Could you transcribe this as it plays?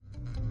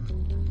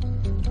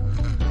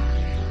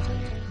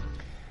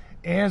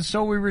And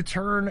so we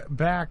return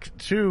back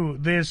to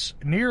this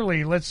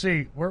nearly, let's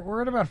see,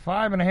 we're at about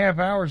 5.5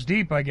 hours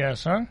deep, I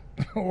guess, huh?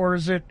 Or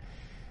is it,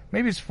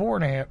 maybe it's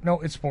 4.5.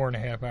 No, it's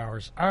 4.5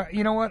 hours.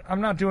 You know what?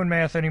 I'm not doing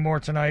math anymore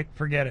tonight.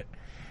 Forget it.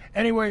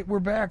 Anyway, we're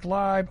back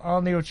live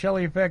on the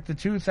Ochelli Effect, the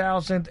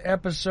 2000th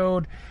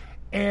episode.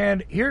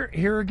 And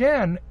here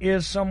again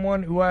is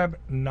someone who I've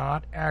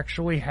not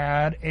actually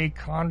had a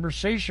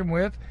conversation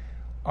with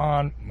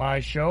on my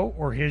show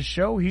or his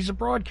show. He's a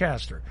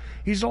broadcaster.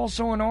 He's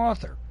also an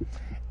author.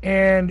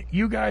 And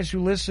you guys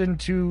who listen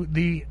to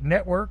the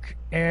network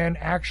and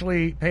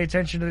actually pay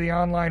attention to the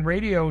online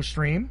radio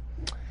stream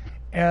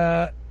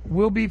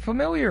will be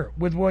familiar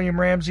with William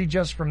Ramsey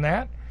just from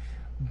that.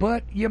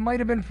 But you might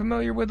have been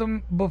familiar with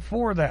him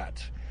before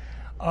that.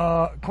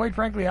 Quite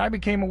frankly, I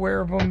became aware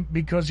of him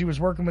because he was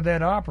working with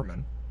Ed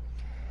Opperman.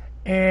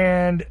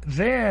 And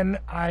then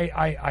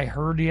I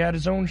heard he had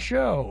his own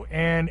show,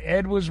 and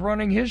Ed was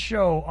running his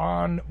show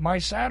on my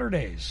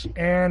Saturdays.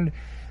 And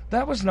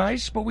that was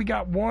nice, but we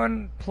got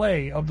one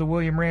play of the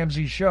William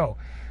Ramsey show,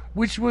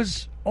 which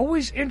was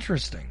always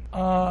interesting.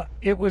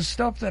 It was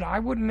stuff that I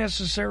wouldn't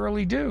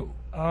necessarily do.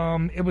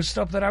 It was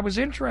stuff that I was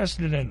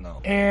interested in,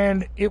 though.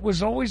 And it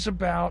was always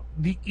about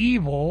the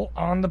evil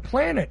on the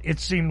planet, it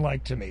seemed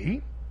like to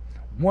me,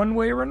 one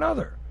way or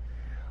another.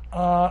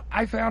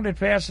 I found it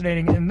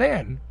fascinating, and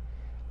then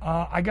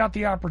I got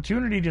the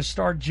opportunity to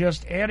start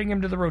just adding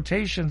him to the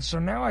rotation, so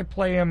now I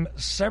play him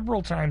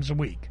several times a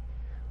week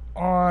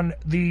on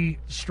the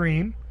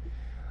stream,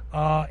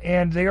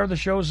 and they are the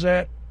shows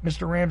that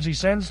Mr. Ramsey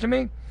sends to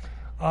me.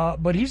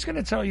 But he's going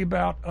to tell you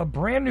about a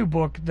brand new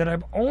book that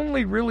I've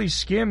only really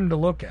skimmed to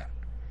look at.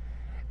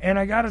 And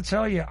I got to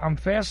tell you, I'm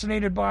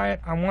fascinated by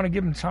it. I want to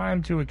give him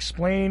time to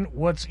explain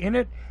what's in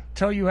it,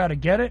 tell you how to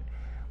get it.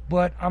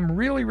 But I'm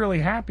really, really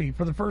happy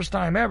for the first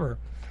time ever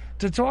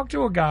to talk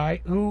to a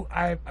guy who,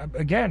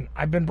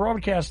 I've been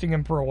broadcasting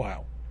him for a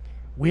while.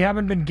 We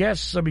haven't been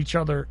guests of each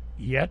other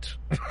yet.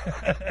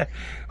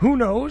 Who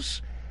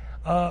knows?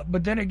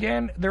 But then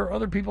again, there are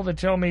other people that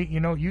tell me,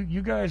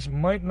 you guys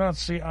might not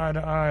see eye to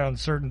eye on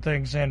certain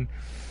things. And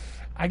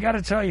I got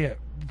to tell you,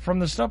 from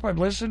the stuff I've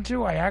listened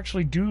to, I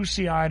actually do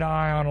see eye to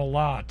eye on a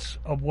lot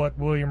of what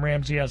William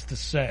Ramsey has to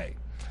say.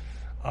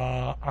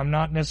 I'm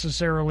not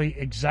necessarily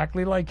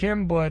exactly like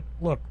him, but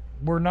look,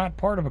 we're not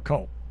part of a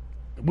cult.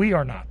 We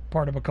are not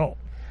part of a cult.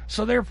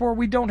 So therefore,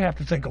 we don't have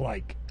to think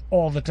alike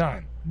all the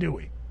time, do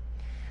we?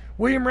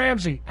 William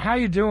Ramsey, how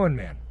you doing,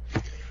 man?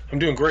 I'm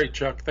doing great,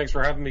 Chuck. Thanks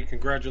for having me.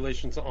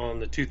 Congratulations on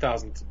the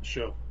 2000th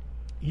show.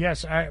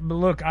 Yes, I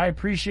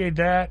appreciate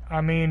that.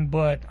 I mean,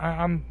 but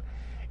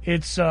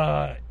it's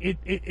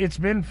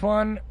been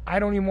fun. I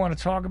don't even want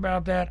to talk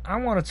about that. I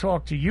want to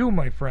talk to you,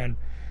 my friend,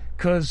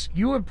 because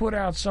you have put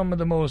out some of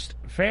the most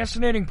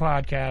fascinating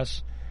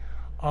podcasts.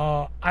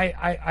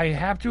 I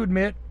have to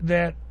admit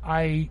that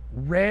I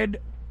read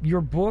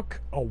your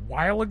book a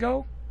while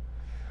ago.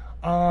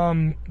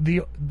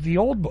 The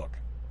old book,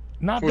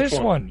 not Which this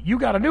one. You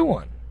got a new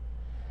one.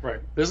 Right.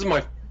 This is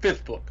my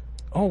 5th book.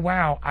 Oh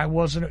wow, I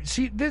wasn't.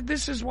 See,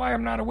 this is why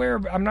I'm not aware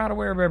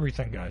of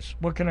everything, guys.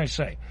 What can I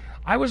say?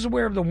 I was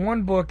aware of the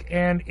one book,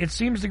 and it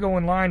seems to go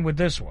in line with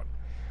this one.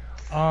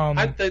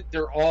 I think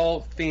they're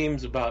all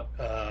themes about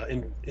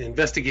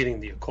investigating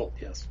the occult.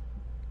 Yes.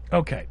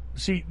 Okay.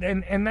 See,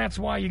 and that's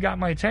why you got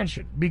my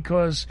attention,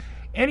 because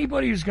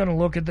anybody who's going to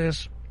look at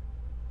this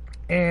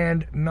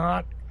and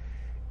not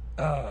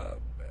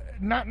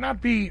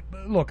be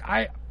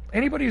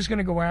anybody who's going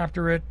to go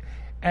after it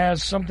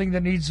as something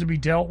that needs to be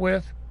dealt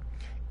with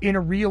in a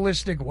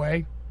realistic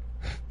way,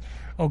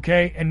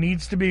 okay, and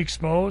needs to be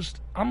exposed,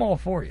 I'm all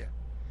for you.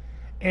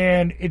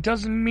 And it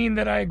doesn't mean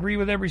that I agree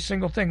with every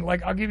single thing.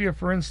 Like, I'll give you a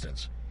for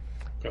instance.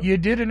 Okay. You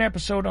did an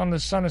episode on the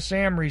Son of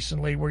Sam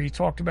recently where you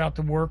talked about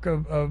the work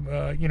of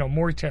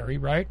Maury,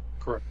 right?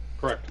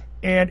 Correct.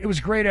 And it was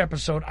a great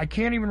episode. I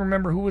can't even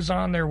remember who was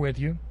on there with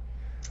you.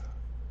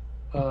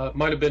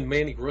 Might have been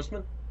Manny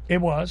Grossman.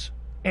 It was.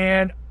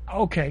 And,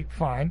 okay,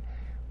 fine.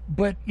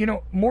 But,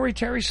 Maury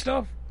Terry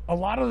stuff, a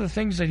lot of the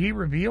things that he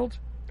revealed,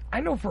 I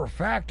know for a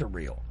fact are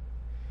real.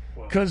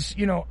 Because,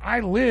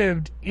 I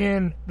lived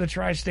in the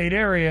tri-state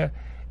area,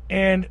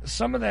 and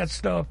some of that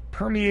stuff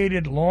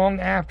permeated long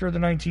after the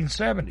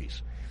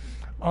 1970s.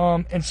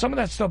 And some of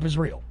that stuff is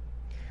real.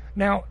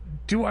 Now,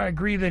 do I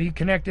agree that he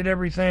connected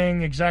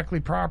everything exactly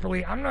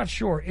properly? I'm not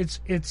sure.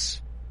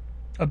 It's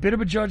a bit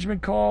of a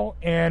judgment call,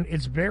 and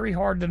it's very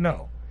hard to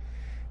know.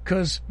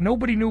 Because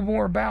nobody knew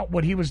more about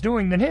what he was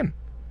doing than him.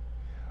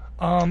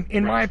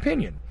 In my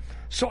opinion.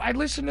 So I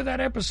listened to that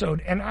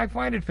episode, and I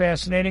find it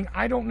fascinating.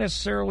 I don't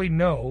necessarily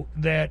know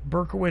that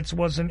Berkowitz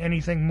wasn't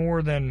anything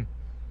more than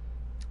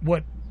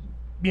what,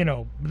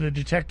 the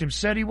detective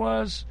said he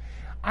was.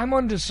 I'm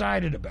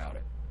undecided about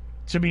it,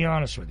 to be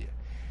honest with you.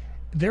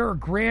 There are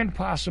grand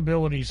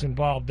possibilities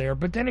involved there,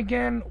 but then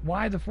again,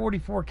 why the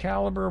 .44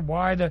 caliber?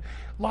 Why the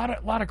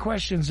lot of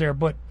questions there?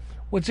 But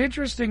what's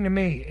interesting to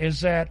me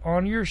is that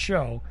on your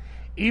show,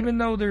 even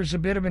though there's a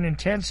bit of an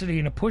intensity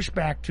and a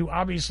pushback to,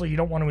 obviously you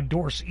don't want to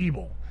endorse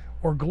evil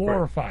or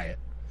glorify it.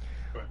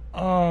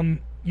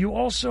 you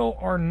also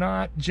are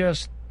not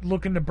just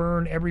looking to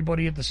burn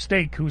everybody at the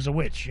stake who's a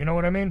witch. You know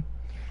what I mean?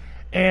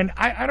 And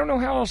I don't know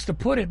how else to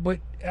put it, but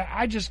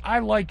I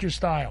like your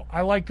style.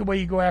 I like the way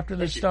you go after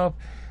this stuff,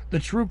 the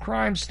true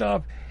crime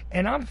stuff,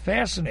 and I'm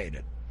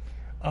fascinated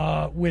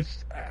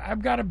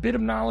I've got a bit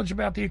of knowledge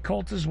about the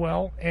occult as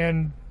well,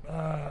 and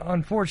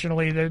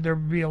unfortunately there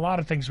would be a lot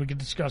of things we could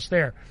discuss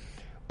there.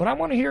 But I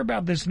want to hear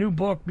about this new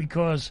book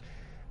because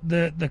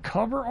the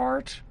cover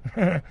art,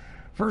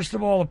 first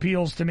of all,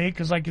 appeals to me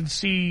because I can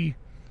see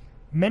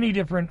many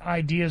different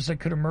ideas that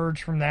could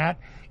emerge from that.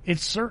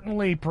 It's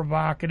certainly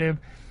provocative.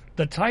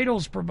 The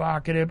title's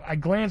provocative. I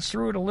glanced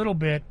through it a little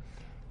bit,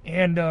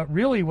 and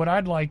really what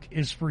I'd like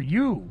is for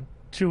you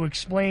to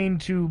explain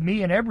to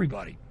me and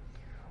everybody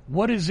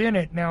what is in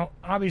it. Now,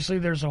 obviously,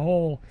 there's a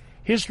whole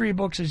history of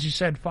books, as you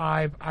said,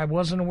 5. I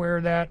wasn't aware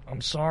of that.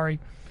 I'm sorry.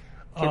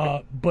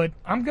 But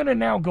I'm going to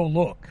now go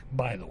look,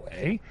 by the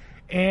way,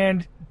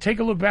 and take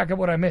a look back at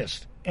what I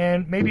missed.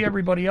 And maybe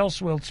everybody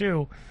else will,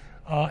 too.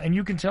 And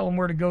you can tell them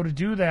where to go to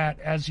do that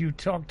as you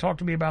talk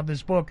to me about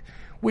this book,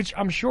 which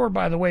I'm sure,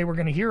 by the way, we're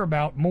going to hear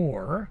about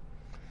more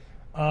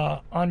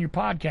on your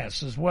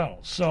podcast as well.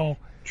 So,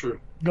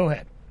 true. Go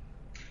ahead.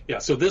 Yeah,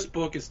 so this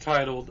book is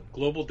titled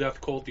Global Death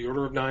Cult, The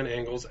Order of Nine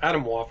Angles,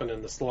 Atomwaffen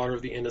and the Slaughter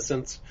of the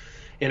Innocents.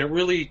 And it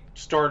really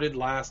started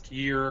last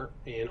year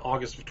in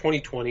August of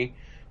 2020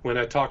 when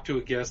I talked to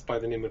a guest by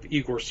the name of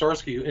Igor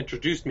Sarsky who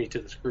introduced me to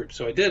this group.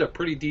 So I did a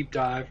pretty deep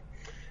dive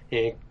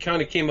and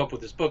kind of came up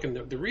with this book. And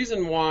the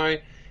reason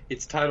why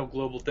it's titled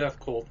Global Death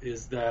Cult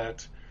is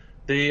that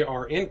they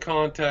are in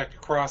contact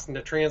across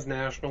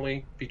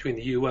transnationally between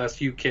the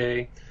U.S.,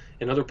 UK,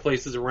 and other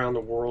places around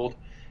the world.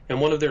 And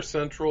one of their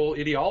central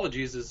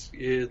ideologies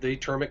is they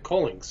term it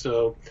culling.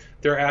 So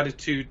their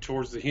attitude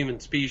towards the human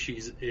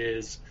species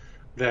is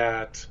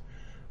that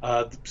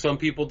some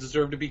people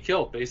deserve to be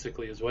killed,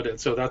 basically, is what it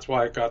is. So that's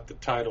why I got the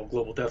title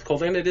Global Death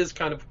Cult. And it is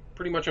kind of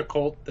pretty much a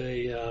cult.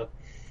 They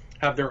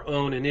have their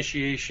own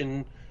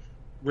initiation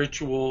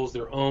rituals,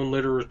 their own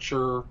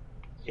literature.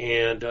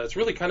 And it's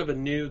really kind of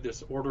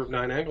this Order of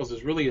Nine Angles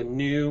is really a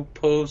new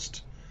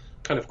post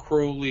kind of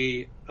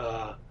Crowley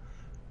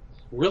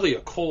really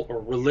a cult or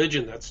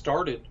religion that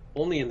started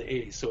only in the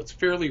 80s, so it's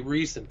fairly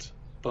recent.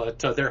 But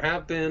there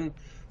have been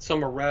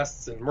some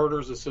arrests and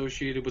murders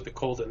associated with the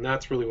cult, and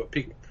that's really what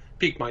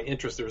piqued my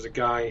interest. There was a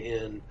guy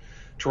in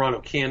Toronto,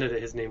 Canada.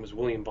 His name was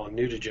William von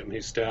Nudegem,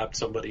 who stabbed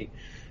somebody,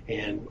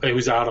 and he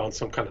was out on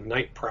some kind of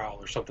night prowl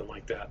or something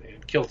like that,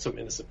 and killed some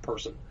innocent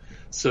person.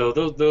 So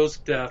those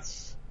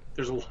deaths,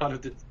 there's a lot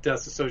of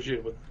deaths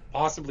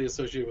possibly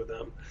associated with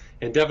them,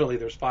 and definitely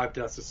there's 5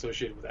 deaths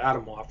associated with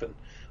Atomwaffen,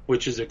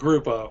 which is a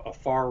group, a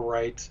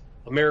far-right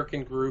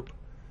American group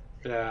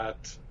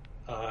that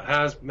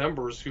has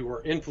members who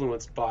are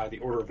influenced by the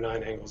Order of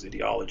Nine Angles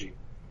ideology.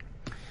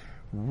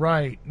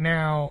 Right.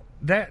 Now,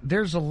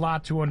 there's a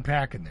lot to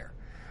unpack in there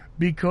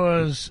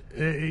because,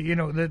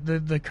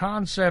 the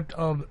concept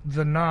of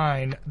the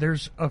 9,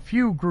 there's a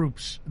few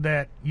groups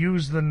that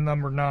use the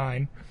number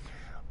 9.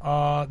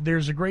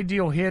 There's a great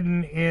deal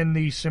hidden in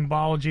the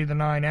symbology, the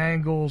 9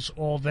 angles,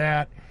 all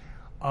that.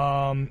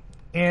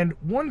 And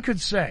one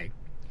could say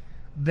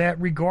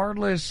that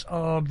regardless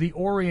of the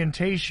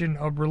orientation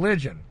of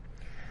religion,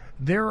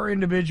 there are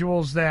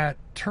individuals that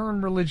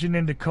turn religion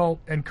into cult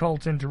and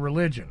cult into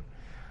religion.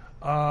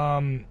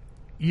 And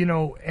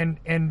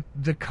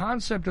the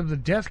concept of the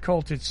death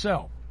cult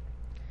itself,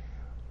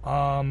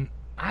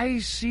 I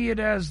see it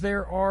as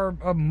there are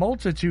a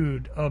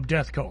multitude of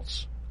death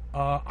cults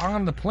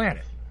on the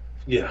planet.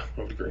 Yeah,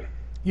 I would agree.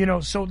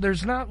 So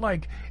there's not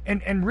like,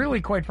 and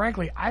really, quite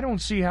frankly, I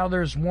don't see how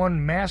there's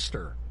one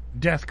master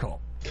death cult.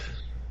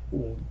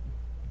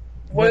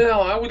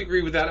 Well, I would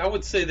agree with that. I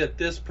would say that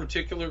this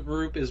particular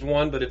group is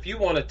one, but if you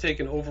want to take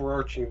an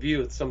overarching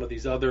view at some of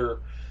these other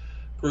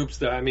groups,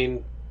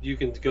 you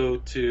can go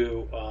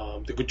to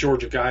the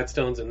Georgia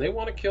Guidestones, and they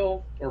want to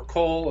kill or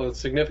cull a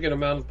significant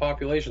amount of the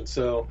population.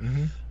 So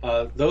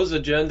those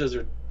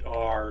agendas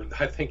are,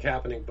 I think,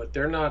 happening, but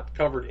they're not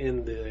covered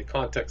in the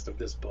context of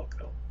this book,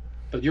 though.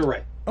 But you're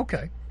right.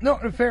 Okay. No,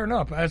 fair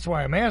enough. That's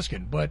why I'm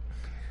asking. But,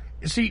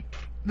 see,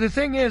 the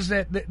thing is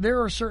that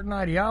there are certain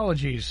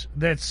ideologies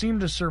that seem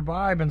to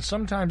survive and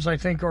sometimes I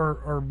think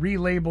are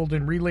relabeled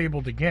and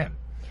relabeled again.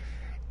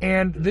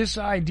 And this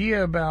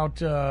idea about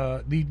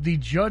the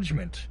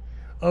judgment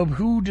of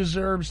who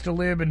deserves to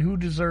live and who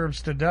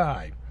deserves to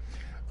die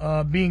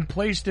being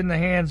placed in the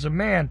hands of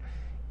man,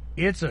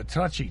 it's a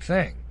touchy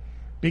thing.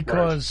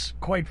 Because,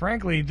 quite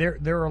frankly,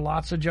 there are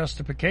lots of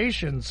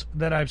justifications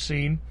that I've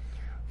seen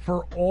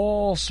for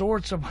all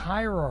sorts of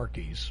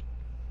hierarchies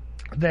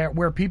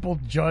where people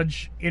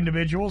judge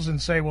individuals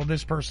and say, well,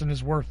 this person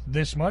is worth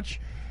this much,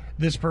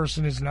 this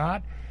person is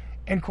not.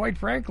 And quite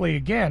frankly,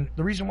 again,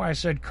 the reason why I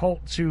said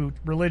cult to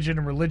religion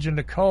and religion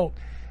to cult,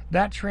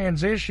 that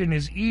transition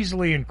is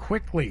easily and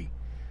quickly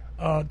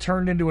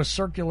turned into a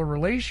circular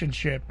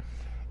relationship,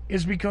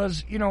 is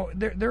because,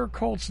 there are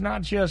cults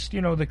not just,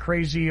 the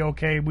crazy,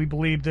 okay, we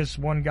believe this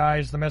one guy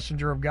is the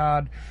messenger of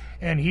God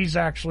and he's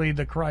actually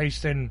the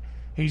Christ and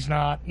He's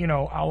not, a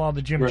la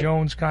the Jim Right.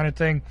 Jones kind of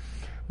thing.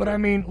 But I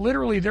mean,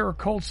 literally, there are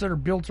cults that are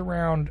built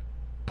around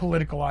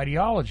political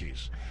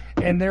ideologies,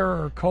 and there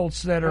are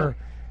cults that are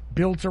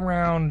built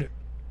around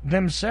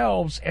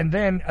themselves and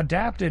then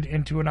adapted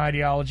into an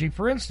ideology.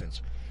 For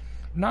instance,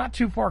 not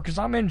too far, because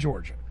I'm in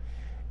Georgia,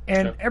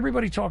 and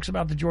everybody talks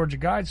about the Georgia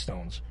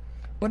Guidestones,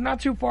 but not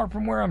too far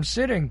from where I'm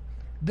sitting,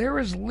 there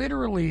is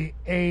literally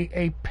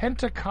a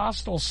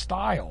Pentecostal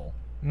style,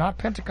 not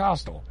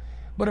Pentecostal,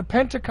 but a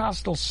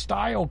Pentecostal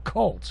style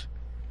cult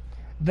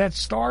that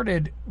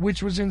started,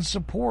 which was in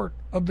support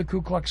of the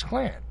Ku Klux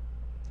Klan.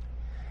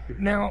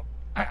 Now,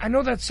 I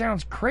know that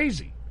sounds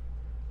crazy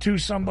to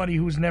somebody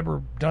who's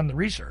never done the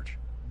research,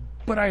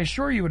 but I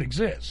assure you it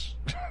exists.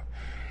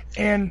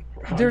 And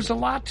there's a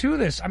lot to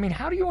this. I mean,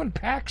 how do you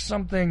unpack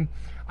something?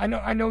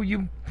 I know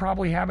you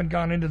probably haven't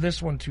gone into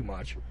this one too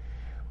much,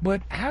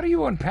 but how do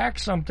you unpack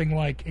something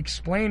like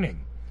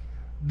explaining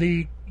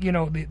the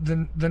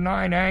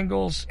 9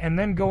 angles, and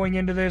then going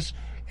into this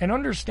and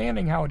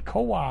understanding how it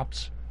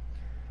co-opts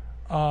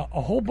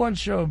a whole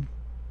bunch of,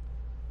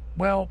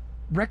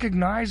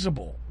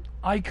 recognizable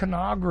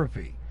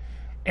iconography,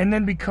 and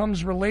then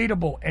becomes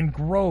relatable and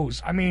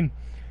grows? I mean,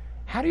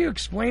 how do you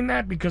explain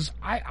that? Because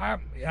I,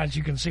 as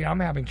you can see, I'm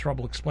having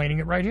trouble explaining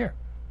it right here.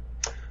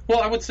 Well,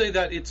 I would say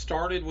that it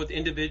started with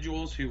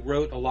individuals who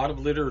wrote a lot of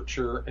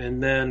literature,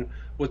 and then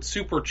what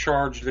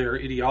supercharged their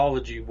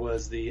ideology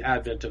was the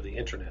advent of the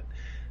internet.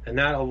 And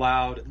that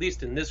allowed, at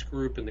least in this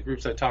group and the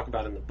groups I talk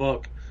about in the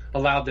book,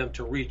 allowed them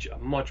to reach a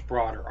much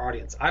broader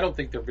audience. I don't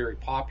think they're very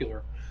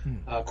popular.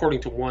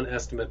 According to one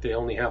estimate, they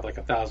only have like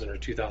 1,000 or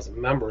 2,000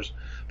 members.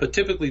 But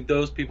typically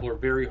those people are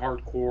very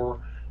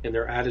hardcore, and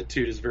their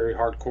attitude is very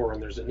hardcore, and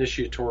there's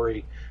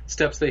initiatory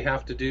steps they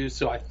have to do.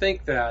 So I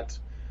think that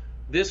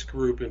this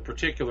group in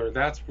particular,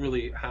 that's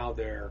really how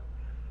their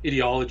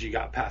ideology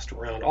got passed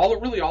around all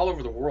over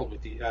the world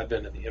with the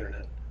advent of the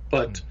internet.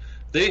 But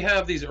they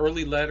have these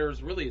early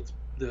letters. Really, it's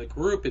the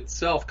group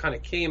itself kind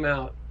of came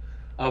out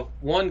of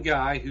one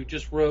guy who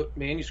just wrote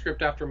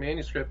manuscript after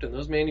manuscript, and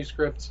those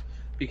manuscripts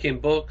became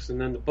books,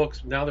 and then the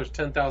books, now there's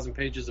 10,000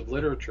 pages of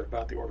literature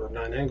about the Order of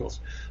Nine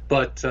Angles.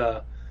 But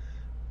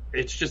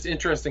it's just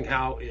interesting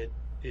how it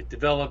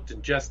developed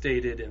and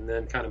gestated and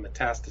then kind of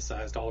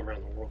metastasized all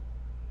around the world.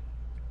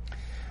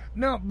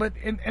 No, but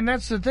and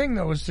that's the thing,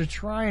 though, is to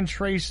try and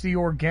trace the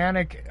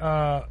organic,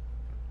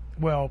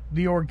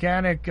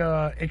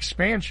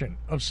 expansion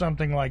of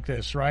something like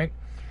this, right?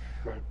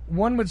 Right.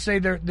 One would say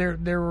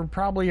there were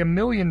probably a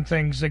million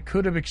things that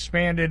could have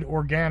expanded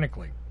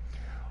organically.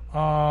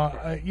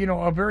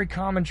 A very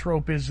common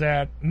trope is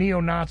that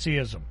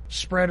neo-Nazism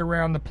spread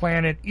around the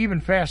planet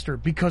even faster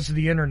because of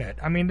the internet.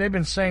 I mean, they've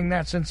been saying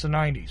that since the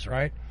 90s,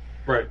 right?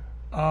 Right.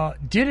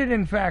 Did it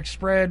in fact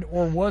spread,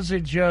 or was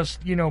it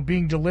just,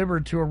 being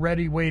delivered to a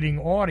ready waiting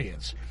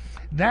audience?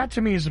 That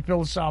to me is a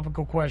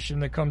philosophical question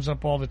that comes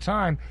up all the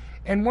time.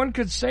 And one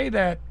could say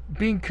that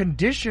being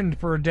conditioned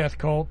for a death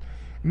cult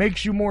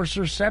makes you more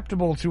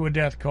susceptible to a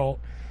death cult.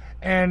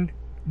 And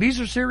these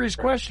are serious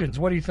questions.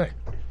 What do you think?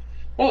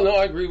 Well, no,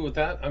 I agree with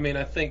that. I mean,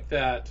 I think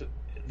that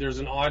there's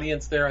an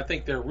audience there. I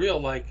think their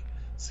real,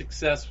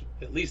 success,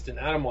 at least in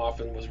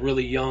Atomwaffen, was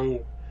really young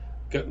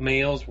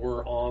males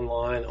were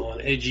online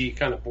on edgy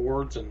kind of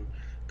boards and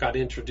got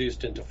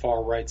introduced into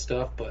far-right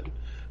stuff. But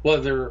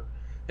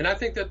and I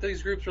think that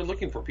these groups are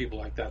looking for people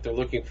like that. They're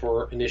looking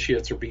for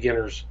initiates or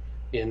beginners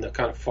in the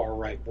kind of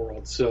far-right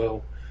world.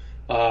 So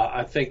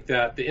I think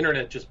that the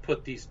internet just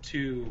put these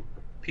two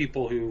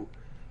people who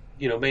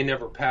may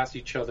never pass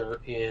each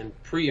other in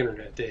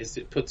pre-internet days.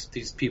 It puts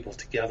these people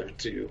together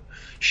to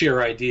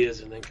share ideas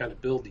and then kind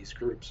of build these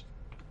groups.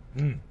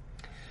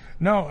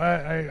 No,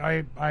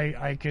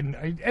 I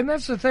can, and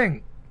that's the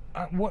thing.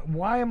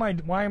 Why am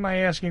I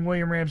asking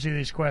William Ramsey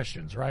these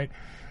questions, right?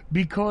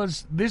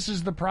 Because this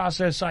is the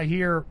process I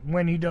hear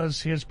when he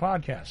does his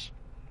podcasts.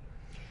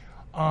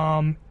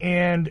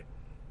 And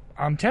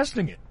I'm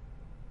testing it,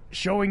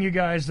 showing you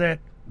guys that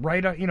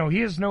he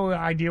has no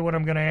idea what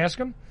I'm going to ask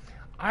him.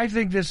 I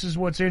think this is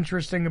what's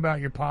interesting about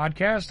your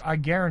podcast. I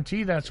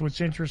guarantee that's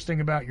what's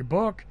interesting about your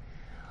book,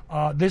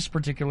 this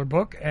particular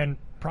book, and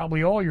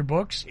probably all your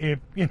books, if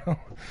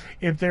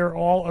they're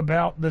all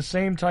about the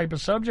same type of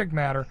subject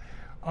matter.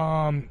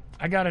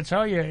 I got to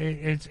tell you,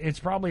 it's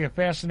probably a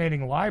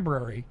fascinating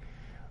library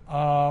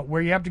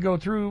where you have to go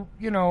through,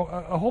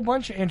 a whole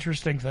bunch of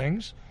interesting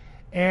things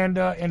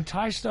and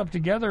tie stuff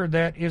together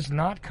that is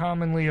not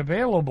commonly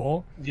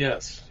available.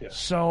 Yes.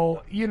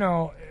 So,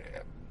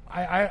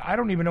 I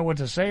don't even know what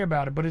to say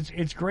about it, but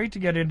it's great to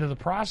get into the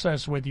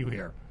process with you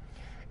here.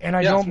 And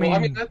I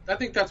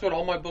think that's what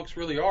all my books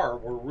really are.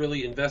 We're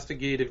really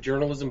investigative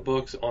journalism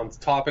books on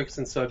topics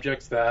and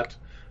subjects that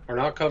are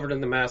not covered in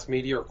the mass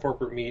media or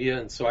corporate media,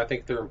 and so I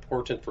think they're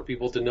important for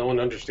people to know and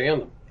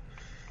understand them.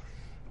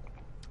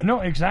 No,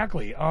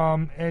 exactly.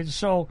 And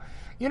so,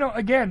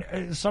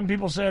 again, some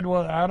people said,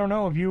 well, I don't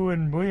know if you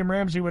and William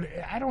Ramsey would.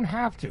 I don't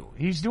have to.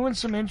 He's doing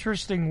some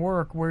interesting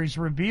work where he's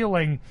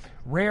revealing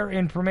rare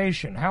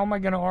information. How am I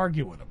going to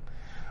argue with him?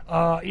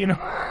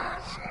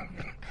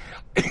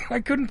 I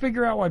couldn't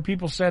figure out why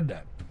people said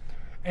that.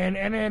 And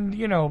then,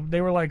 you know,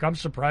 they were like, I'm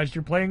surprised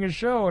you're playing his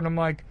show. And I'm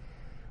like,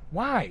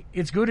 why?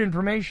 It's good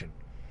information.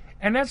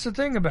 And that's the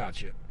thing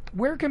about you.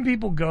 Where can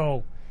people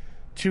go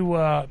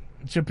to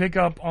pick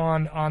up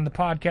on the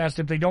podcast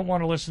if they don't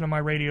want to listen to my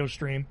radio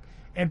stream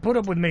and put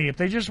up with me? If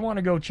they just want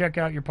to go check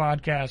out your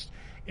podcast,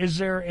 is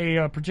there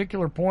a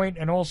particular point?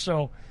 And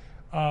also,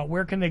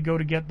 where can they go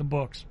to get the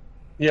books?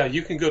 Yeah,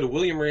 you can go to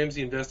William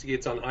Ramsey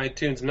Investigates on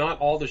iTunes. Not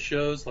all the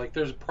shows. Like,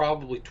 there's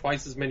probably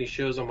twice as many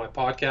shows on my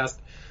podcast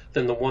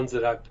than the ones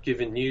that I've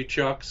given you,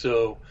 Chuck.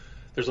 So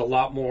there's a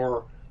lot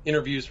more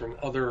interviews from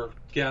other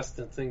guests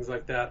and things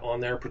like that on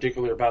there,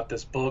 particularly about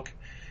this book.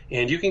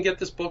 And you can get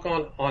this book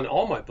on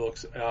all my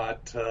books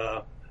at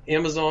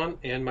Amazon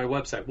and my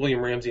website,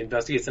 William Ramsey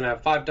Investigates. And I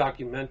have 5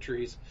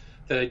 documentaries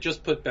that I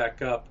just put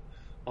back up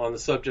on the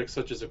subjects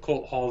such as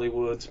Occult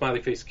Hollywood,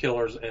 Smiley Face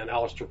Killers, and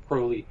Aleister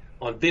Crowley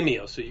on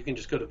Vimeo. So you can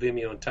just go to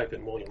Vimeo and type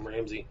in William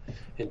Ramsey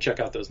and check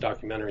out those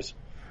documentaries.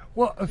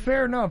 Well,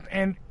 fair enough.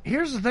 And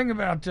here's the thing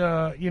about,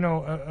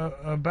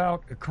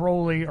 about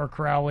Crowley or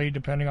Crowley,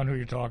 depending on who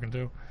you're talking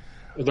to.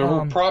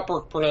 The proper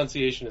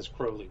pronunciation is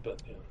Crowley,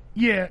 but yeah.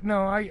 Yeah,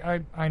 no,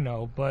 I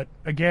know, but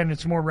again,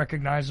 it's more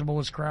recognizable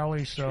as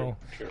Crowley, so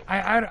Sure.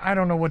 I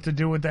don't know what to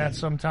do with that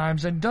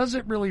sometimes. And does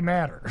it really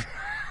matter?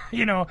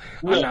 You know,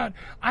 No.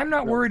 I'm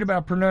not worried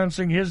about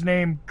pronouncing his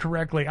name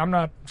correctly. I'm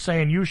not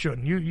saying you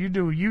shouldn't. You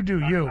do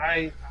you.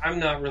 I'm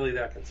not really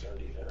that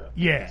concerned either.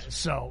 Yeah,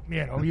 so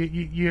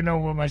you know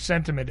what my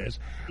sentiment is.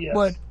 Yes.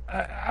 But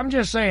I'm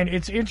just saying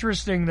it's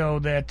interesting though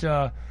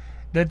that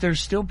there's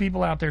still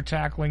people out there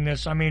tackling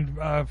this. I mean,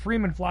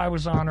 Freeman Fly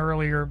was on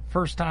earlier,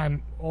 first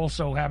time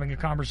also having a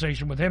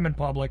conversation with him in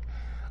public.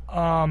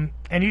 And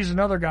he's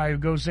another guy who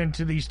goes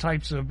into these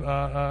types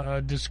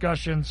of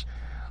discussions.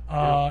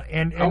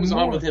 And I was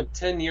more. on with him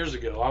 10 years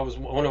ago.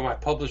 I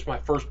published my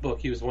first book.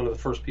 He was one of the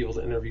first people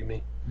to interview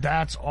me.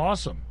 That's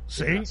awesome.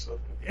 See? Yeah, so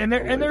and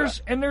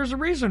there's a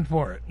reason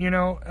for it, you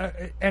know,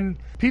 and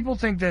people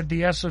think that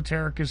the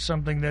esoteric is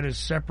something that is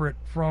separate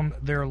from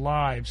their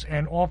lives,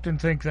 and often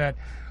think that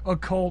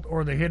occult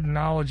or the hidden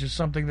knowledge is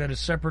something that is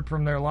separate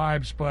from their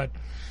lives. But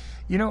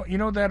you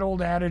know that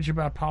old adage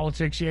about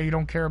politics. Yeah, you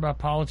don't care about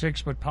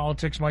politics, but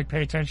politics might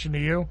pay attention to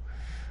you.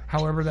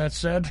 However that's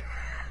said.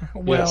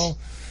 Well, yes.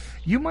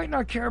 You might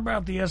not care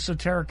about the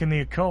esoteric and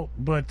the occult,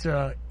 but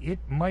it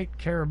might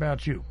care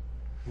about you.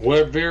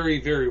 Well, very,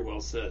 very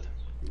well said.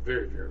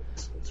 Very, very well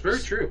said. It's very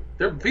true.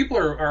 People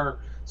are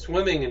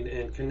swimming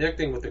and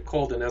connecting with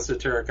occult and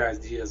esoteric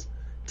ideas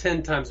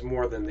 10 times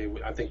more than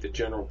I think the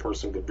general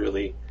person would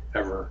really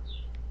ever,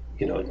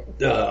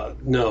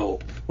 know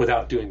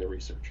without doing the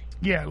research.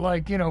 Yeah,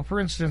 like, for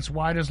instance,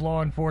 why does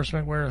law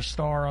enforcement wear a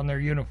star on their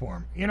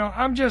uniform?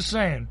 I'm just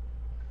saying.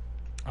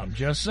 Why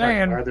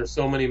are there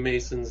so many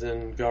Masons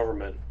in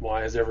government?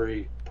 Why has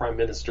every prime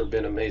minister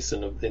been a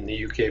Mason in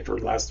the UK for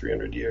the last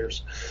 300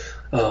 years?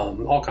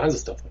 All kinds of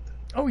stuff like that.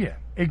 Oh, yeah,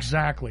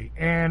 exactly.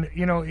 And,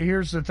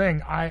 here's the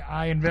thing.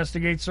 I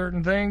investigate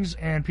certain things,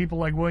 and people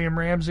like William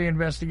Ramsey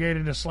investigate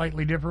it a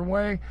slightly different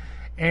way.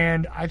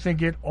 And I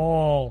think it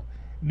all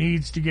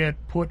needs to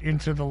get put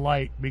into the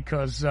light,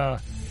 because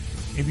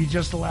if you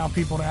just allow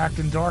people to act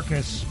in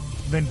darkness,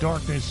 then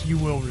darkness you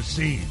will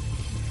receive.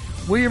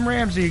 William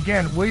Ramsey,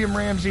 again, William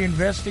Ramsey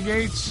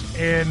Investigates,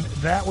 and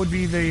that would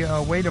be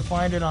the way to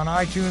find it on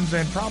iTunes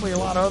and probably a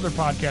lot of other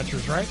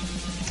podcatchers, right?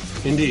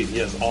 Indeed,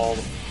 yes, all of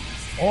them.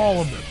 All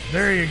of them.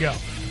 There you go.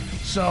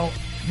 So,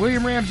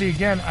 William Ramsey,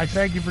 again, I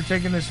thank you for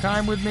taking this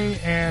time with me,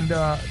 and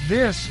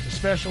this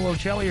special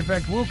Ochelli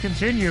effect will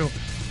continue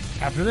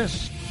after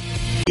this.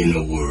 In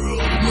a world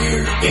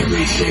where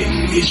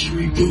everything is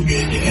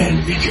rebooted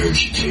and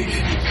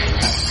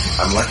regurgitated.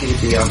 I'm lucky to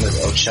be on the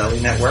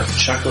Ochelli network.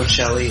 Chuck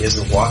Ochelli is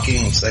a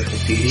walking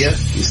encyclopedia.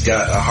 He's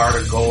got a heart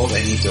of gold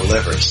and he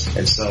delivers.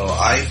 And so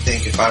I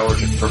think if I were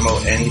to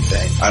promote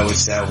anything, I would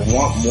say I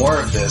want more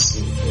of this,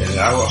 and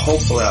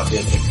hopefully I'll be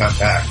able to come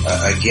back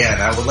again.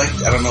 I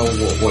don't know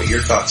what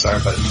your thoughts are,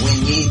 but we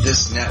need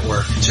this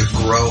network to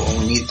grow,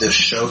 and we need this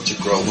show to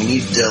grow. We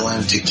need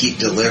Dylan to keep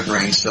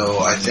delivering. So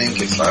I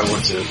think if I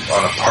were to,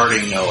 on a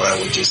parting note, I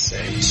would just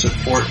say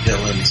support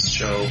Dylan's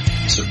show,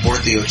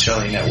 support the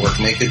Ochelli network,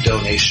 make a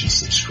donation,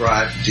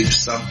 subscribe, do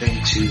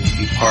something to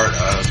be part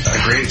of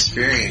a great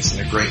experience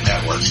and a great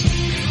network.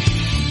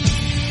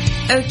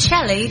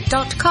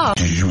 Ochelli.com.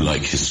 Do you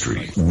like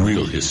history?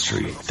 Real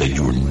history that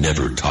you were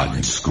never taught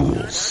in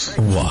schools?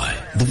 Why?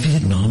 The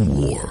Vietnam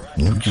War,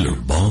 nuclear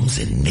bombs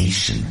and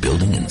nation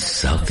building in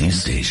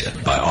Southeast Asia.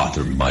 By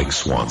author Mike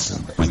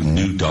Swanson, with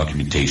new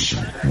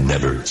documentation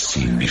never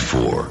seen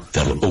before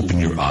that'll open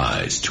your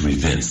eyes to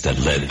events that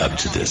led up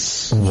to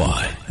this.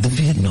 Why? The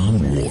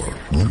Vietnam War,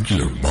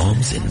 nuclear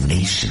bombs and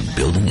nation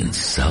building in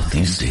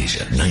Southeast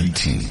Asia,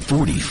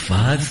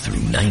 1945 through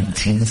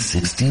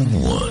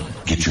 1961.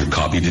 Get your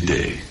copy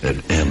today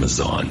at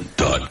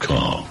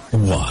Amazon.com.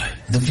 Why?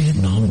 The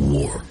Vietnam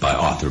War, by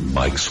author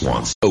Mike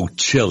Swanson.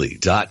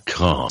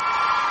 Ochelli.com.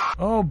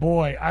 Oh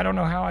boy, I don't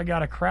know how I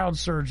got a crowd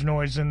surge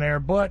noise in there,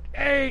 but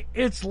hey,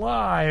 it's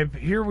live.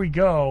 Here we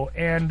go.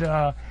 And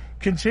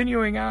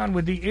continuing on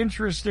with the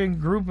interesting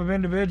group of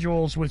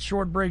individuals with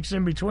short breaks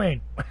in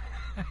between.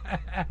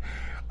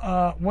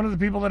 One of the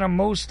people that I'm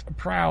most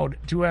proud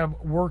to have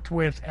worked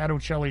with at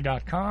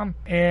Ochelli.com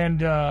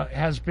and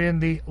has been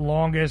the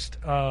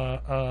longest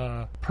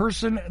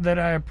person that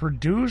I have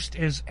produced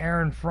is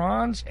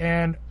Franz,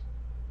 and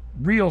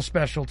real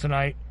special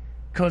tonight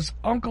because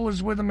Uncle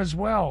is with him as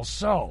well.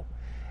 So,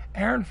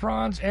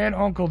 Franz and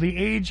Uncle,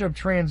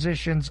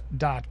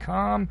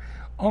 theageoftransitions.com,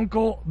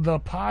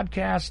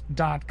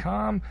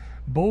 UncleThePodcast.com,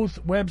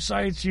 both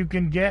websites you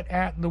can get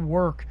at the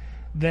work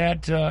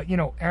that,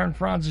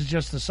 Franz is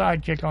just the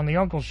sidekick on the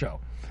Uncle Show.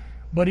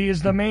 But he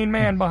is the main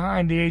man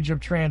behind the Age of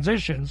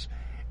Transitions.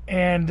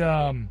 And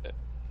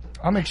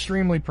I'm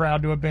extremely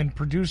proud to have been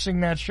producing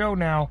that show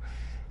now.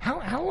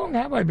 How long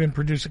have I been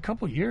producing? A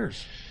couple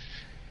years.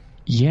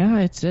 Yeah,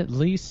 it's at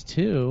least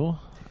 2.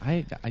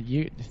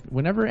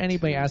 Whenever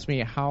anybody asks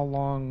me how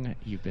long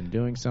you've been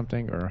doing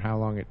something or how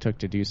long it took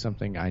to do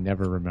something, I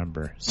never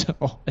remember. So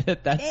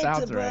that sounds right.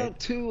 It's about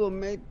 2 or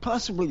maybe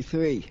possibly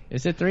 3.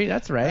 Is it 3?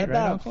 That's right.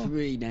 About right,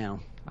 3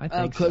 now. I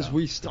think because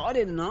we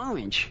started in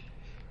Orange.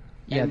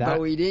 Yeah, but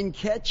we didn't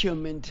catch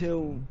him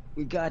until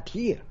we got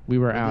here. We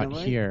were out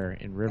here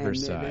in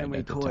Riverside. And then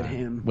we caught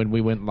him when we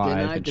went live.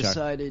 Then I and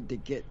decided to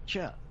get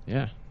Chuck.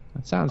 Yeah,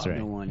 that sounds right.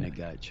 The one that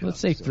got Chuck.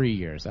 Let's say 3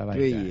 years. I like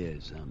 3 that.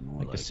 years. I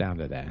like the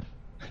sound of that.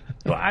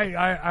 Well,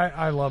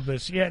 I love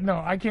this. Yeah, no,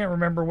 I can't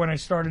remember when I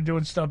started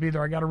doing stuff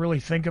either. I got to really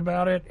think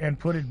about it and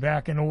put it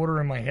back in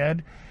order in my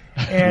head.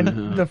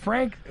 And the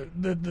frank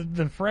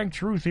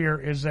truth here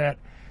is that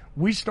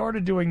we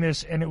started doing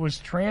this, and it was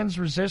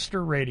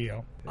transresistor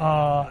radio,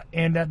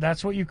 and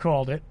that's what you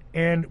called it.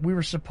 And we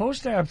were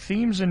supposed to have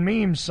themes and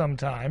memes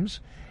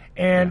sometimes,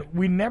 and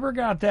we never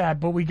got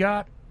that, but we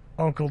got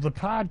Uncle the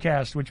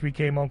Podcast, which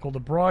became Uncle the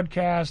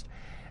Broadcast,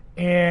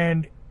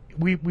 and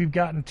we've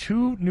gotten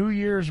 2 New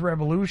Year's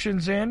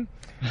Revolutions in,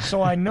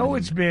 so I know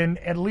it's been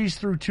at least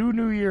through 2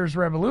 New Year's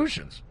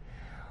Revolutions.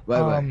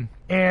 Right.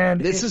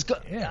 And this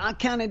I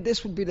counted.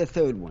 This would be the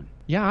 3rd one.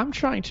 Yeah, I'm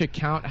trying to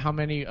count how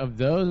many of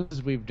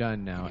those we've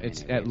done now.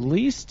 It's at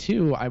least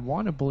 2. I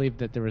want to believe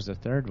that there was a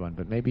 3rd one,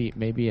 but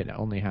maybe it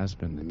only has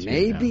been the 2.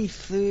 Maybe now.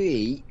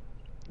 3,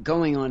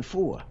 going on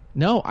 4.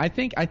 No, I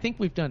think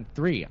we've done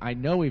 3. I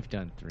know we've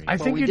done 3. I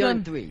think we've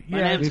done 3.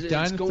 Yeah, we've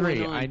done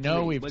 3. I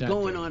know we've done 3. We're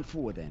going on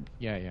 4 then.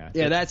 Yeah.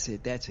 Yeah, that's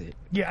it.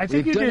 Yeah, I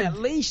think we've you done did at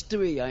least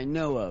 3 I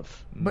know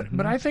of.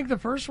 But I think the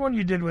first one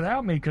you did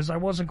without me because I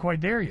wasn't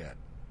quite there yet.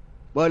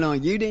 Well, no,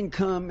 you didn't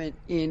come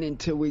in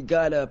until we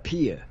got up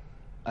here,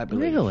 I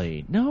believe.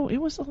 Really? No, it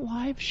was a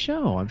live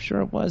show. I'm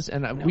sure it was,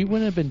 and we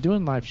wouldn't have been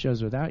doing live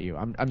shows without you.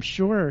 I'm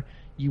sure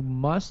you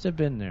must have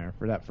been there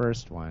for that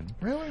first one.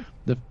 Really?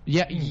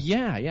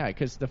 Yeah.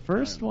 Because the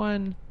first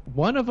one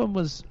of them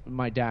was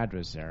my dad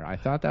was there. I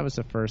thought that was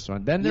the first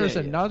one. Then there was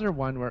another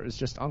one where it was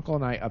just Uncle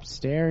and I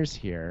upstairs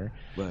here,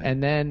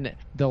 and then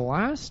the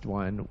last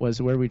one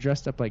was where we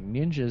dressed up like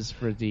ninjas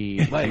for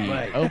the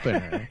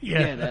opener.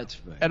 Yeah,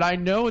 that's right. And I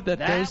know that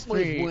those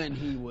 3 was when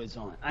he was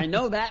on. I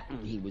know that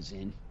one he was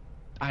in.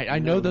 I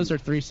know those are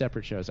 3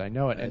 separate shows. I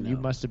know it, and you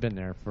must have been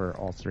there for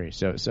all 3.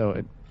 So,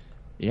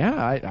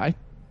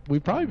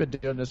 we've probably been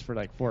doing this for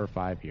like 4 or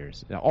 5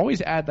 years. Now,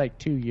 always add like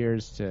 2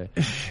 years to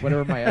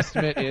whatever my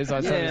estimate is.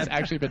 On something. It's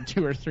actually been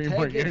 2 or 3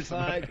 more years.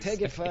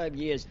 Take it 5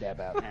 years,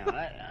 about now.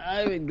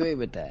 I agree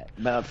with that.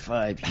 About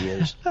 5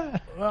 years.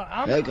 Well,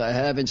 I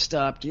haven't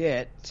stopped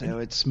yet, so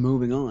it's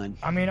moving on.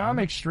 I mean, I'm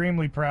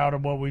extremely proud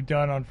of what we've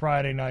done on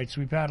Friday nights.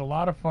 We've had a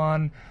lot of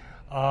fun.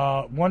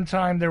 One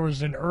time there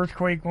was an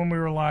earthquake when we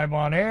were live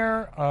on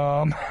air.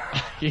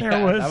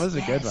 That was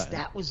a good one.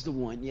 That was the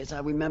one. Yes, I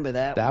remember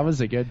that. That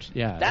was a good.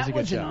 Yeah, that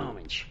was in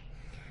Orange.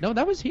 No,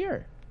 that was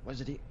here.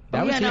 Was it here?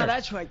 Here. No,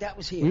 that's right. That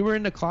was here. We were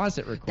in the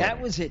closet recording.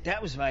 That was it.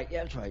 That was right.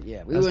 Yeah, that's right.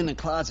 Yeah, we were in the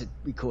closet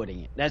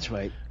recording it. That's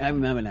right. I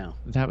remember now.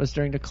 That was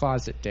during the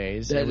closet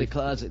days. The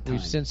closet time.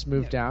 We've since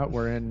moved out.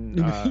 We're in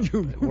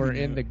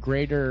the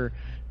greater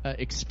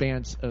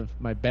expanse of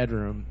my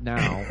bedroom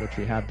now, which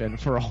we have been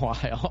for a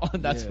while.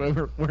 That's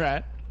where we're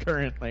at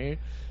currently.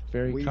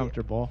 Very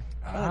comfortable.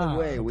 By the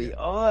way,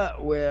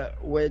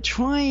 we're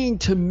trying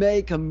to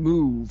make a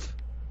move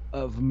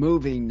of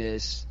moving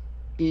this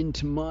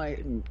into my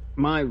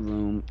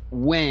room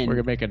when we're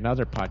gonna make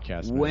another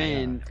podcast.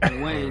 When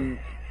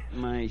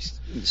my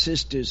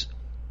sister's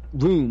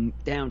room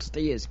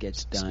downstairs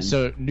gets done.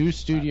 So new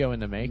studio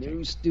in the making.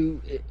 New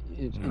studio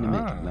in the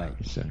making, right?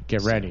 So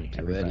get ready.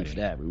 Get ready for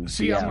that. We'll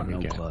See,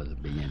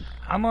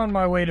 I'm on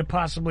my way to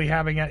possibly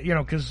having a,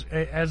 because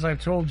as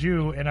I've told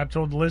you and I've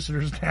told the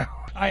listeners now,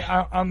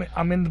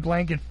 I'm in the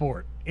blanket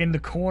fort in the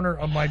corner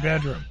of my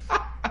bedroom.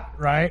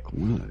 Right?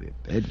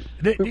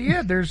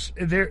 There's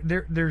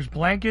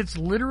blankets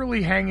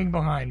literally hanging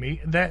behind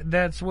me.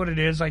 That's what it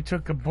is. I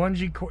took a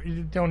bungee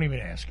cord. Don't even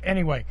ask.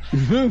 Anyway,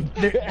 I've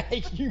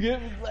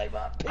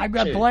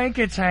got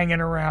blankets hanging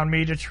around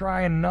me to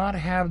try and not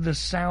have the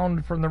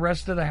sound from the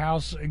rest of the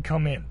house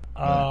come in.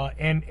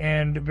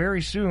 And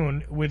very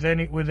soon, with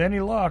any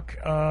luck,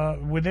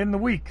 within the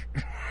week,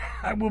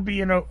 I will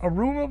be in a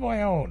room of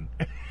my own.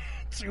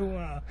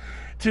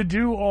 to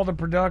do all the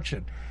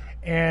production.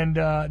 And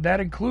that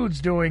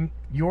includes doing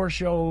your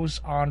shows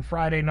on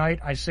Friday night.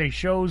 I say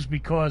shows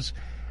because,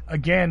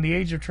 again, The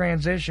Age of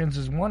Transitions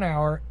is 1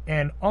 hour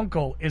and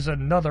Uncle is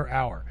another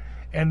hour.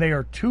 And they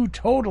are two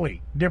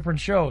totally different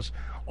shows.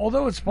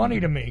 Although it's funny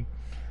to me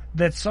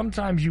that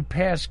sometimes you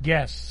pass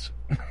guests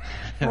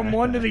from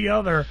one to the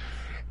other,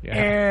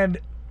 and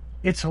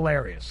it's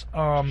hilarious.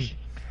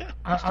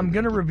 I'm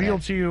going to reveal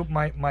to you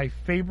my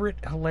favorite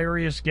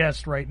hilarious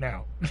guest right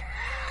now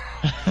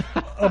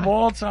of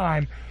all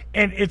time.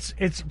 And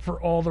it's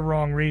for all the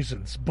wrong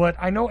reasons. But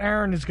I know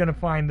Aaron is going to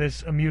find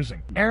this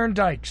amusing. Aaron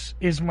Dykes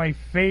is my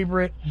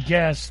favorite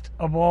guest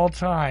of all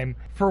time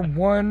for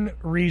one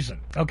reason.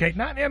 Okay,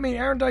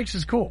 Aaron Dykes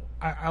is cool.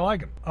 I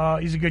like him.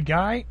 He's a good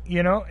guy,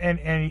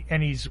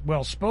 and he's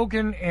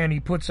well-spoken, and he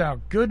puts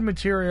out good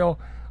material.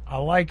 I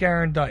like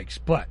Aaron Dykes.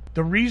 But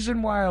the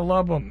reason why I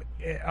love him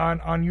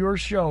on your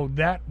show,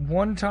 that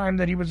one time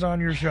that he was on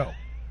your show,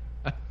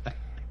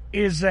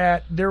 is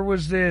that there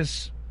was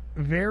this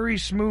very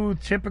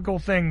smooth, typical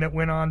thing that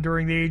went on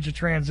during the Age of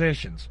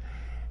Transitions.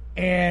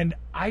 And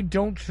I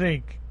don't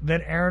think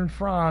that Aaron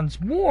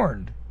Franz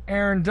warned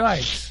Aaron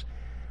Dykes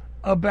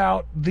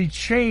about the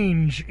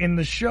change in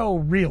the show,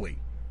 really,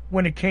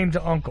 when it came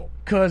to Uncle.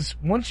 Because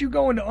once you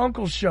go into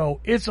Uncle's show,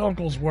 it's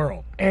Uncle's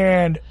world.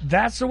 And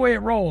that's the way it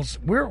rolls.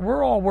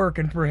 We're all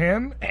working for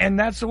him, and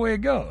that's the way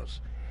it goes.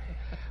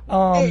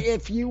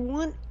 If you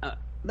want,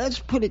 let's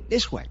put it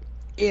this way.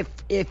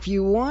 If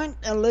you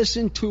want to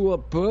listen to a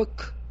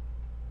book,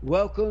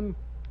 welcome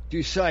to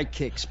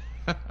Sidekicks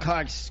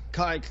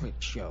Card Click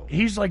Show.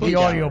 He's like the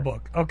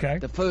audiobook. Okay.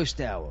 The first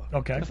hour.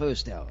 Okay. The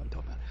first hour I'm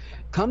talking about.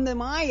 Come to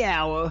my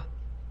hour,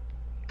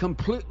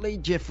 completely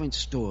different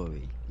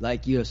story,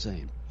 like you're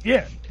saying.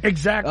 Yeah,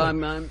 exactly.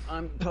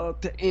 I'm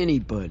talk to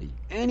anybody.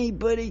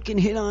 Anybody can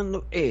hit on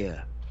the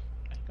air.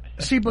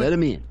 Let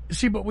him in.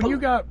 See, but when you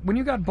got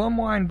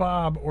Bumwine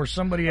Bob or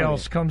somebody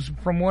else comes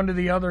from one to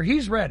the other,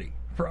 he's ready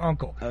for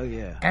Uncle. Oh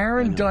yeah.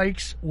 Aaron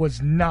Dykes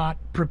was not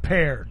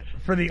prepared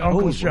for the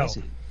Uncle show.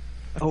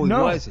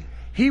 No, wasn't.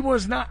 He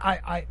was not.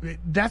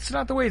 That's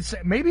not the way it's.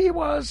 Maybe he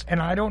was, and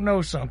I don't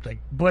know something.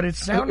 But it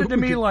sounded to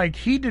me like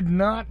he did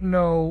not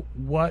know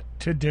what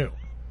to do,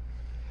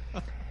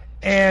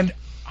 and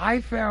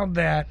I found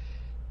that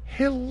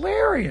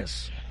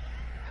hilarious.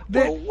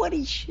 Well, what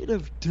he should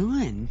have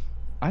done.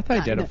 I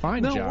thought he did a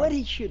fine job. No, what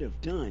he should have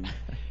done.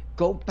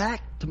 Go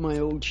back to my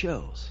old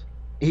shows.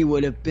 He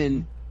would have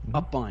been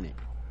up on it.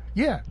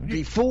 Yeah.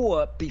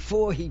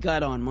 Before he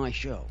got on my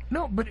show.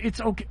 No, but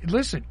it's okay.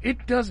 Listen,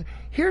 it doesn't.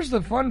 Here's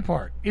the fun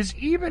part: is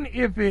even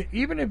if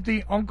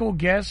the Uncle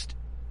guest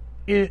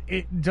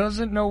it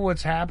doesn't know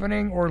what's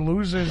happening or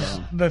loses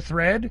the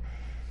thread,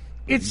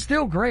 it's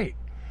still great.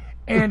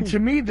 And to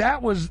me,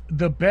 that was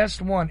the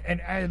best one.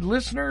 And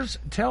listeners,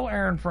 tell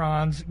Aaron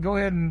Franz. Go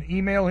ahead and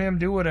email him.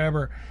 Do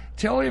whatever.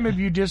 Tell him if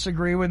you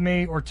disagree with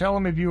me, or tell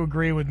him if you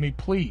agree with me,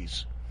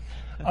 please.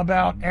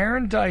 About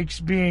Aaron Dykes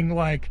being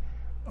like,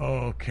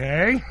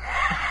 okay.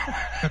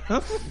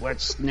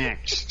 What's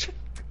next?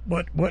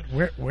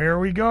 Where are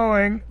we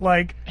going?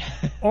 Like,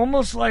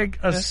 almost like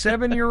a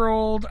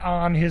 7-year-old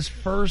on his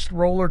first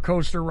roller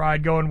coaster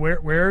ride going,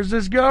 where is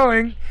this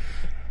going?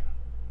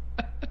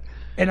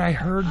 And I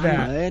heard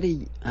that.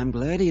 I'm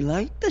glad he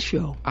liked the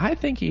show. I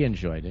think he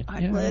enjoyed it.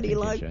 I'm glad he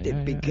liked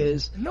it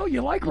because... No,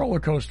 you like roller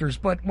coasters,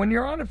 but when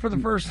you're on it for the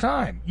first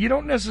time, you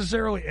don't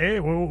necessarily, hey,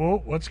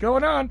 whoa, what's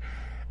going on?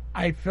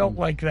 I felt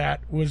like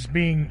that was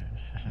being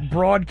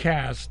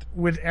broadcast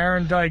with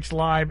Aaron Dykes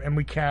live, and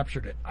we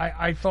captured it.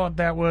 I thought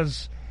that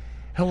was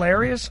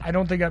hilarious. I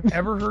don't think I've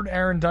ever heard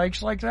Aaron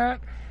Dykes like that.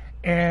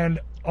 And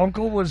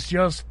Uncle was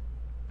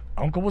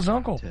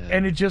Uncle.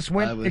 And it just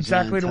went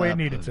exactly the way it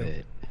needed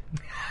to.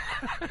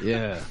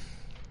 Yeah,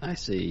 I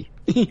see.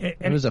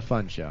 It was a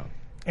fun show.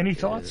 Any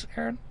thoughts,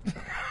 Aaron?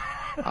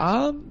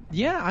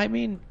 Yeah, I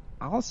mean,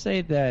 I'll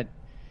say that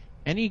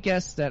any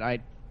guest that I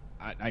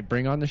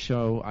bring on the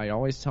show, I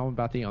always tell them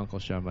about the Uncle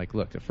show. I'm like,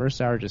 look, the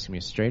first hour is just going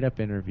to be a straight-up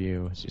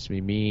interview. It's just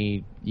going to be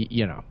me,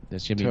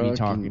 it's going to be me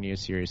talking to you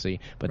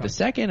seriously. But the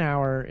second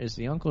hour is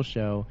the Uncle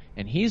show,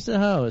 and he's the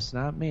host,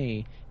 not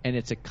me, and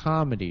it's a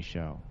comedy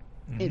show.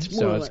 It's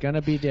it's going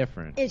to be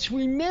different. It's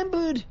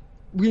remembered...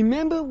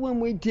 Remember when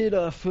we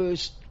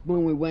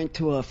went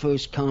to our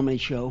first comedy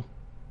show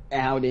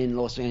out in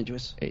Los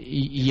Angeles?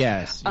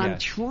 Yes. I'm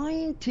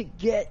trying to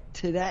get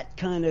to that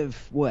kind of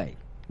way.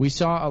 We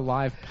saw a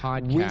live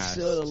podcast. We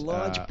saw a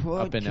large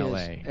podcast up in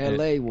L.A.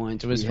 L.A.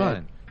 once. It was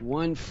fun.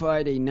 One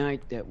Friday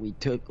night that we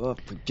took off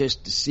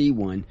just to see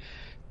one.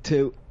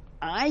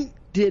 I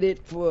did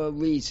it for a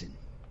reason.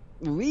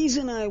 The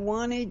reason I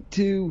wanted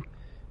to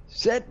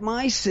set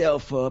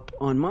myself up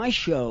on my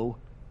show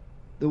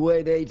the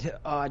way they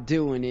are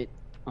doing it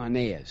on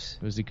theirs.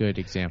 It was a good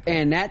example.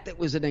 And that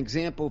was an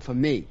example for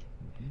me.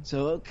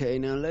 So, okay,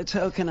 now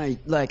how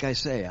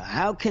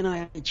can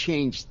I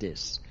change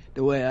this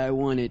the way I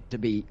want it to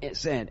be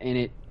said?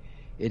 And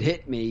it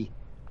hit me.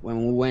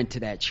 when we went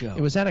to that show.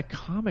 It was at a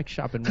comic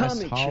shop in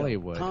West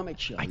Hollywood. Comic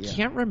show. I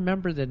can't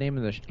remember the name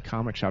of the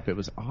comic shop. It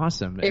was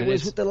awesome. It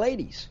was with the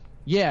ladies.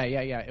 Yeah.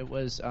 It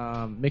was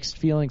Mixed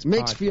Feelings.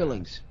 Mixed Podcast.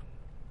 Feelings.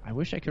 I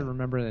wish I could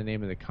remember the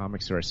name of the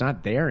comic store. It's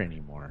not there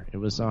anymore. It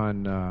was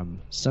on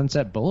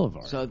Sunset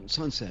Boulevard.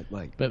 Sunset,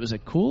 right. But it was a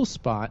cool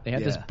spot. They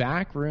had this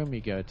back room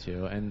you go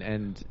to,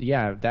 and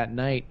that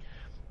night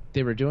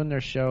they were doing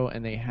their show,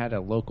 and they had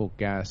a local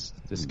guest,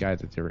 this guy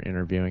that they were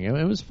interviewing.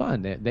 It was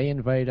fun. They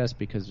invited us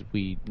because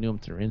we knew him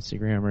through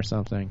Instagram or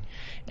something,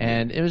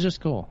 and it was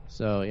just cool.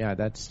 So, yeah,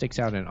 that sticks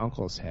out in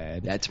Uncle's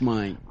head. That's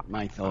my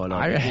thought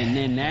of it. And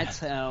then that's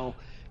how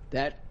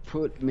that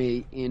put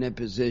me in a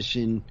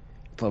position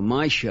for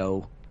my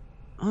show.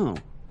 Oh,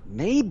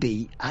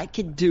 maybe I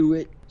could do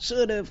it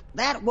sort of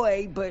that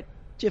way, but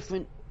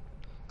different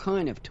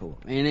kind of tour,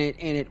 and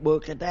it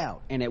worked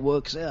out, and it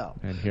works out.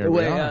 And here the we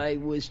way are. I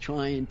was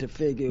trying to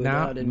figure it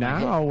out.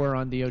 Now we're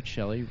on the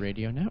Ochelli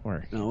Radio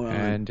Network,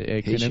 and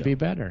it couldn't be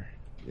better.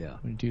 Yeah,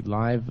 we do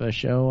live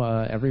show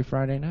every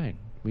Friday night.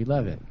 We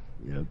love it.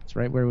 Yep. It's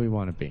right where we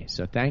want to be.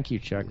 So thank you,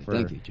 Chuck,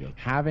 for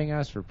having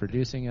us, for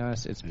producing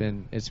us. It's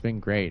been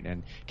great,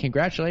 and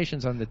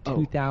congratulations on the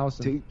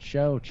 2000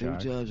 show, Chuck.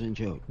 2000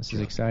 show. This is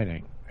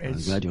exciting.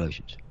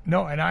 Congratulations.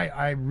 No, and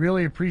I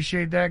really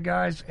appreciate that,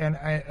 guys. And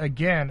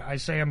I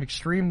say I'm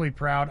extremely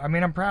proud. I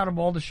mean, I'm proud of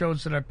all the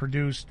shows that I've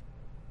produced,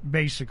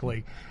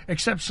 basically,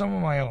 except some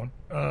of my own,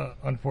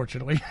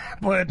 unfortunately.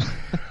 But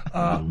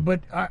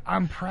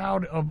I'm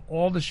proud of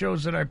all the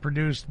shows that I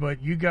produced.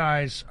 But you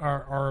guys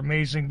are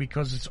amazing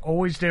because it's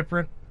always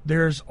different.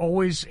 There's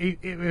always,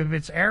 if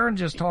it's Aaron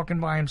just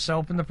talking by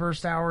himself in the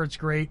first hour, it's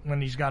great.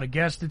 When he's got a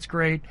guest, it's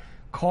great.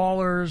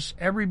 Callers,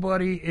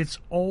 everybody, it's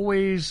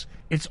always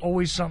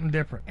something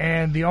different.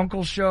 And the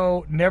Uncle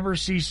Show never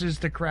ceases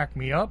to crack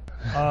me up.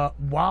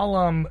 While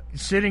I'm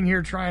sitting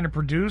here trying to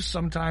produce,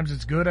 sometimes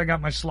it's good. I got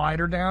my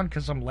slider down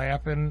because I'm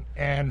laughing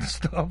and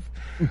stuff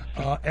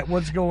at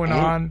what's going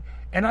on.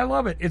 And I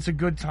love it. It's a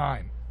good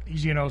time.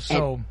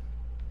 So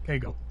there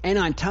you go. And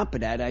on top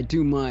of that, I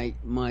do my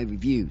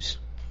reviews.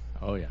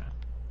 Oh, yeah.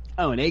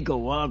 Oh, they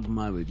go off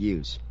my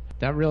reviews.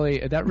 That really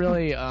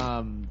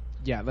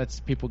lets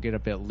people get a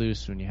bit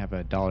loose when you have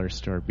a dollar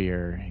store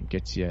beer. It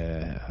gets you,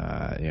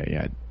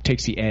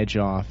 takes the edge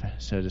off,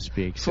 so to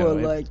speak. For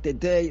a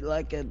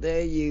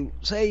day you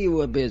say you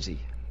were busy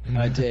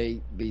a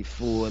day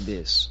before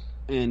this,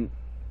 and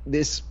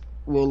this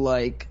will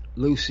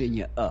loosen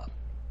you up.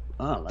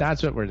 Oh,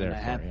 that's what we're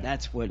there for.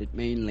 That's what it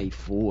mainly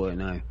for,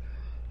 and I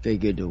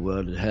figured the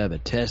world would have a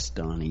test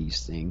on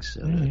these things.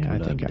 So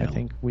I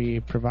think we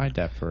provide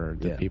that for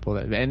the people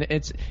and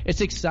it's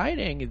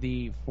exciting,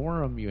 the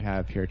forum you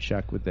have here,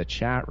 Chuck, with the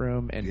chat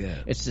room, and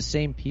it's the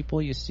same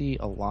people you see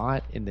a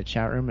lot in the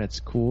chat room. It's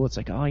cool. It's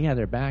like, oh yeah,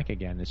 they're back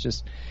again. It's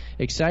just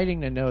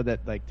exciting to know that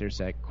there's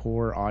that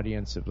core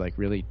audience of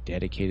really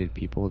dedicated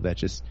people that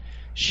just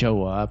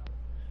show up,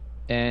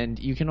 and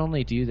you can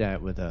only do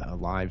that with a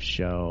live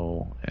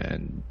show,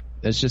 and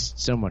it's just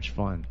so much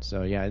fun.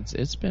 So yeah,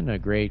 it's been a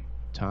great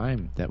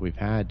time that we've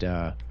had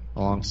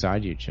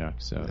alongside you, Chuck.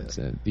 So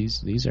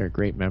these are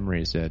great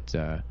memories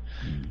that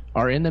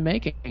are in the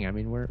making. I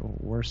mean,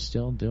 we're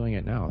still doing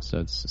it now,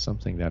 so it's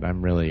something that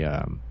I'm really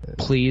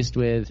pleased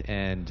with,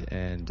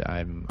 and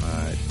I'm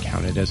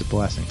counted as a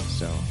blessing.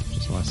 So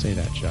just want to say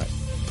that, Chuck.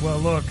 Well,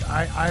 look,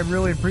 I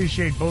really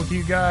appreciate both of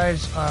you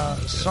guys.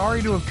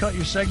 Sorry to have cut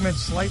your segment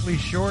slightly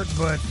short,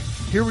 but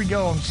here we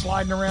go. I'm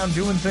sliding around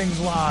doing things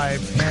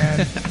live,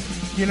 and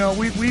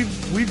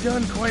we've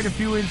done quite a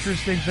few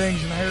interesting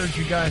things, and I urge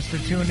you guys to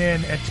tune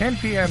in at 10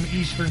 p.m.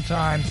 Eastern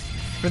Time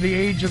for the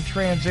Age of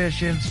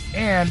Transitions.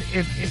 And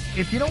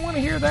if you don't want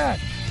to hear that,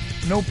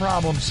 no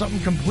problem. Something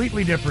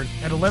completely different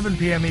at 11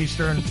 p.m.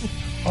 Eastern,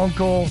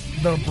 Uncle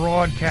the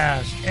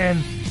Broadcast.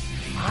 And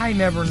I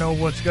never know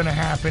what's going to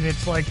happen.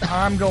 It's like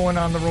I'm going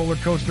on the roller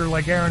coaster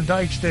like Aaron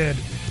Dykes did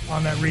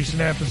on that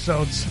recent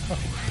episode. So.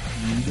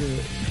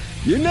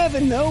 You never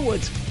know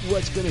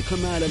what's going to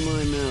come out of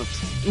my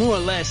mouth. More or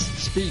less,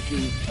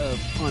 speaking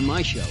of on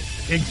my show.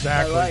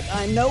 Exactly.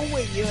 I know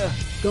where you're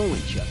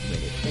going, Chuck,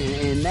 with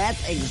it, and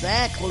that's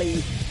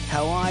exactly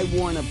how I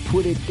want to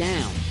put it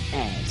down.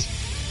 As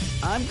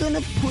I'm going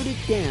to put it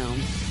down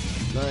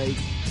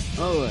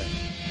all right.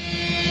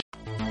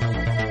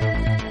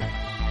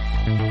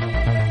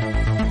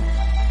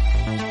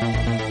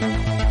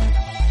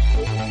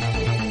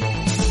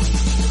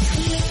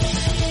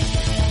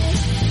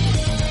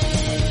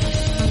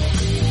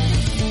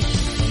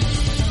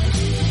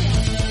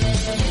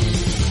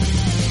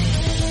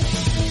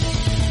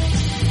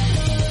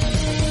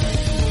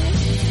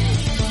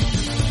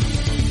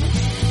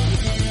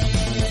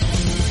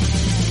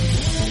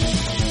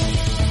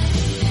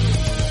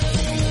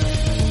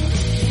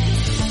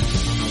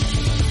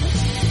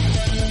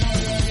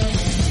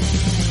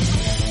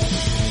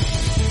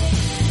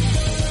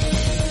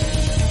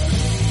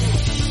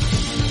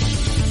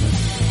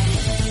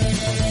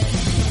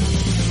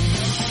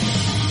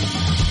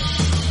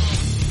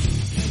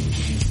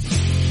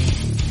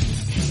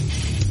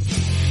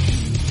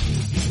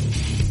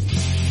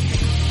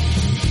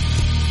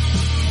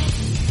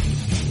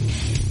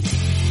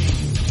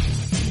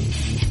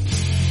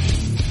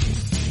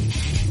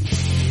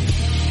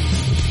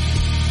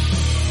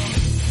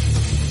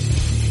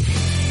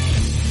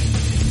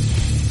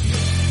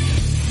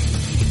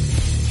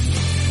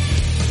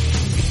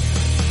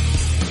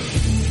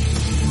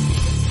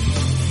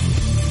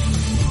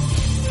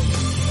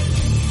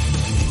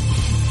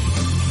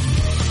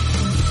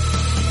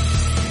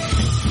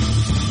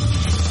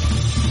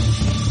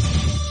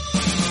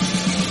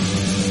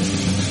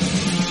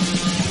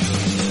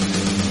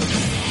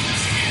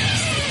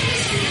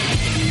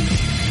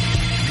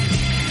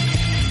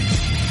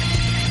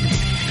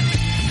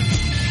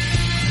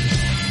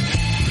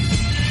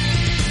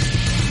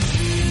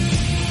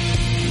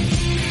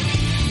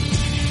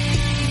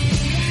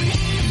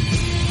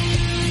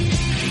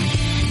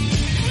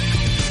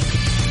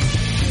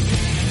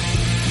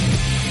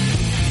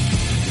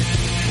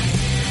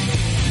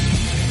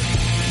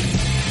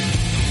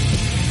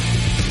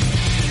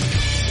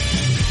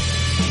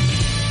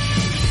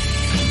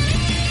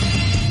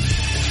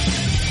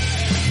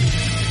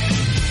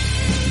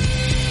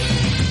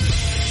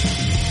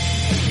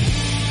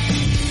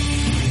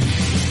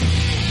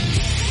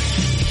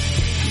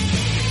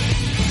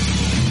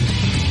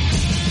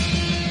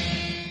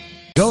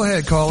 Go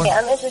ahead, caller. Yeah,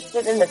 I'm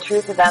interested in the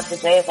truth about the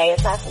JFK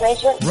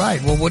assassination. Right.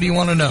 Well, what do you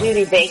want to know?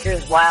 Judy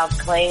Baker's wild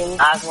claim,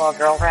 Oswald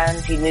girlfriend,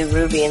 he knew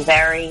Ruby and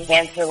Barry,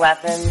 cancer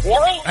weapons.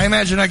 Really? I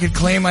imagine I could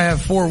claim I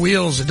have 4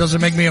 wheels. It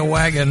doesn't make me a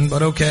wagon,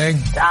 but okay.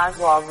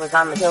 Oswald was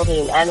on the kill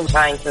team and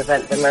trying to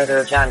prevent the murder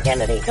of John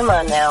Kennedy. Come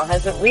on now.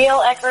 Has a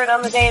real expert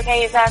on the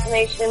JFK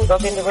assassination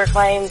looked into her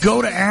claims?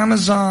 Go to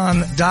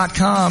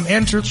Amazon.com,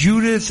 enter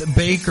Judith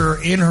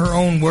Baker in her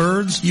own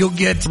words. You'll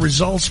get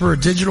results for a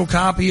digital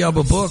copy of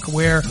a book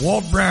where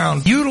Walt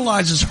Brown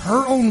utilizes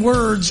her own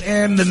words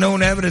and the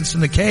known evidence in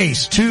the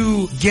case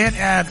to get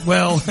at,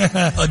 well,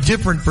 a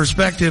different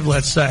perspective,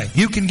 let's say.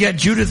 You can get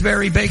Judith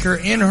Barry Baker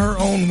in her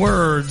own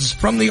words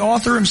from the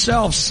author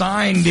himself,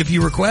 signed if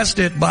you request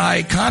it,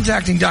 by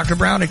contacting Dr.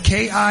 Brown at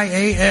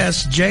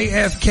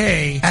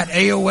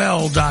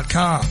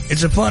KIASJFK@AOL.com.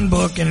 It's a fun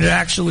book, and it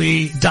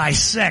actually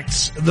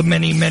dissects the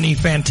many, many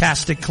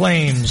fantastic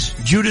claims.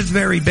 Judith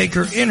Barry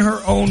Baker in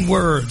her own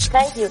words.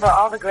 Thank you for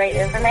all the great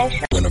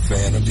information. When a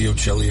fan of the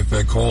Ochelli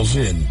Effect calls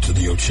in to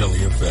the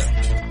Ochelli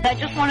Effect. I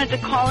just wanted to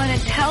call in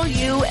and tell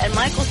you and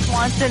Michael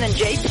Swanson and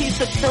JP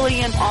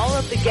Sicilian, all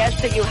of the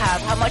guests that you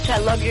have, how much I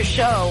love your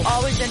show.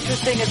 Always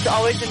interesting. It's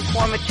always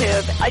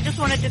informative. I just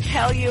wanted to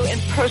tell you in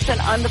person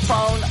on the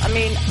phone. I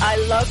mean, I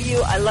love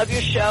you. I love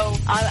your show.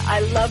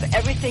 I love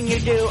everything you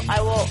do. I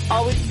will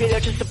always be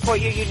there to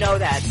support you. You know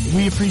that.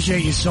 We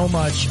appreciate you so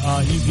much.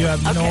 You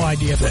have no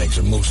idea. Thanks,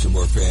 and most of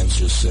our fans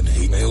just send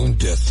hate mail and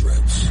death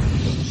threats.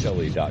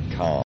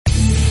 Ochelli.com.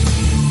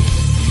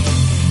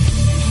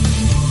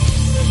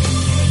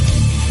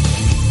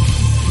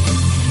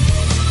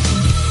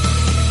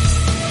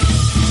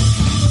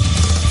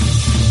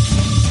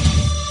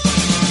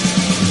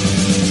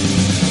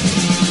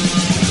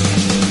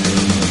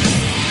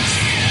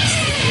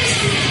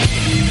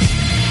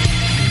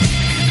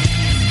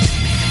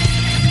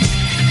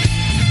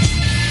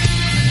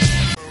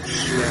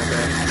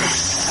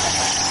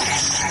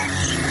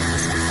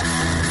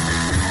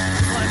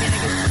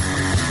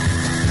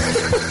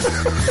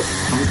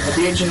 At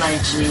the age of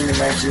 19 in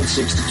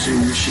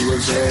 1962, she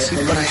was there.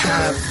 But I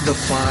have the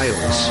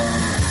files.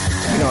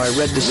 I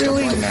read this stuff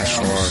at the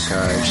National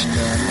Archives,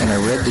 and I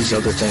read these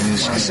other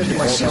things. I said to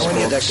myself, how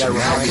can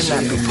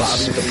that be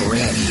possible? The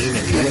brain,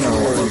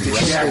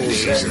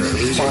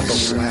 frontal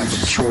slab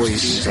of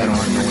choice,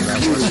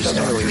 computers,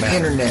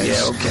 internet,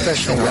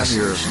 professional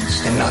wrestlers,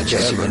 and not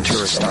Jesse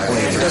Ventura style.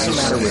 It doesn't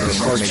matter where the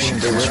information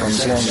comes from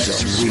as long as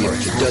it's real.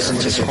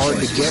 It's hard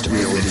to get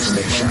real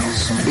information,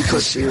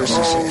 because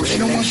seriously,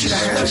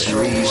 just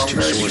reads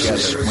two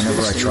sources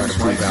whenever I try to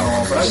prove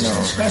out.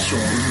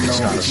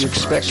 It's not. If you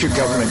expect your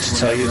government to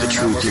tell you the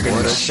truth, you're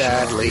going to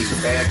sadly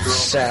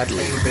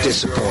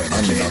disappoint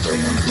on another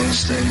one of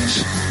these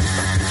things.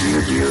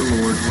 Dear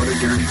Lord, what a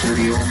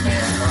dirty old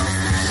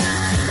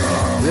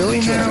man. Really?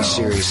 Can't be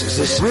serious. Is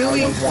this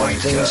really want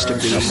things to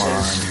be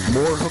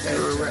more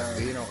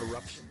hooker,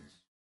 eruptions?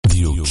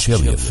 The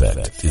Ochelli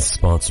Effect is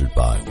sponsored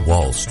by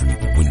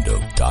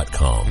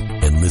WallStreetWindow.com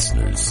and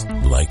listeners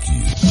like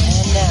you.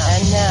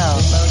 And now,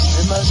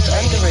 the most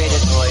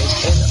underrated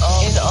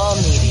voice in all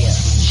media,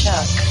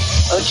 Chuck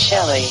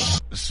Ochelli.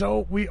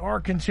 So we are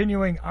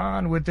continuing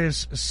on with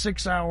this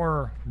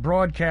 6-hour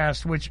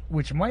broadcast, which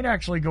might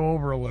actually go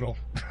over a little,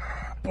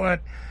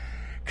 but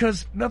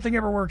because nothing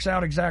ever works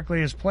out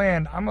exactly as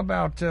planned, I'm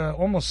about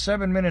almost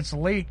 7 minutes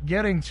late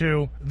getting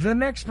to the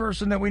next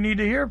person that we need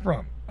to hear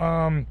from.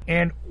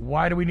 And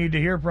why do we need to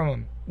hear from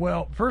him?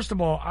 Well, first of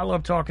all, I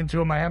love talking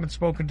to him. I haven't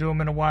spoken to him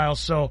in a while,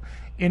 so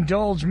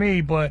indulge me,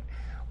 but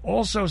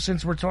also,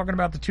 since we're talking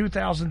about the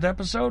 2000th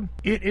episode,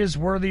 it is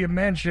worthy of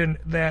mention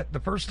that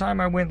the first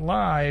time I went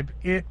live,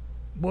 it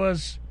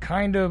was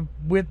kind of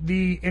with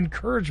the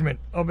encouragement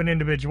of an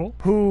individual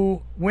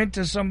who went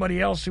to somebody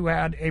else who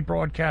had a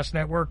broadcast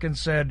network and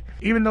said,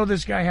 even though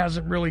this guy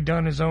hasn't really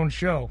done his own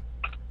show,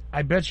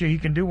 I bet you he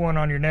can do one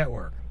on your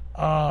network.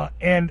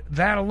 And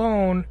that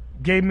alone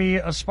gave me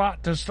a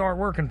spot to start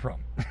working from.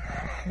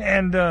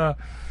 And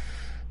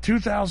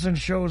 2,000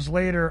 shows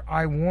later,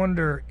 I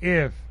wonder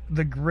if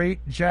the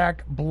great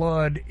Jack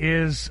Blood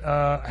is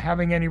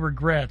having any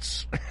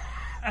regrets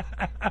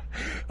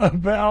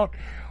about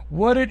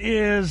what it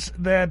is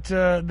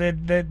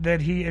that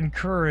he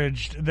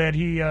encouraged, that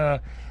he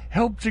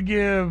helped to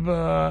give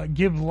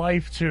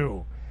life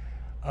to.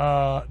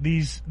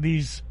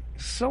 These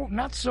so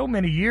not so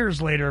many years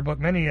later, but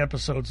many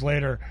episodes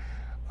later,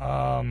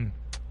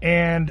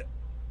 and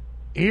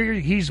here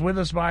he's with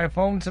us via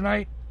phone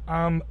tonight.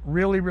 I'm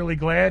really, really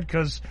glad,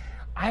 because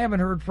I haven't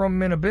heard from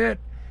him in a bit.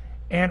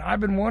 And I've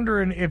been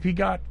wondering if he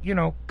got,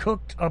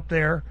 cooked up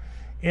there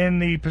in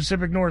the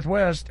Pacific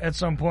Northwest at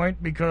some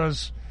point,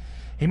 because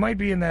he might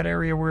be in that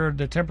area where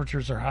the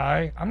temperatures are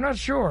high. I'm not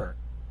sure.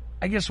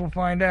 I guess we'll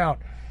find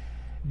out.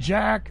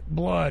 Jack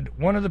Blood,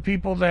 one of the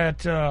people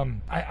that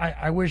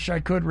I wish I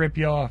could rip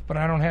you off, but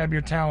I don't have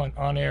your talent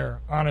on air,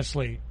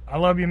 honestly. I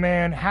love you,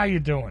 man. How you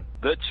doing?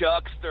 The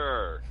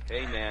Chuckster.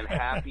 Hey, man,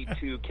 happy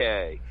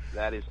 2K.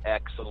 That is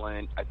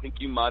excellent. I think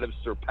you might have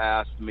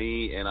surpassed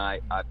me, and I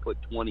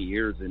put 20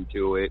 years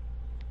into it.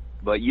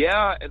 But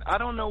yeah, and I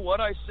don't know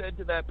what I said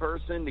to that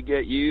person to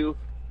get you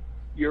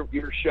your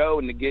show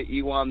and to get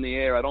you on the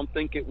air. I don't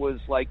think it was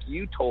like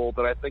you told,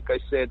 but I think I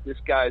said, this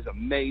guy's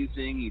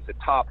amazing. He's a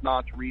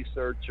top-notch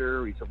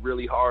researcher. He's a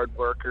really hard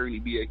worker, and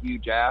he'd be a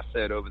huge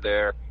asset over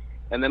there.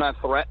 And then I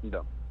threatened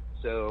him.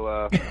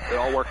 So it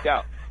all worked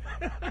out.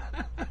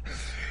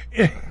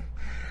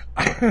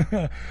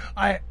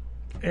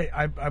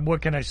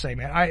 What can I say,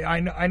 man?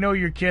 I know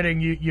you're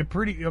kidding.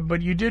 You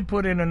but you did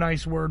put in a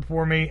nice word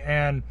for me,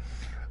 and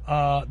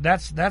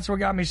that's what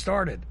got me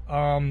started.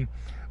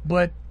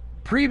 But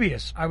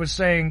previous, I was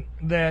saying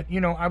that,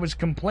 I was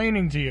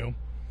complaining to you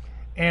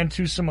and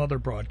to some other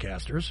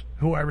broadcasters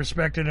who I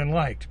respected and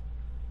liked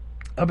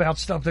about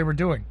stuff they were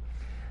doing.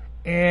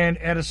 And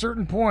at a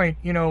certain point,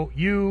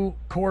 you,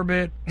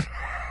 Corbett,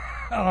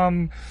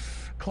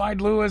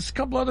 Clyde Lewis, a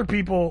couple other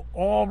people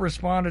all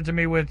responded to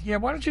me with, yeah,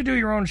 why don't you do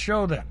your own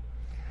show then?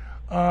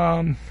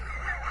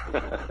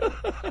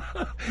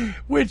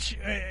 Which,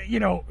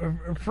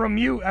 from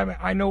you,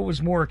 I know it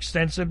was more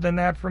extensive than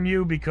that from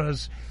you,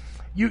 because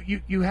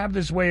you have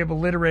this way of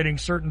alliterating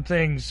certain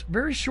things,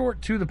 very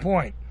short to the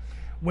point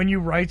when you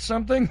write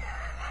something,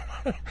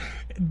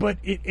 but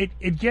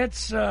it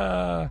gets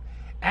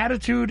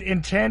attitude,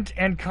 intent,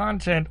 and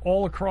content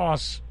all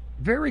across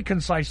very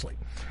concisely.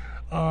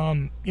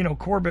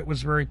 Corbett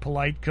was very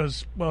polite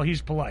because, well,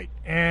 he's polite.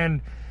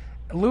 And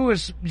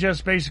Lewis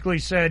just basically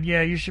said,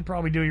 yeah, you should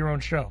probably do your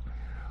own show.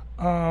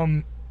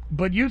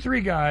 But you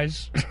three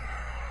guys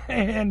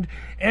and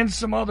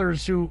some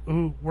others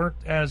who weren't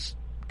as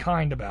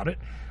kind about it,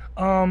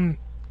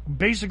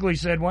 basically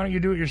said, why don't you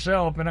do it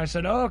yourself? And I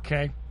said, oh,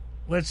 okay,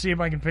 let's see if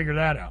I can figure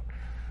that out.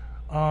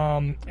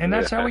 And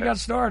that's how we got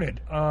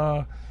started.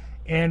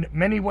 And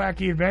many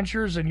wacky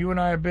adventures, and you and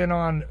I have been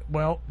on,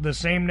 well, the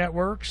same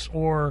networks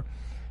or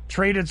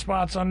traded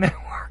spots on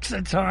networks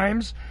at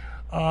times,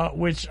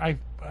 which I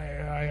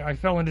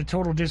fell into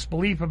total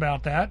disbelief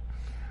about that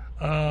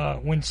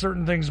when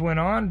certain things went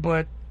on,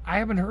 but I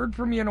haven't heard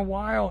from you in a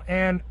while,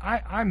 and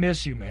I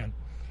miss you, man.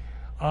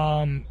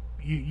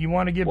 You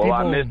want to give people...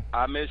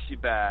 I miss you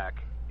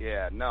back.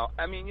 Yeah, no,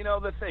 I mean,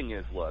 the thing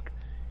is, look,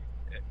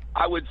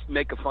 I would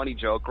make a funny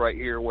joke right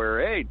here where,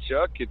 hey,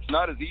 Chuck, it's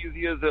not as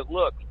easy as it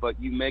looks, but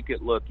you make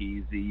it look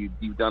easy.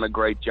 You've done a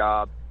great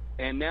job.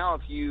 And now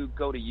if you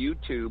go to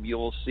YouTube,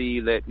 you'll see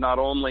that not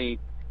only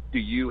do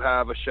you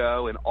have a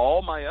show, and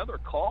all my other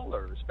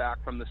callers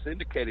back from the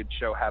syndicated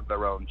show have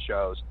their own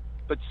shows,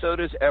 but so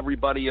does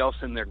everybody else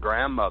and their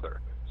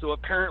grandmother. So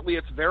apparently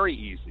it's very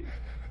easy.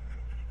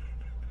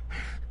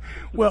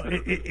 Well,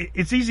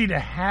 it's easy to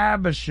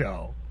have a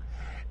show.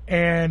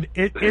 And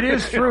it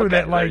is true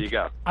that, like, there you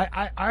go.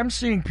 I'm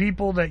seeing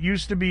people that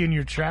used to be in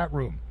your chat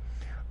room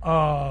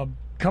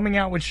coming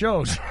out with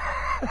shows.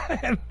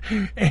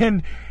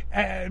 and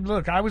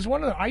look, I was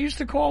I used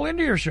to call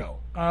into your show.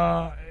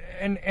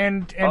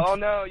 And oh,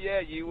 no,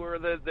 yeah, you were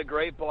the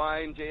great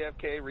blind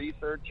JFK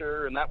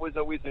researcher, and that was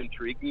always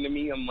intriguing to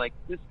me. I'm like,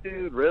 this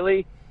dude,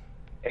 really?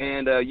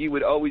 And you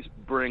would always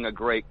bring a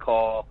great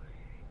call.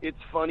 It's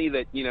funny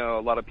that,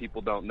 a lot of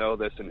people don't know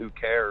this, and who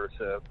cares?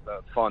 A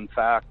fun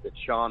fact that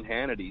Sean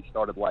Hannity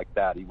started like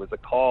that. He was a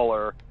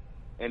caller,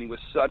 and he was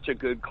such a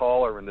good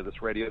caller into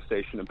this radio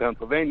station in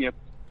Pennsylvania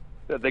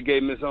that they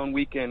gave him his own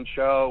weekend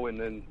show, and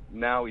then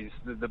now he's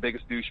the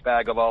biggest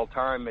douchebag of all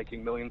time,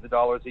 making millions of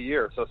dollars a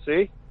year. So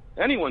see,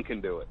 anyone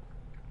can do it.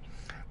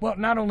 Well,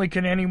 not only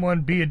can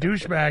anyone be a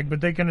douchebag,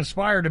 but they can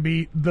aspire to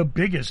be the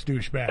biggest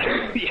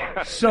douchebag.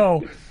 Yeah.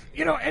 So...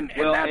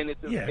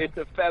 it's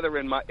a feather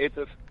in my it's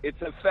a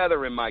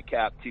feather in my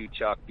cap too,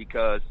 Chuck,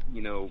 because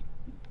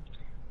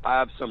I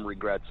have some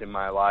regrets in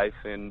my life,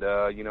 and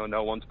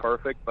no one's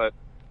perfect, but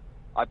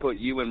I put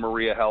you and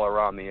Maria Heller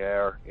on the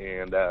air,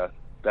 and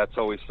that's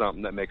always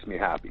something that makes me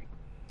happy.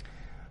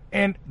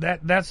 And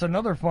that's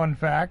another fun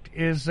fact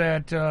is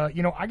that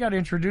I got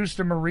introduced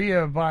to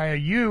Maria via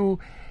you,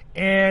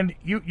 and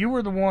you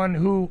were the one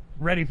who,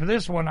 ready for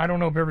this one, I don't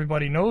know if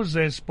everybody knows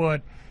this,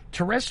 but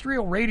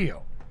terrestrial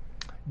radio.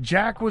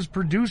 Jack was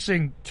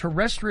producing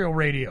terrestrial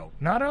radio,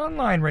 not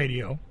online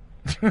radio,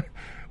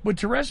 but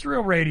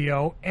terrestrial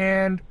radio,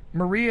 and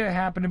Maria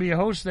happened to be a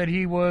host that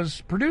he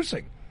was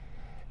producing.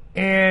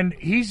 And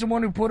he's the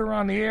one who put her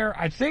on the air,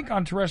 I think,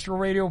 on terrestrial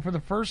radio for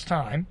the first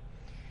time.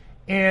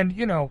 And,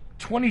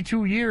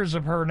 22 years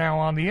of her now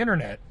on the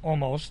internet,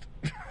 almost.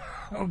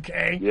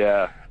 Okay.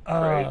 Yeah,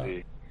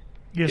 crazy.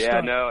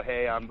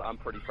 Hey, I'm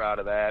pretty proud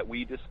of that.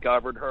 We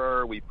discovered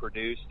her, we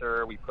produced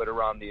her, we put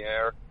her on the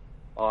air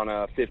on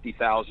a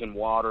 50,000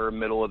 water,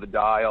 middle of the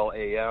dial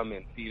AM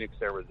in Phoenix,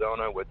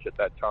 Arizona, which at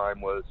that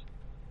time was,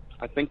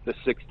 I think, the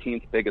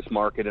 16th biggest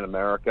market in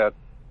America.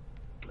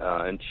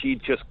 And she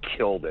just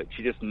killed it.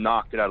 She just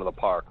knocked it out of the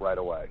park right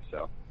away.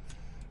 So,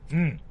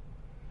 And,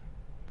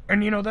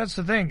 that's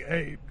the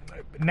thing.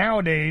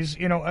 Nowadays,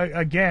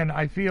 again,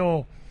 I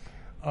feel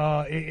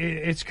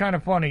it's kind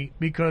of funny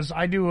because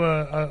I do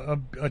a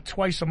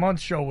twice a month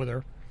show with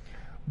her,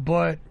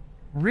 but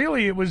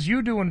really, it was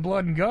you doing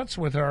Blood and Guts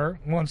with her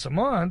once a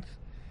month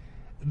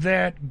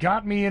that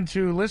got me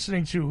into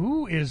listening to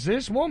who is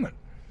this woman.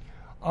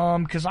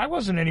 because I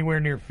wasn't anywhere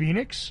near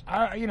Phoenix.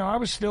 I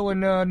was still in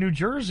New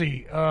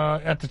Jersey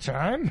at the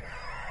time,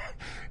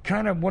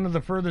 kind of one of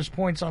the furthest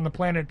points on the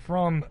planet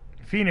from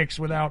Phoenix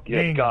without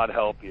being. God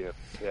help you.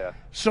 Yeah.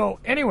 So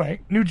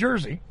anyway, New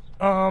Jersey,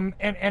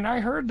 and I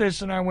heard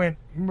this and I went,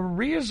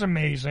 Maria's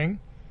amazing.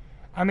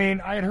 I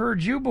mean, I had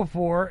heard you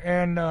before,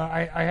 and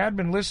I had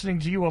been listening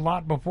to you a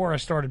lot before I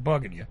started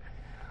bugging you,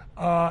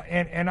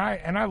 and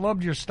I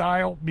loved your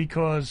style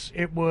because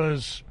it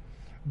was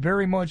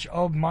very much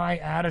of my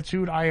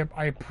attitude. I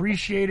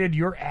appreciated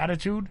your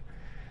attitude,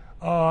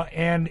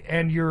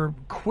 and your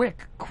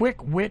quick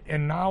wit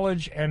and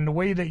knowledge and the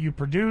way that you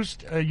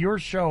produced your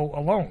show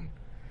alone.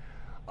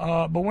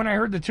 But when I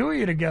heard the two of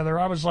you together,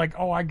 I was like,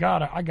 oh, I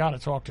gotta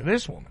talk to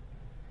this woman.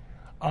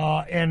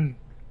 And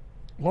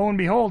lo and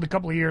behold, a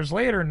couple of years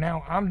later,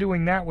 now I'm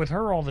doing that with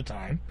her all the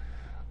time.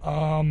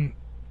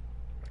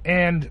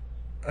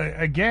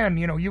 Again,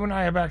 you and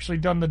I have actually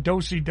done the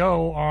do-si-do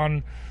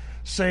on,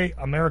 say,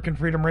 American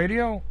Freedom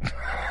Radio,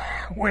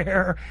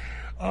 where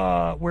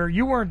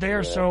you weren't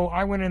there, so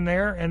I went in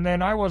there, and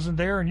then I wasn't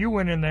there, and you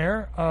went in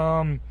there.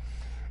 I'm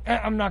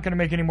not going to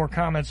make any more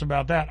comments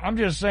about that. I'm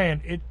just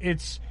saying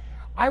it's.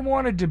 I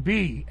wanted to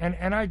be,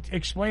 and I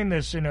explained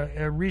this in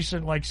a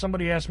recent, like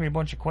somebody asked me a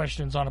bunch of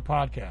questions on a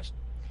podcast.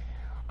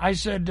 I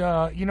said,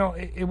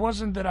 it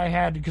wasn't that I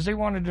had, because they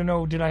wanted to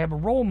know, did I have a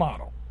role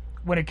model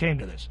when it came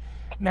to this?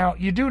 Now,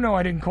 you do know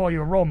I didn't call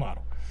you a role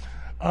model,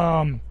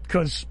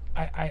 because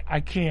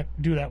I can't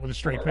do that with a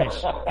straight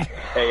face.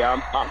 Hey,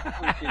 I'm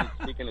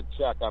speaking of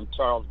Chuck, I'm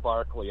Charles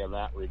Barkley in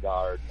that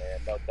regard,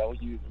 man.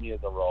 Don't use me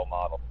as a role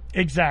model.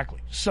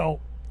 Exactly. So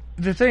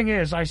the thing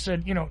is, I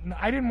said,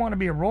 I didn't want to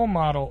be a role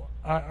model,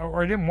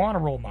 or I didn't want a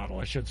role model,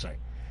 I should say.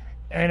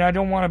 And I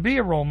don't want to be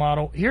a role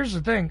model. Here's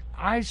the thing.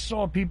 I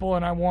saw people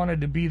and I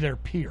wanted to be their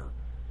peer.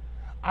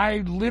 I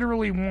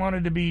literally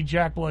wanted to be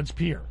Jack Blood's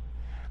peer.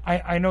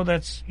 I know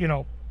that's,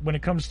 when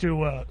it comes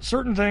to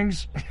certain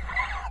things,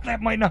 that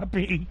might not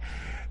be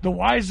the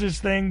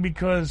wisest thing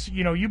because,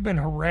 you've been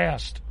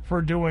harassed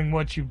for doing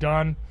what you've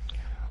done.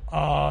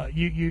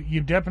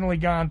 You've definitely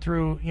gone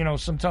through,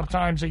 some tough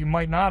times that you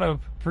might not have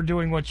for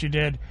doing what you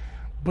did.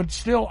 But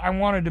still, I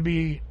wanted to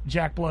be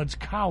Jack Blood's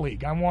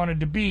colleague. I wanted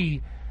to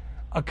be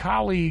a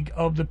colleague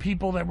of the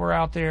people that were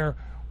out there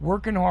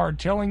working hard,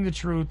 telling the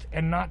truth,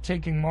 and not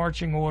taking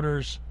marching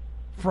orders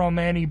from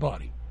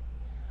anybody.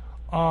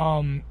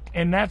 And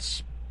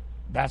that's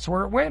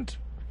where it went.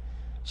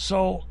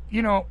 So,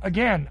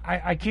 again,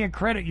 I can't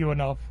credit you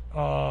enough,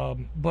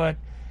 but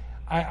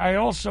I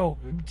also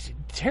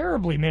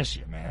terribly miss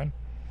you, man.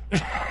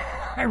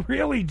 I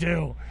really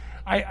do.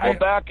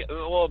 Back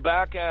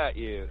at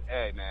you.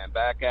 Hey, man,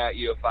 back at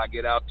you. If I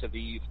get out to the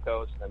East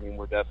Coast, I mean,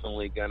 we're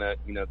definitely gonna,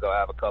 go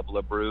have a couple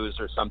of brews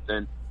or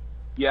something.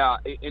 Yeah,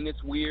 and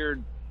it's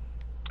weird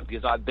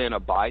because I've been a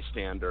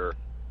bystander,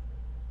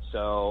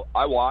 so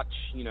I watch,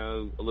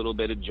 a little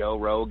bit of Joe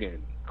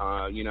Rogan.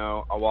 I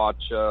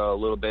watch a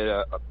little bit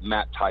of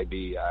Matt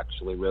Taibbi. I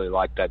actually really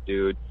like that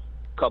dude.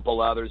 A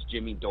couple others,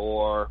 Jimmy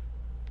Dore.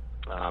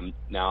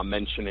 Now I'm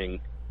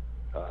mentioning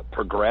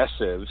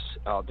progressives.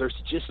 There's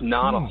just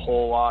not a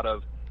whole lot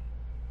of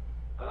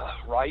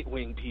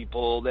right-wing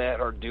people that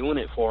are doing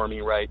it for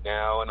me right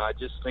now, and I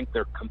just think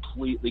they're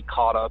completely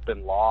caught up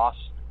and lost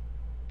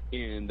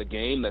in the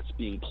game that's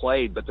being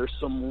played. But there's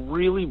some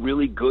really,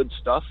 really good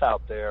stuff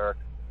out there,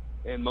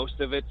 and most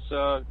of it's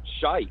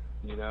shite,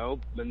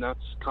 and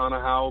that's kind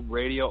of how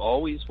radio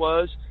always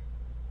was.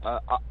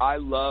 I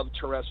love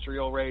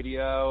terrestrial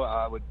radio.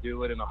 I would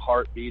do it in a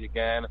heartbeat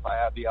again if I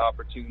had the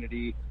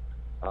opportunity.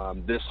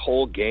 This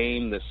whole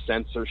game, this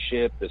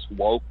censorship, this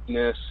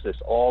wokeness,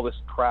 all this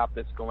crap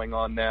that's going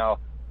on now,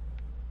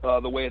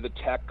 the way the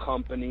tech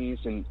companies,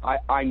 and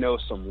I know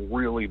some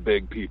really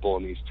big people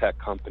in these tech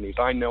companies.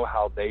 I know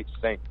how they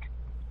think.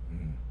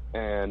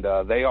 And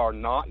they are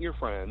not your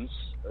friends.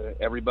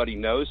 Everybody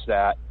knows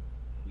that.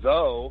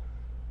 Though,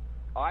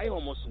 I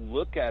almost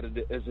look at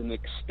it as an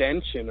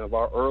extension of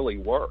our early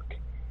work.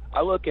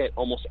 I look at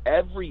almost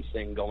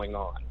everything going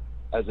on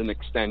as an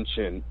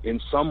extension, in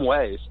some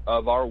ways,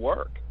 of our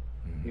work.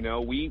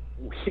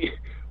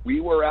 We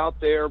were out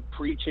there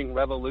preaching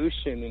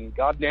revolution, and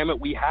God damn it,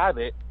 we have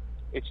it.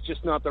 It's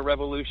just not the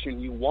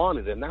revolution you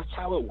wanted, and that's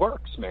how it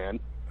works, man.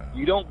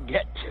 You don't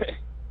get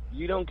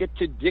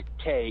to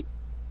dictate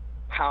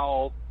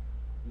how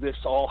this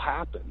all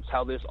happens,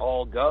 how this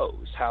all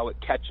goes, how it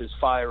catches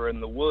fire in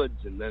the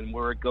woods, and then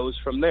where it goes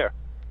from there.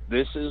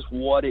 This is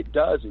what it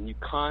does, and you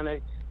kind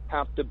of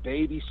have to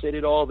babysit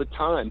it all the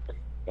time.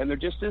 And there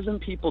just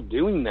isn't people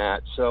doing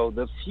that. So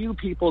the few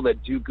people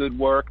that do good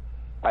work,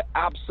 I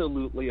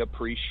absolutely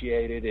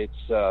appreciate it.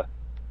 It's,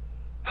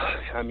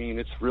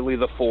 it's really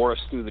the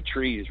forest through the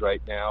trees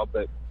right now.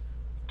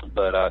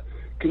 But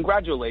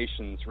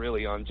congratulations,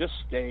 really, on just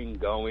staying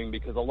going,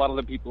 because a lot of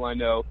the people I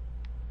know,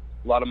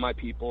 a lot of my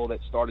people that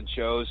started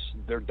shows,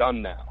 they're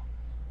done now,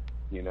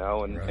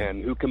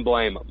 and who can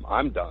blame them?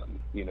 I'm done.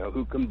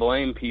 Who can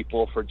blame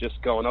people for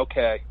just going,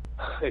 okay,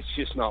 it's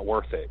just not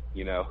worth it,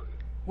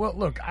 Well,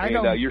 look,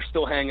 you're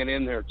still hanging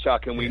in there,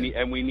 Chuck, and we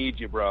need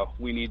you, bro.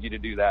 We need you to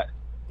do that.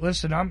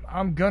 Listen,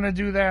 I'm gonna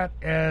do that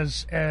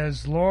as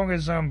long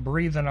as I'm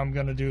breathing. I'm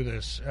gonna do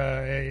this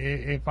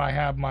if I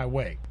have my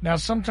way. Now,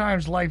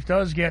 sometimes life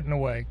does get in the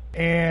way,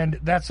 and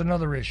that's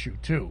another issue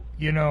too.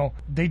 You know,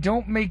 they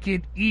don't make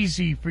it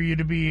easy for you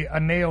to be a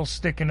nail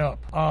sticking up.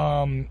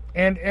 And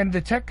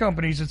the tech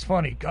companies, it's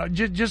funny.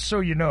 Just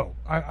so you know,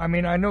 I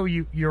mean, I know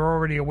you're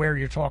already aware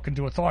you're talking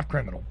to a thought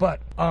criminal,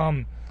 but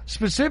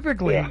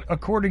specifically,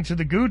 according to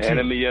the GooTube,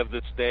 enemy of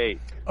the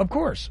state. Of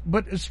course,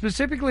 but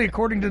specifically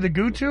according to the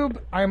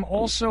GooTube, I'm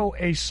also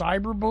a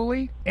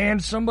cyberbully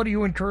and somebody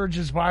who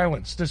encourages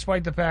violence,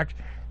 despite the fact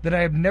that I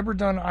have never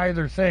done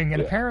either thing.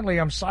 And apparently,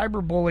 I'm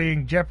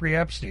cyberbullying Jeffrey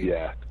Epstein.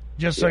 Yeah.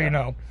 Just so you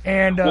know.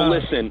 And well,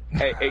 listen.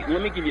 Hey,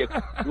 let me give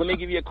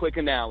you a quick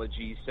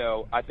analogy.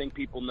 So I think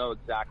people know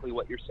exactly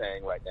what you're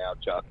saying right now,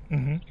 Chuck.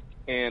 Mm-hmm.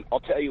 And I'll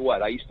tell you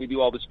what, I used to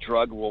do all this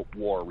drug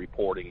war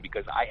reporting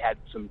because I had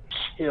some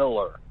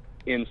killer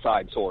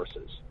inside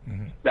sources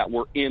that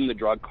were in the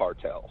drug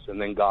cartels and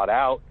then got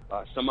out.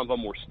 Some of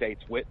them were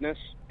state's witness,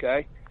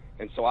 okay?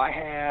 And so I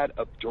had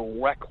a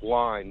direct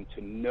line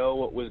to know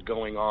what was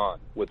going on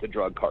with the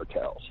drug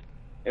cartels.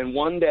 And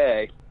one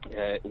day,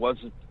 it was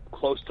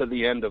close to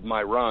the end of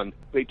my run,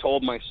 they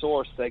told my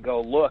source, they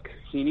go, look,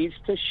 he needs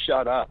to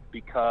shut up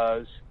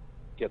because,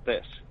 get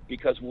this,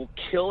 because we'll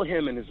kill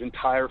him and his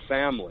entire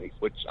family,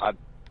 which I've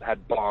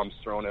had bombs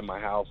thrown in my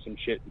house and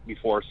shit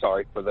before.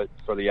 Sorry for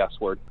the S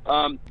word.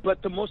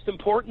 But the most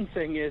important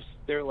thing is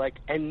they're like,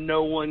 and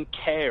no one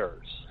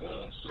cares.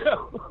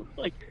 So,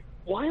 like,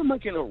 why am I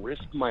going to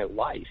risk my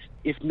life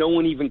if no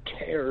one even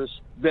cares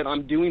that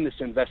I'm doing this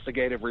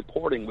investigative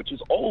reporting, which is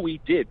all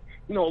we did?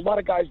 You know, a lot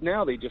of guys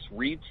now, they just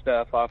read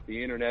stuff off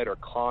the internet or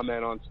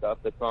comment on stuff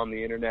that's on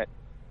the internet.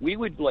 We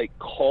would, like,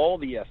 call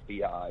the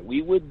FBI.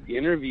 We would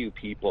interview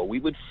people. We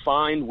would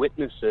find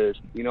witnesses.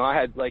 You know, I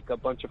had, like, a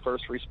bunch of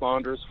first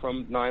responders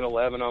from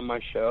 9/11 on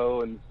my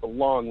show, and a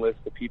long list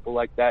of people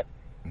like that.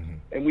 Mm-hmm.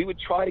 And we would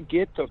try to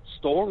get the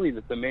story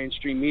that the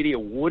mainstream media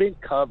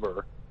wouldn't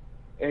cover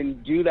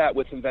and do that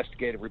with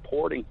investigative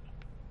reporting.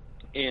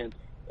 And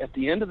at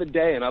the end of the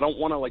day, and I don't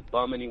want to, like,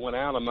 bum anyone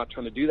out. I'm not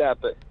trying to do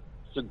that, but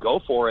so go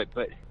for it.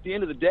 But at the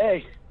end of the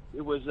day,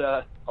 it was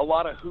a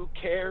lot of who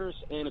cares,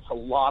 and it's a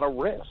lot of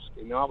risk.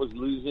 You know, I was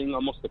losing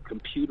almost a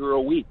computer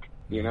a week.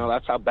 You know,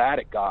 that's how bad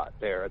it got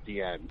there at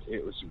the end.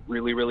 It was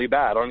really, really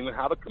bad. I don't even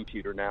have a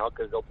computer now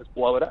because they'll just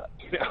blow it up.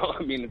 You know,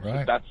 I mean,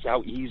 it's that's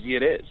how easy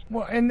it is.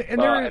 Well, and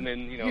then,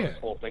 you know, this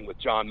whole thing with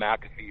John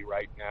McAfee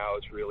right now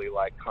is really,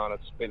 like, kind of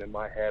spinning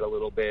my head a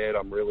little bit.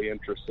 I'm really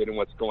interested in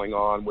what's going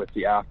on with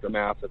the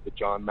aftermath of the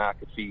John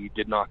McAfee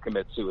did not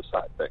commit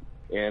suicide thing.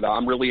 And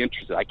I'm really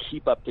interested. I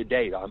keep up to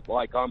date.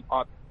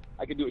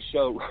 I could do a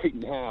show right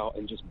now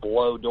and just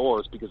blow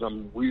doors because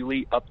I'm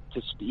really up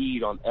to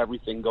speed on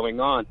everything going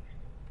on.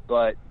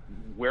 But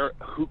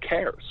who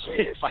cares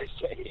if I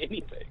say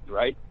anything,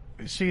 right?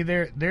 See,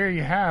 there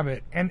you have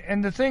it.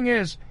 And the thing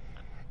is,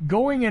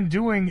 going and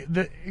doing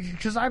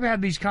because I've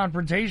had these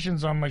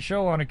confrontations on my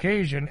show on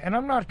occasion, and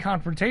I'm not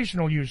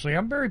confrontational usually.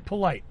 I'm very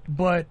polite.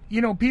 But,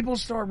 you know, people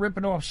start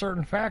ripping off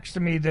certain facts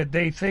to me that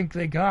they think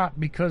they got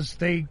because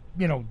they,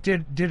 you know,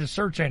 did a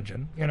search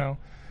engine, you know.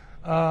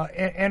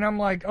 And I'm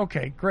like,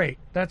 okay, great.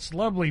 That's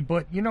lovely.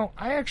 But, you know,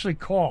 I actually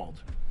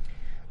called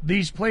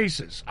these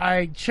places.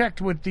 I checked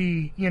with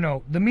the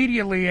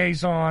media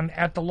liaison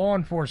at the law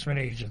enforcement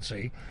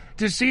agency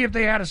to see if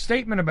they had a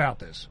statement about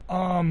this.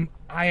 I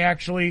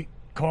actually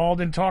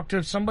called and talked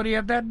to somebody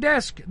at that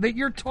desk that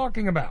you're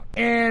talking about.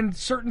 And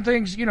certain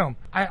things, you know,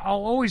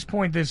 I'll always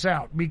point this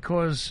out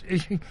because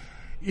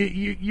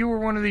you were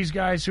one of these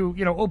guys who,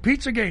 you know,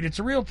 Pizzagate, it's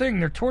a real thing.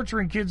 They're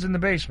torturing kids in the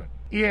basement.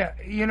 Yeah,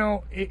 you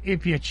know,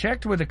 if you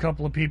checked with a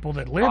couple of people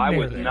that lived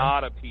near there.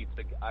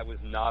 I was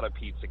not a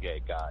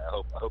Pizzagate guy.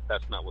 I hope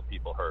that's not what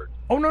people heard.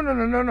 Oh,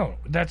 no.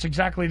 That's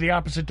exactly the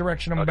opposite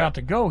direction I'm about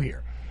to go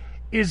here.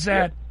 Is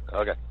that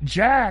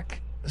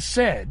Jack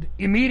said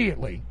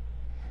immediately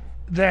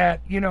that,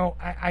 you know,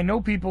 I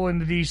know people in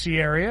the D.C.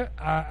 area.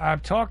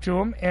 I've talked to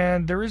them,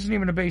 and there isn't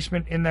even a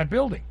basement in that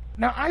building.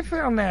 Now, I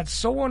found that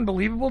so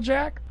unbelievable,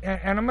 Jack,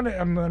 and I'm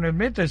gonna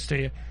admit this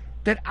to you,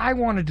 that I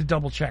wanted to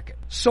double check it.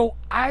 So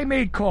I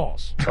made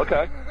calls.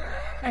 Okay.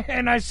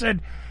 And I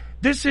said,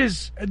 this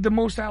is the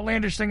most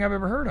outlandish thing I've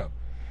ever heard of.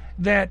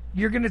 That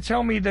you're going to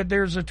tell me that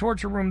there's a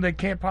torture room that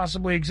can't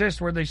possibly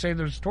exist where they say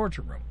there's a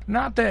torture room.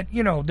 Not that,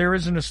 you know, there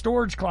isn't a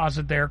storage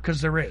closet there,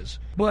 because there is.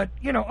 But,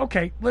 you know,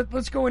 okay,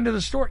 let's go into the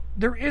story.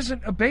 There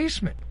isn't a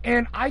basement.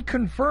 And I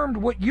confirmed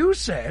what you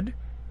said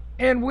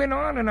and went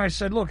on and I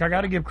said, look, I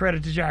got to give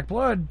credit to Jack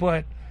Blood,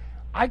 but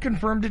I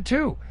confirmed it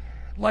too.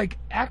 Like,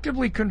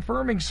 actively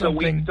confirming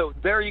something. So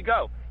there you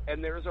go.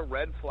 And there's a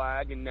red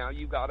flag, and now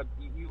you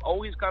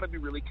always got to be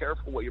really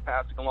careful what you're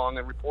passing along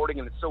and reporting.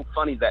 And it's so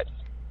funny that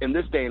in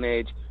this day and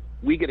age,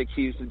 we get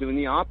accused of doing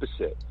the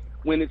opposite.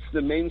 When it's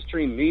the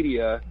mainstream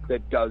media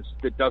that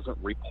doesn't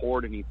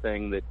report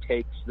anything, that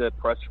takes the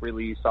press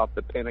release off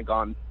the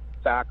Pentagon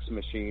fax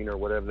machine or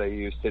whatever they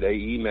use today,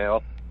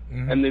 email,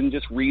 and then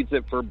just reads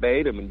it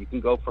verbatim, and you can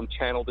go from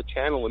channel to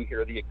channel and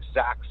hear the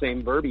exact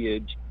same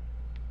verbiage.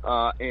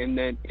 And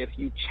then if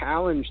you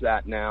challenge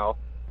that now,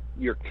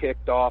 you're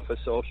kicked off of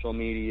social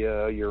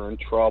media, you're in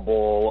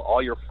trouble,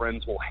 all your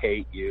friends will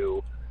hate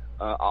you.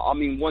 I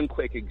mean, one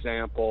quick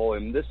example,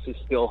 and this is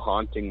still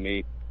haunting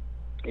me,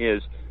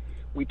 is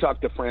we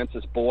talked to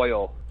Francis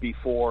Boyle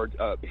before.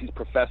 He's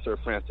Professor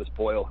Francis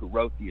Boyle, who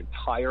wrote the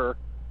entire,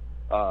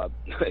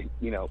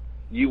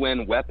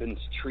 UN weapons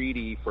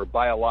treaty for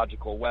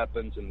biological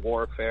weapons and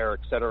warfare, et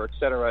cetera, et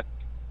cetera.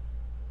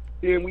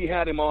 And we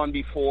had him on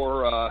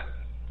before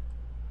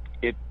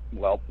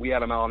we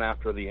had him on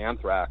after the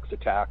anthrax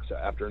attacks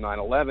after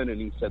 9/11,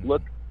 and he said,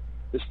 look,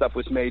 this stuff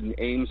was made in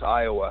Ames,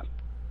 Iowa.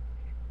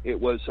 It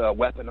was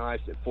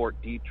weaponized at Fort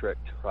Detrick,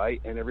 right?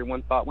 And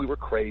everyone thought we were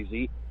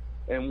crazy.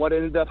 And what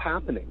ended up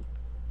happening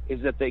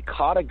is that they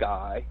caught a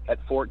guy at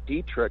Fort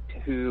Detrick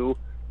who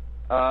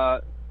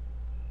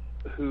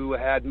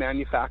had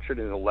manufactured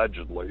and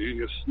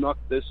allegedly snuck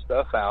this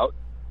stuff out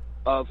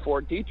of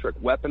Fort Detrick,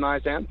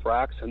 weaponized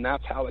anthrax, and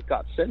that's how it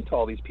got sent to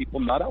all these people,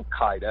 not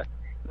Al-Qaeda.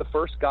 The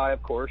first guy,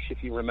 of course,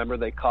 if you remember,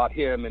 they caught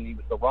him, and he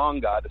was the wrong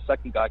guy. The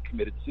second guy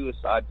committed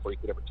suicide before he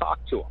could ever talk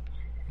to him.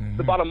 Mm-hmm.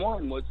 The bottom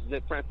line was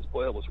that Francis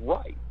Boyle was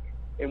right.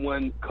 And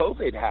when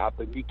COVID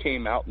happened, he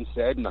came out and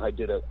said, and I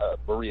did a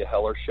Maria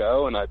Heller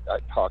show, and I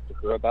talked to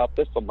her about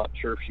this. I'm not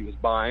sure if she was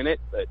buying it,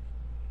 but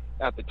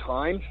at the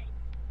time,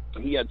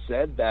 he had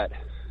said that,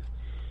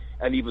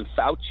 and even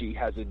Fauci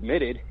has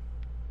admitted,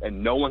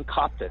 and no one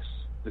caught this.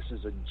 This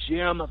is a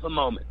gem of a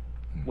moment.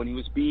 When he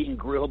was being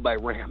grilled by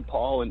Rand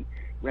Paul, and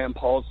Rand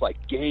Paul's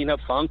like, gain of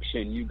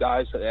function. You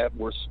guys that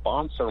were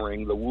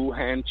sponsoring the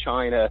Wuhan,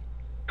 China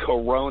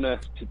Corona,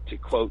 to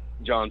quote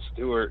Jon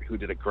Stewart, who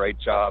did a great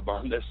job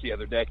on this the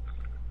other day.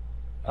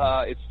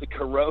 It's the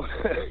Corona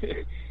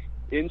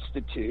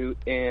Institute,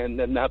 and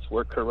then that's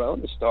where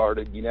Corona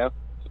started,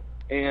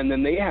 And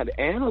then they had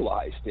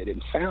analyzed it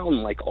and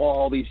found like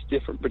all these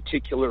different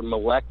particular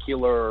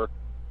molecular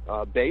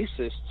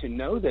basis to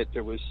know that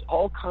there was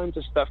all kinds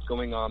of stuff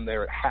going on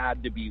there. It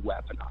had to be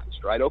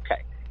weaponized, right?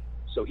 Okay.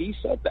 So he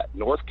said that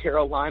North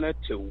Carolina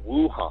to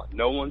Wuhan.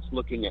 No one's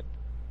looking at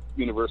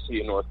University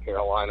of North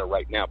Carolina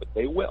right now, but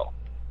they will,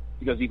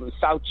 because even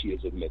Fauci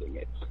is admitting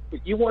it.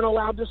 But you weren't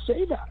allowed to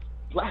say that.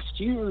 Last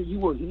year, you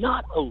were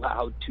not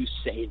allowed to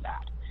say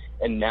that,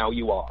 and now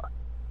you are.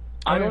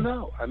 I don't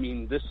know. I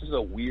mean, this is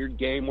a weird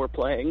game we're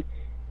playing.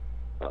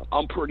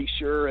 I'm pretty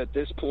sure at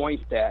this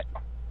point that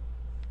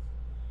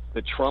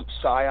the Trump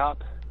psyop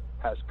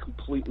has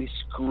completely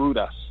screwed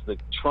us. The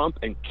Trump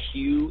and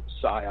Q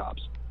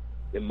psyops,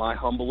 in my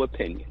humble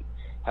opinion,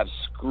 have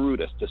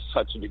screwed us to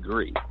such a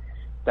degree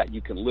that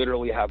you can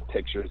literally have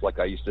pictures, like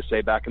I used to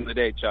say back in the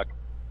day, Chuck,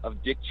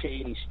 of Dick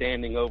Cheney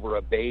standing over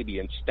a baby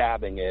and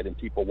stabbing it, and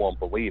people won't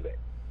believe it.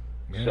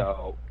 Yeah.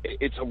 So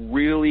it's a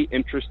really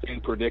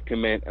interesting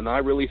predicament, and I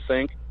really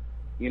think,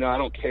 I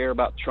don't care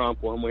about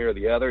Trump one way or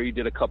the other. He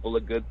did a couple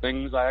of good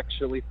things I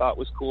actually thought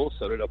was cool.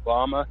 So did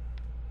Obama.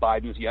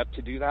 Biden's yet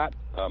to do that,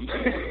 and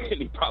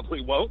he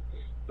probably won't.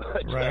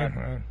 But,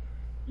 right.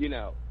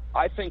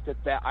 I think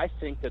that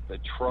the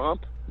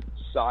Trump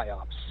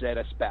psyop set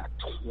us back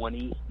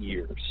 20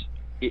 years.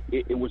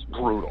 It was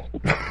brutal.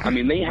 I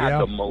mean, they had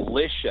the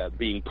militia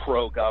being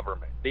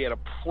pro-government. They had a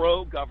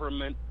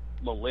pro-government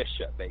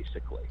militia,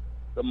 basically.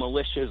 The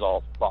militias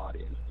all bought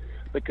in.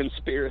 The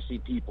conspiracy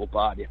people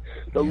bought in.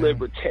 The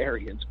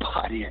libertarians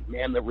bought in.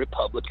 Man, the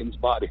Republicans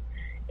bought in.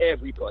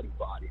 Everybody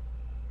bought in.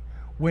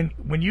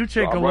 When you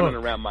take a look, I'm running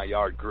around my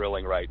yard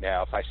grilling right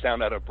now. If I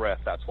sound out of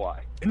breath, that's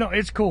why. No,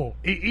 it's cool.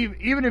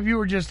 Even if you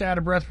were just out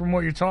of breath from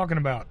what you're talking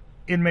about,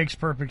 it makes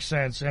perfect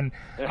sense. And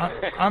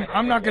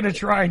I'm not going to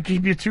try and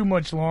keep you too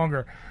much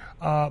longer.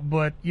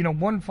 But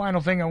one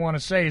final thing I want to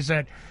say is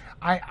that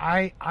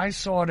I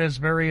saw it as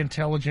very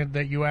intelligent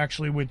that you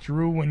actually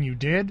withdrew when you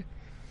did,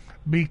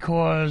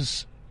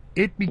 because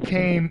it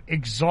became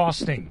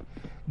exhausting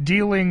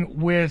dealing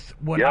with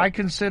what I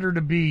consider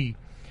to be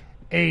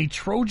a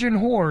Trojan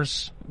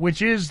horse,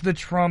 which is the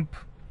Trump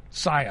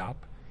psyop,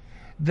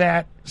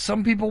 that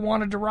some people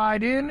wanted to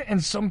ride in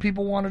and some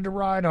people wanted to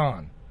ride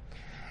on.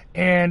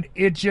 And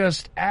it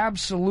just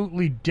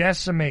absolutely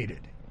decimated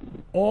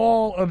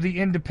all of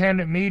the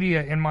independent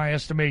media, in my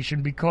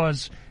estimation,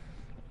 because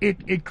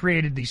it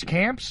created these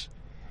camps.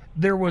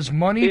 There was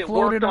money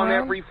floated around. It worked on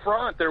every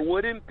front. There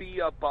wouldn't be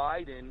a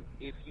Biden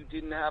if you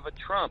didn't have a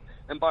Trump.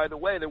 And by the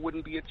way, there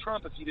wouldn't be a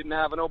Trump if you didn't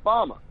have an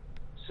Obama.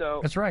 So,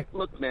 that's right.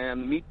 Look,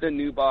 man, meet the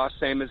new boss,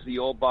 same as the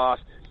old boss.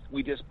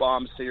 We just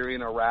bombed Syria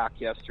and Iraq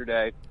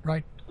yesterday.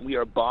 Right. We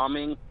are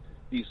bombing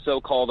these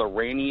so-called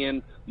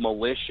Iranian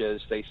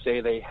militias. They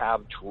say they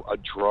have a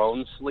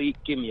drone fleet.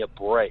 Give me a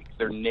break.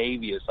 Their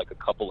navy is like a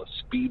couple of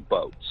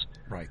speedboats.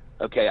 Right.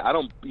 Okay, I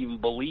don't even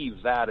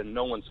believe that, and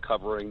no one's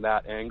covering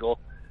that angle.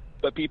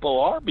 But people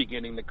are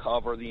beginning to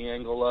cover the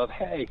angle of,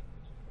 hey,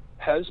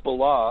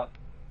 Hezbollah,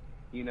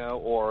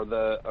 or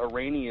the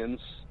Iranians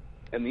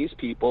and these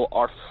people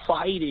are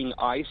fighting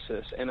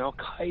ISIS and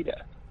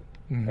Al-Qaeda,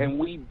 and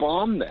we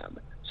bomb them.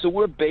 So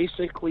we're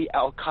basically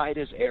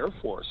Al-Qaeda's Air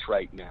Force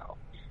right now.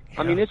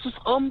 I mean, it's just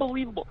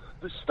unbelievable.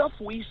 The stuff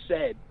we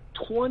said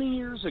 20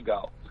 years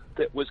ago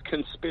that was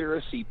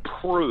conspiracy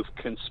proof,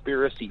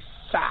 conspiracy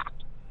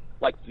fact,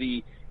 like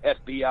the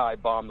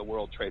FBI bombed the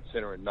World Trade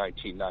Center in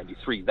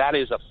 1993. That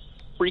is a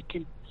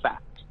freaking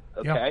fact,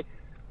 okay? Yep.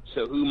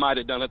 So who might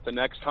have done it the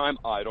next time?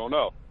 I don't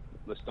know.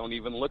 Let's don't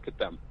even look at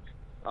them.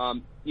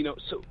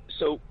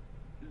 So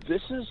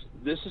this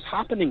is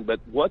happening, but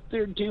what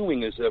they're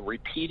doing is a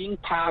repeating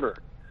pattern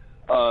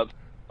of,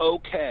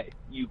 okay,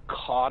 you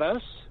caught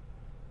us,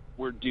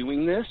 we're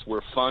doing this,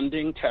 we're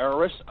funding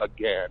terrorists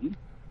again,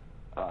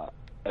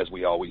 as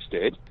we always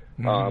did.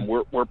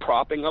 We're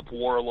propping up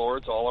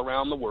warlords all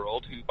around the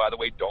world who, by the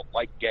way, don't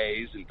like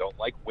gays and don't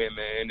like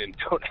women and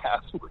don't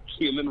have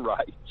human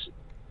rights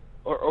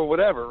or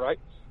whatever, right?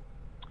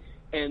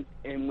 And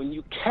when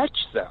you catch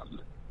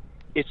them,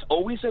 it's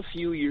always a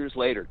few years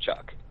later,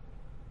 Chuck.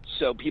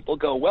 So people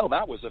go, well,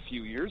 that was a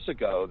few years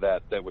ago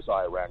that there was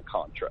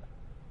Iran-Contra.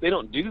 They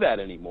don't do that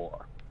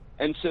anymore.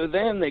 And so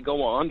then they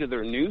go on to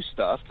their new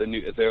stuff.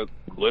 They're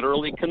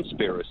literally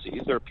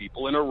conspiracies. There are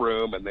people in a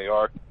room, and they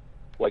are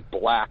like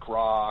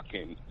BlackRock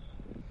and,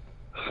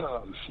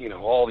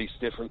 all these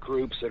different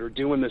groups that are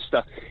doing this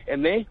stuff.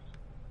 And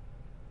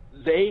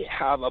they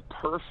have a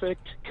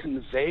perfect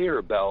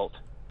conveyor belt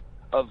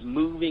of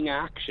moving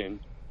action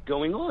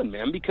going on,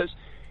 man, because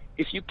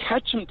if you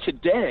catch them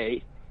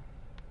today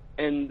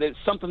and it's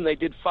something they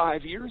did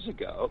 5 years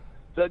ago,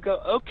 they'll go,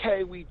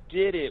 okay, we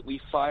did it.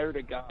 We fired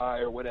a guy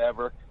or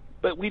whatever,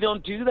 but we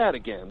don't do that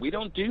again. We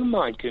don't do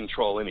mind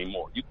control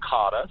anymore. You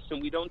caught us,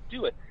 and we don't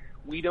do it.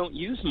 We don't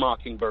use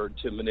Mockingbird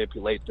to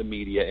manipulate the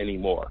media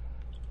anymore,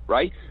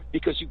 right?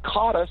 Because you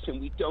caught us, and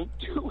we don't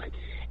do it.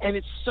 And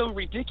it's so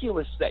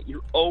ridiculous that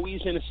you're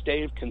always in a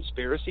state of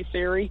conspiracy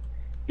theory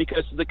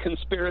because the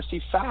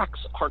conspiracy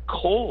facts are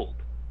cold.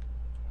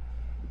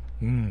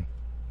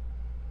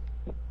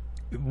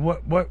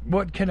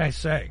 What can I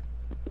say?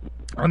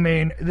 I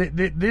mean,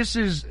 this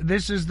is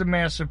the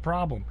massive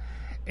problem,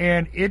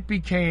 and it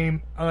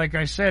became, like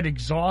I said,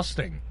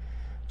 exhausting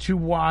to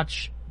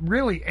watch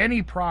really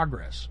any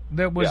progress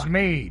that was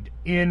made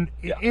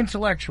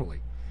intellectually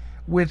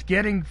with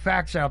getting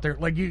facts out there.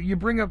 Like you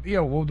bring up, the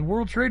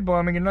World Trade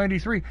bombing in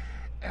 '93.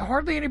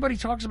 Hardly anybody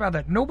talks about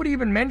that. Nobody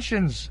even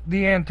mentions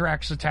the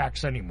anthrax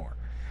attacks anymore.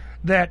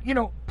 That,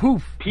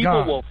 poof, people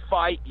gone. will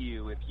fight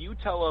you if you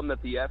tell them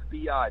that the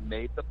FBI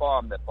made the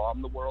bomb that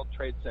bombed the World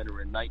Trade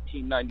Center in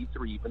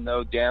 1993, even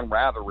though Dan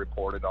Rather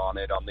reported on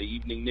it on the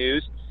evening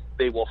news.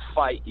 They will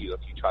fight you if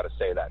you try to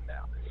say that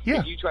now.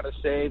 Yeah. If you try to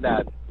say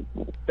that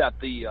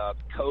the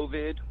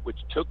COVID, which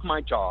took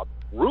my job,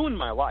 ruined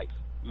my life.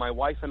 My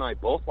wife and I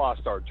both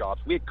lost our jobs.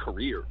 We had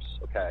careers,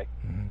 okay?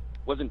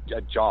 It wasn't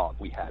a job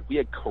we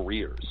had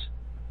careers.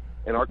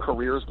 And our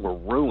careers were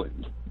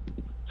ruined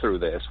through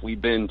this.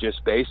 We've been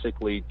just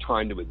basically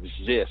trying to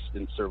exist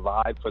and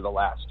survive for the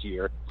last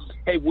year.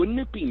 Hey, wouldn't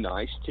it be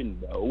nice to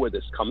know where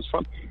this comes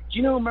from? Do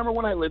you remember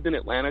when I lived in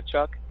Atlanta,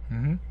 Chuck?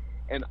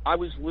 And I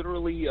was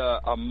literally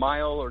a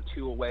mile or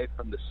two away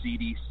from the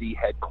CDC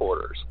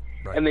headquarters.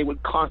 Right. And they would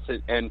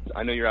and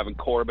I know you're having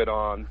Corbett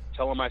on.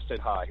 Tell him I said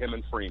hi, him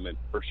and Freeman,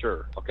 for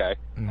sure, okay?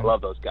 I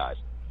love those guys.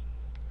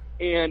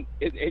 And,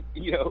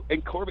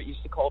 and Corbett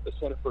used to call it the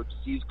Center for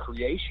Disease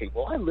Creation.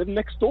 Well, I lived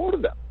next door to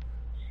them.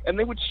 And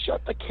they would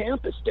shut the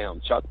campus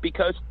down, Chuck,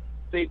 because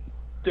their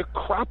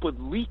crap would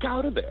leak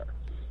out of there.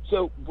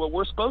 So,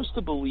 we're supposed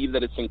to believe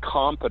that it's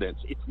incompetence.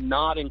 It's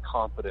not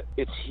incompetence.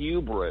 It's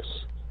hubris.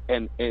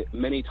 And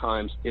many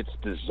times it's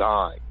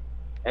design.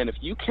 And if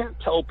you can't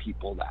tell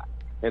people that,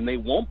 and they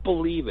won't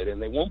believe it,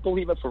 and they won't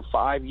believe it for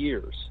 5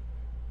 years,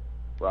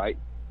 right?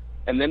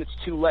 And then it's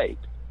too late.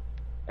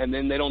 And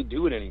then they don't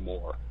do it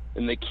anymore.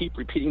 And they keep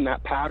repeating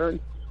that pattern,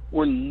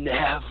 we're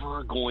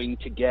never going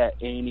to get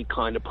any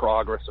kind of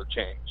progress or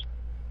change.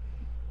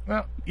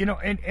 Well,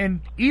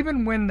 and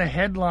even when the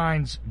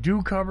headlines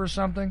do cover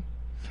something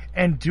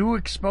and do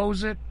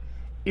expose it,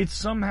 it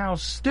somehow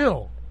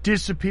still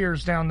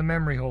disappears down the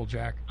memory hole,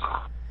 Jack.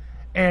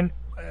 And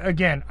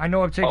again, I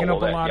know I've taken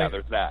up a lot. Yeah,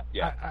 there's that.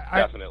 Yeah,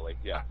 definitely.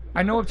 Yeah.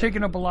 I know I've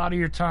taken up a lot of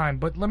your time,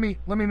 but let me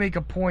make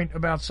a point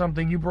about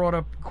something you brought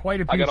up. Quite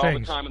a few things. I got all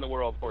the time in the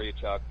world for you,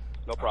 Chuck.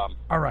 No problem.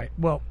 All right.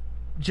 Well,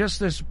 just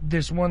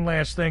this one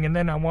last thing, and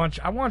then I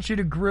want you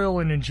to grill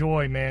and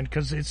enjoy, man,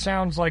 because it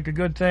sounds like a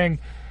good thing.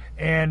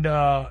 And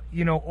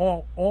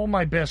all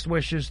my best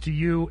wishes to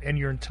you and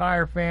your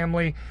entire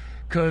family.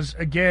 Because,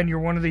 again, you're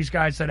one of these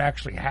guys that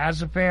actually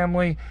has a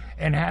family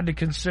and had to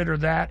consider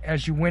that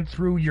as you went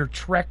through your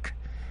trek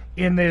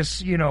in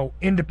this,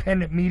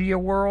 independent media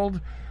world.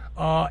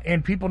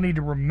 And people need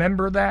to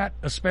remember that,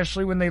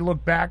 especially when they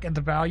look back at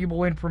the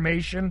valuable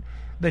information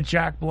that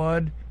Jack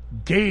Blood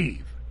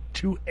gave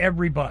to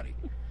everybody.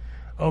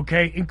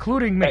 Okay,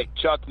 including me. Hey,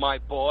 Chuck, my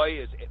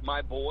boy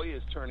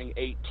is turning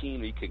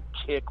 18. He can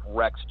kick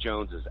Rex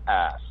Jones's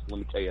ass. Let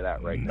me tell you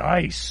that right now.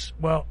 Nice.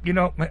 Well,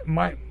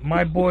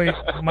 my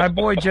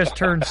boy just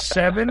turned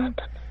 7.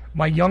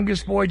 My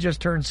youngest boy just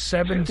turned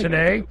 7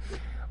 today.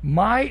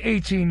 My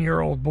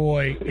 18-year-old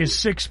boy is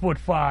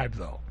 6'5",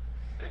 though,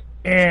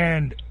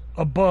 and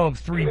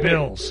above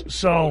 $3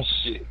 So,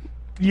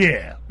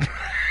 yeah.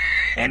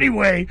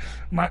 Anyway,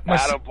 my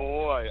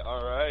attaboy.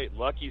 All right,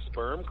 Lucky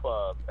Sperm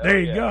Club. Hell there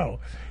you go.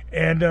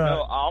 And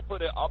no, I'll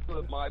put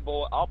my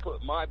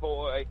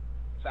boy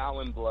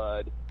Fallon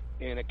Blood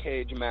in a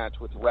cage match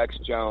with Rex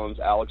Jones,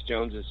 Alex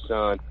Jones's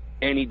son,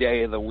 any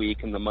day of the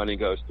week, and the money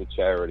goes to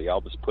charity.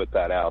 I'll just put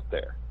that out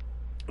there.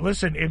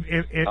 Listen,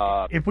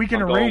 if we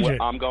can arrange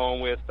it, I'm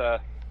going with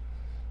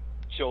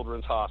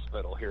Children's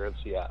Hospital here in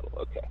Seattle.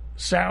 Okay.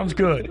 Sounds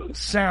good.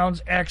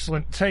 Sounds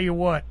excellent. Tell you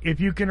what, if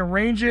you can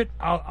arrange it,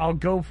 I'll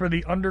go for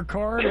the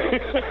undercard,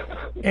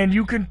 and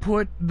you can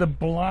put the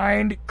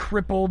blind,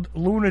 crippled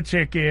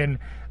lunatic in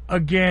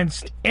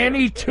against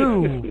any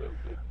two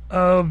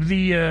of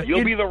the.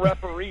 You'll be the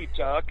referee,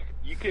 Chuck.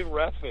 You can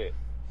ref it.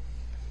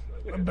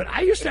 But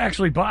I used to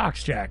actually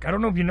box, Jack. I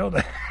don't know if you know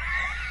that.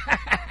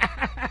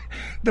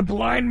 The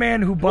blind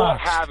man who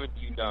boxed. What haven't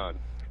you done?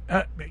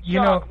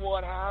 Chuck,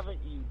 what haven't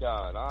you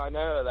done? I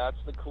know, that's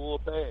the cool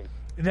thing.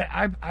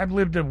 I've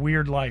lived a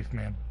weird life,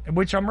 man,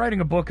 which I'm writing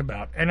a book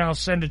about, and I'll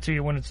send it to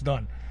you when it's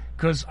done,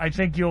 because I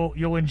think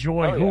you'll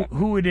enjoy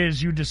who it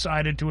is you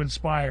decided to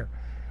inspire.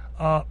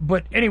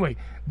 But anyway,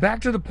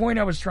 back to the point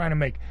I was trying to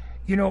make.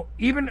 You know,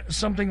 even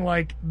something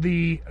like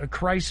the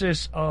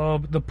crisis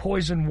of the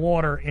poison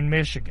water in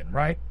Michigan,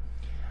 right?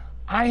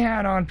 I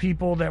had on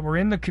people that were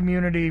in the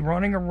community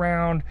running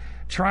around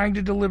trying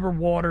to deliver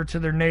water to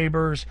their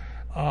neighbors,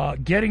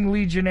 getting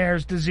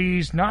Legionnaire's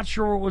disease, not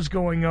sure what was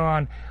going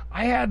on.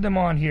 I had them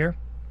on here.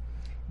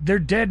 They're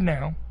dead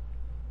now.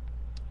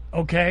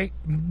 Okay?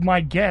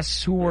 My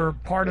guests who were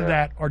part of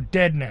that are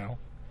dead now.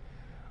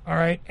 All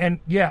right?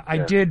 And I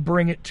did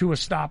bring it to a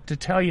stop to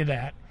tell you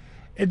that.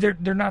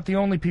 They're not the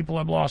only people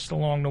I've lost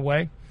along the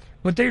way,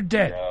 but they're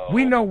dead. No.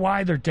 We know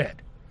why they're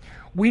dead.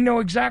 We know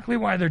exactly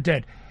why they're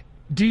dead.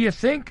 Do you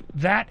think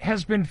that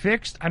has been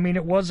fixed? I mean,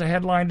 it was a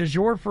headline du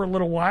jour for a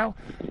little while.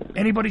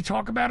 Anybody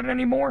talk about it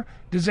anymore?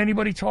 Does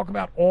anybody talk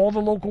about all the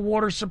local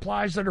water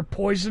supplies that are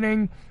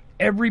poisoning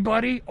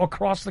everybody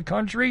across the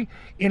country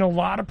in a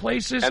lot of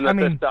places? And that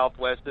the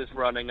Southwest is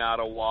running out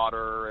of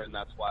water, and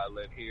that's why I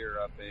live here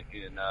up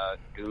in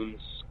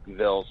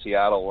Goonsville,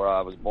 Seattle, where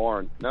I was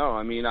born. No,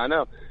 I mean, I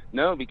know.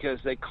 No, because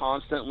they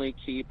constantly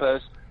keep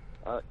us,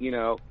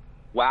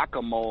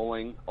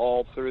 whack-a-moling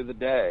all through the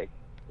day.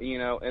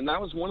 And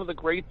that was one of the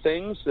great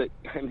things that,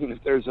 I mean,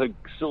 if there's a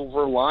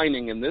silver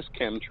lining in this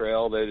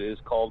chemtrail that is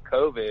called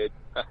COVID,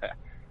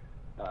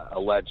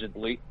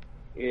 allegedly,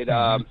 it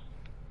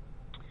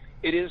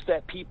is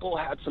that people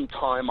had some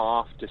time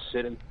off to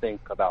sit and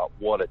think about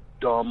what a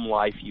dumb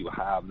life you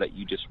have, that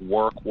you just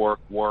work,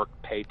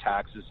 pay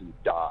taxes, and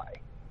die.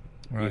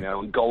 Right.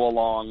 And go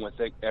along with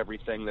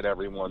everything that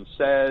everyone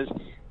says,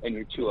 and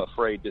you're too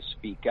afraid to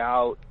speak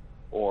out,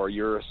 or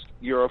you're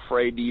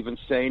afraid to even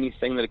say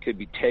anything that it could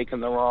be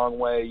taken the wrong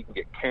way. You can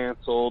get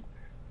canceled,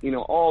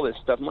 all this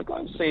stuff. Like I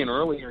was saying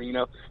earlier,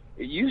 it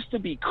used to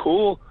be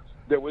cool.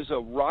 There was a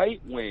right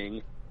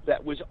wing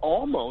that was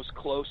almost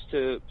close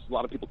to, a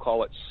lot of people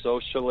call it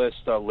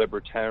socialist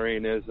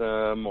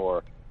libertarianism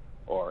or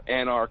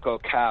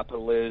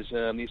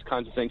anarcho-capitalism, these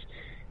kinds of things.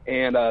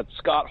 And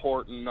Scott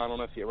Horton, I don't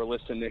know if you ever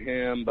listened to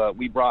him, but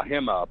we brought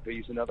him up.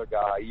 He's another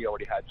guy. He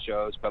already had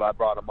shows, but I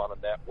brought him on a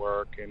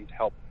network and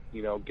helped,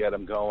 get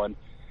him going.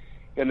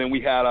 And then we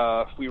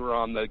were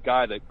on the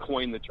guy that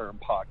coined the term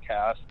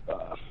podcast,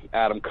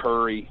 Adam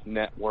Curry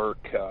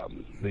Network,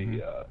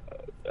 the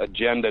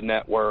Agenda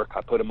Network.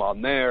 I put him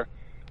on there,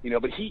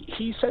 but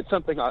he said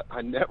something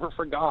I never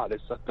forgot.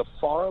 It's that the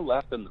far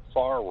left and the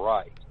far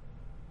right,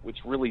 which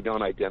really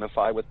don't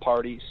identify with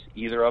parties,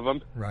 either of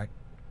them. Right.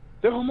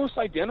 They're almost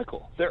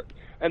identical.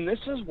 And this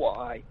is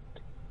why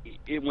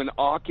when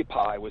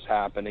Occupy was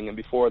happening, and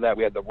before that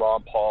we had the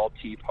Ron Paul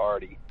Tea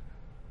Party,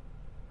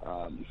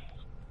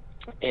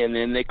 and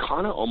then they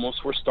kind of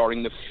almost were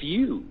starting to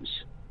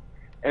fuse.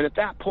 And at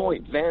that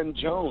point, Van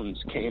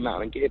Jones came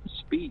out and gave a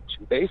speech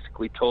and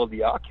basically told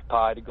the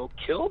Occupy to go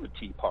kill the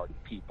Tea Party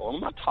people. And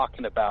I'm not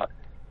talking about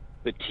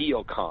the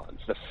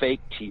Teocons, the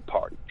fake Tea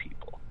Party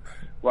people,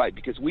 right?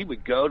 Because we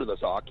would go to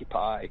those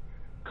Occupy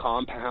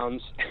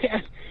compounds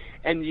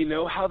and you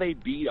know how they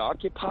beat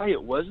Occupy?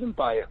 It wasn't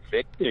by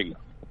evicting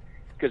them,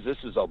 because this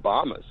is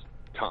Obama's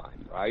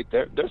time, right?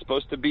 They're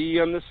supposed to be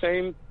on the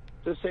same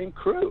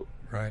crew.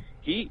 Right.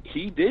 He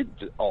did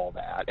all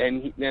that,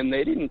 and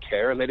they didn't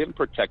care, and they didn't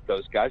protect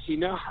those guys. You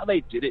know how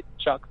they did it,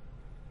 Chuck?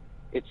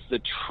 It's the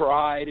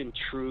tried and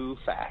true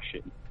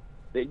fashion.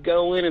 They'd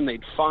go in and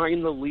they'd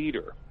find the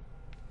leader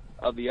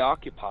of the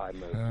Occupy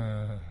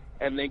movement,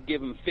 and they'd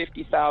give him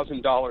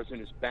 $50,000 in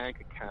his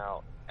bank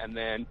account, and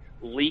then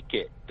leak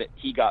it that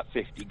he got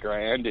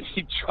 $50,000, and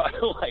he'd try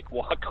to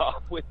walk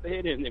off with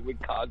it, and it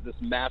would cause this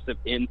massive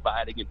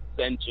infighting and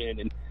dissension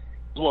and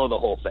blow the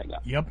whole thing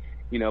up. Yep.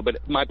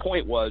 But my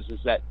point is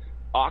that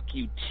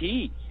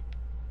OCUT,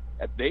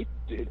 they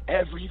did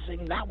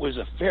everything. That was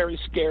a very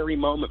scary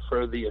moment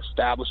for the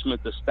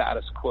establishment, the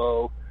status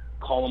quo,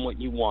 call them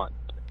what you want.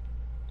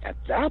 At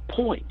that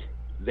point,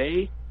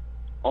 they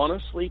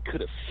honestly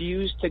could have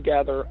fused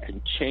together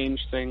and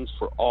changed things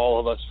for all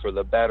of us for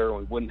the better.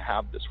 We wouldn't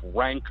have this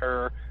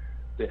rancor,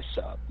 this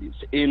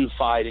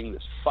infighting,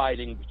 this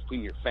fighting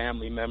between your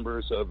family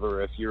members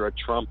over if you're a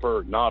Trumper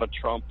or not a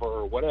Trumper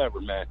or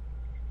whatever, man.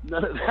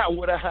 None of that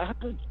would have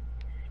happened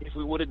if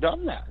we would have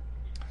done that.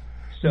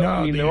 So, no,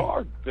 I mean,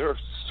 there are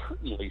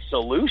certainly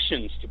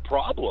solutions to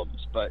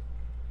problems, but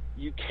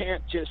you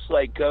can't just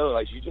like go,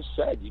 as you just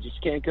said, you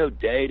just can't go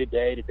day to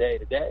day to day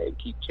to day and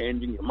keep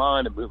changing your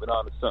mind and moving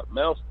on to something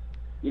else.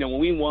 You know,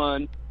 when we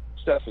won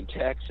stuff in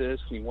Texas,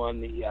 we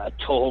won the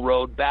toll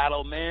road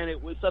battle, man,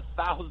 it was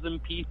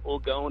 1,000 people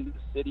going to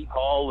the city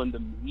hall and the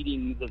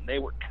meetings, and they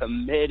were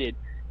committed,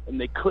 and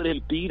they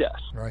couldn't beat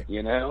us. Right.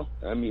 You know,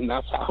 I mean,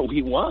 that's how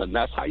we won.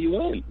 That's how you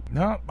win.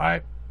 No,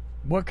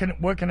 what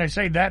can I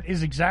say? That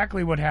is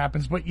exactly what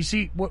happens. But you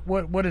see,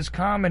 what is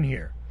common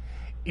here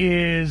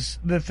is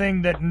the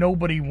thing that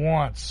nobody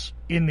wants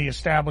in the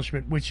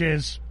establishment, which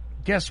is,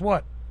 guess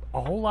what? A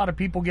whole lot of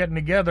people getting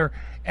together,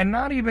 and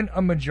not even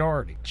a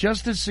majority,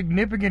 just a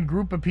significant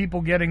group of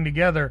people getting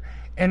together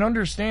and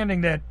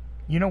understanding that,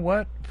 you know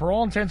what, for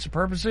all intents and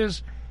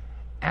purposes,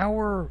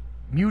 our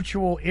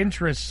mutual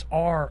interests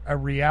are a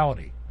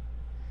reality.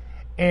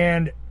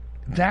 And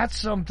that's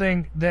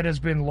something that has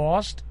been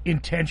lost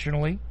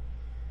intentionally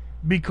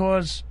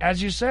because,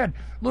 as you said,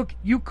 look,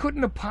 you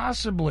couldn't have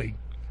possibly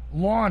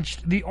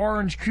launched the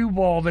orange cue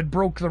ball that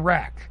broke the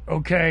rack,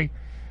 okay,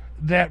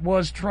 that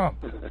was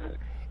Trump.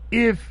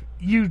 If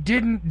you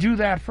didn't do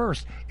that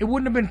first, it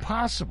wouldn't have been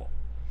possible.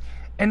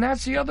 And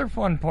that's the other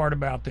fun part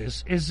about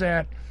this, is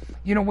that,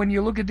 you know, when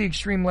you look at the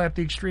extreme left,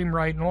 the extreme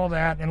right, and all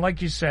that, and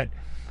like you said,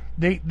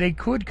 they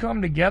could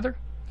come together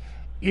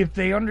if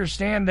they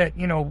understand that,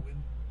 you know,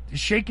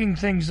 shaking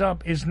things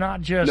up is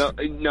not just...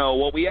 No,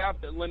 what we have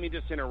to... Let me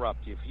just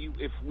interrupt you.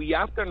 If we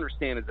have to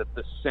understand is that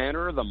the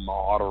center, the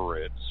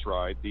moderates,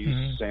 right,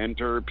 these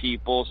center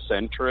people,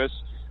 centrists,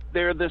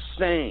 they're the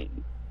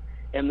same.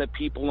 And the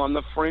people on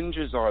the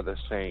fringes are the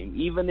same.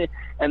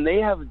 And they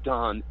have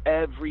done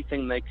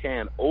everything they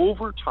can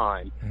over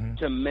time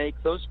to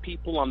make those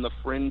people on the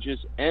fringes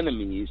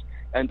enemies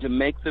and to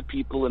make the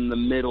people in the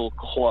middle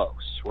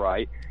close,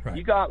 right?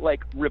 You got,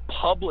 like,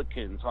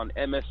 Republicans on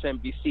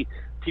MSNBC,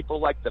 people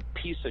like the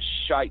piece of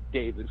shite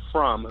David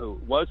Frum,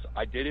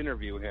 I did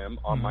interview him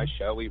on my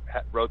show. He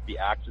wrote the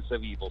Axis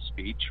of Evil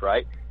speech,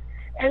 right?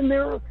 And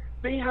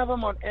they have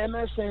him on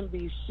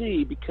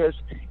MSNBC because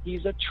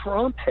he's a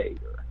Trump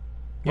hater.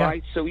 Yeah.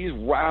 Right, so he's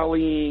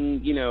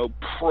rallying, you know,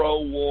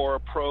 pro-war,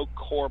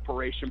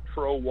 pro-corporation,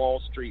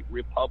 pro-Wall Street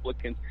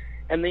Republicans,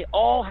 and they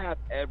all have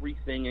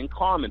everything in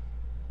common.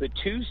 The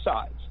two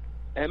sides,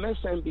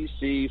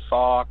 MSNBC,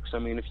 Fox, I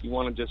mean, if you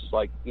want to just,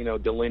 like, you know,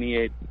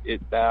 delineate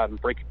it that and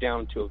break it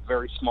down into a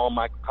very small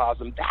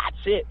microcosm, that's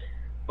it.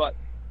 But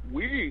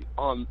we,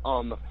 on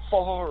the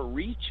far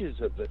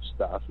reaches of this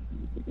stuff,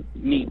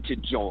 need to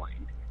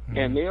join.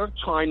 And they are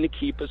trying to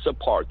keep us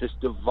apart. This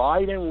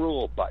divide and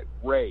rule by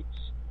race,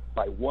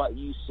 by what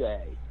you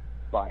say,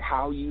 by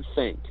how you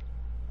think,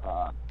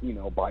 you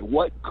know, by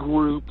what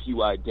group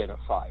you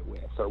identify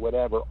with or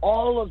whatever.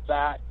 All of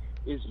that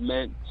is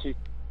meant to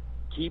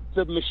keep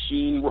the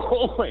machine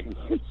rolling.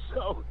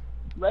 So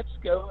let's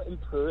go and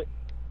put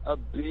a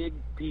big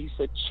piece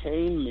of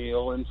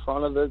chainmail in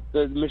front of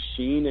the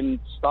machine and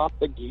stop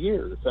the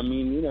gears. I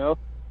mean, you know,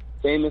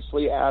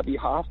 famously Abby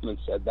Hoffman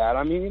said that.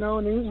 I mean, you know,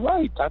 and he was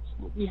right. That's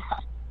what we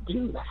have to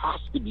do. That has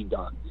to be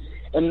done.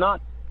 And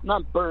not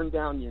burn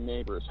down your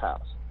neighbor's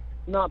house,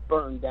 not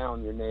burn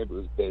down your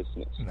neighbor's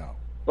business. No.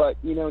 But,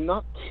 you know,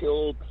 not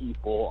kill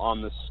people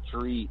on the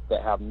street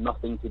that have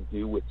nothing to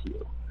do with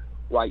you,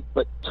 right?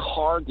 But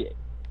target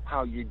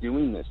how you're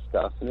doing this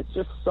stuff. And it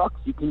just sucks.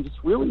 You can just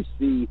really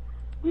see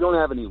we don't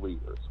have any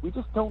leaders. We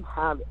just don't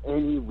have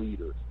any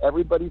leaders.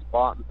 Everybody's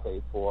bought and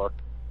paid for.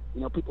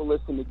 You know, people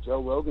listen to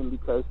Joe Rogan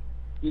because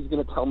he's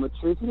going to tell them the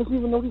truth. He doesn't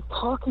even know what he's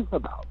talking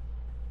about.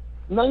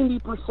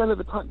 90% of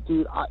the time,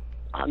 dude,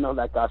 I know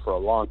that guy for a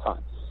long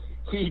time.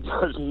 He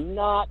does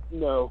not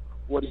know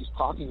what he's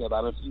talking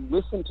about. If you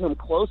listen to him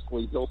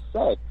closely, he'll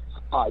say,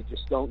 I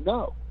just don't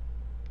know.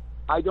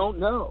 I don't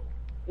know.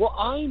 Well,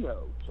 I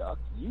know, Chuck.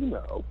 You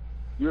know.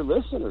 Your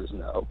listeners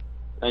know.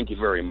 Thank you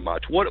very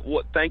much.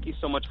 Thank you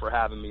so much for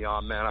having me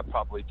on, man. I've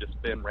probably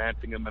just been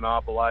ranting and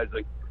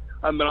monopolizing.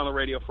 I've been on the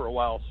radio for a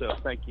while, so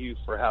thank you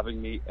for having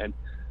me. And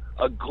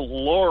a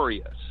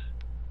glorious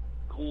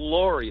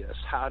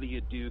how do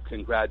you do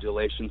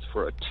congratulations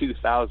for a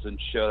 2000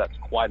 show. That's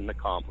quite an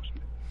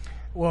accomplishment.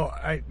 Well,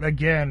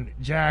 again,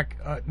 Jack,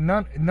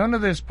 none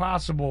of this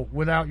possible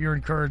without your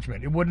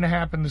encouragement. It wouldn't have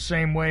happened the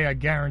same way, I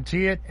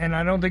guarantee it, and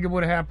I don't think it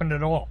would have happened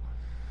at all.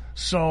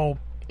 So,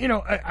 you know,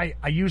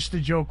 I used to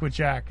joke with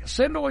Jack,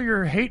 send all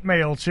your hate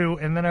mail to,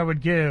 and then I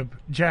would give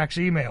Jack's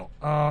email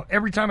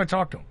every time I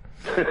talked to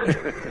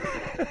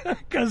him.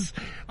 Because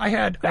I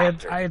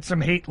had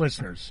some hate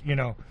listeners, you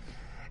know.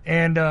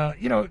 And,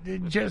 you know,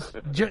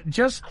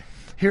 just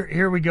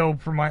here we go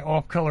for my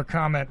off-color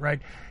comment,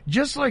 right?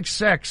 Just like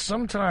sex,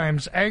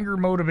 sometimes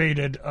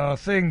anger-motivated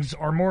things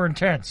are more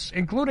intense,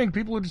 including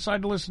people who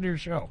decide to listen to your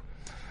show.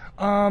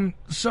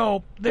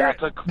 So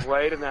that's a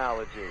great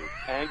analogy.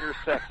 Anger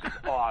sex is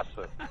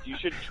awesome. You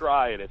should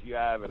try it if you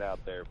have it out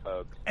there,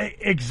 folks.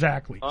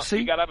 Exactly. See,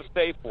 you gotta have a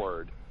safe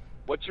word.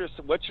 What's your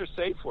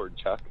safe word,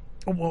 Chuck?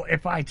 Well,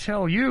 if I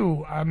tell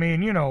you, I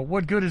mean,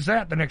 what good is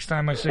that the next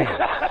time I see you?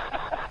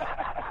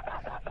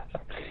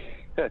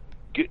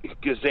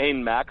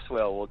 Ghislaine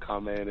Maxwell will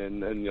come in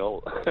and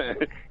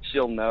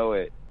she'll know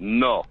it.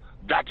 No,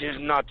 that is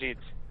not it.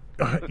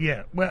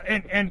 Yeah, well,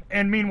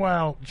 and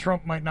meanwhile,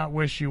 Trump might not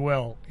wish you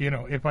well,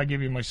 if I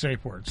give you my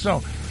safe word.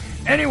 So,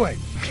 anyway,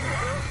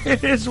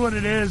 it is what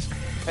it is.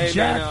 Hey,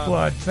 Jack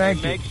Blood,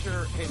 thank you.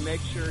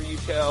 Make sure you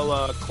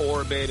tell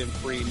Corbett and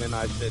Freeman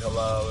I said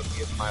hello and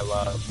give my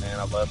love, man.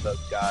 I love those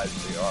guys.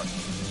 They are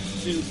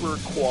super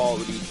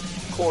quality.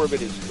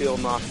 Corbett is still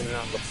knocking it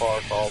out of the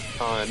park all the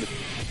time.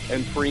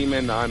 And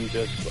Freeman, I'm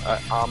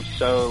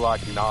so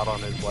not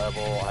on his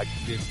level.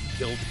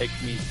 It'll take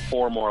me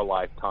 4 more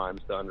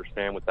lifetimes to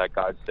understand what that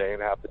guy's saying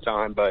half the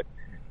time. But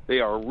they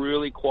are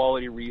really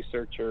quality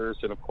researchers.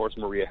 And of course,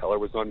 Maria Heller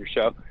was on your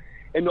show.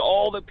 And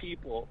all the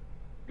people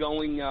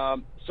going,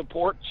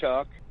 support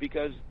Chuck,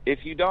 because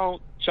if you don't,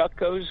 Chuck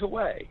goes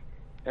away.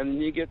 And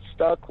then you get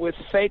stuck with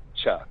fake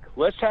Chuck.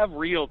 Let's have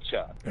real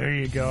Chuck. There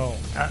you go.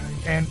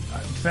 And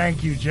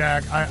thank you,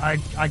 Jack. I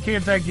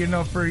can't thank you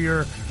enough for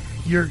your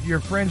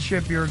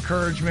friendship, your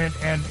encouragement,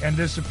 and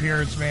this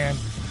appearance, man.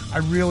 I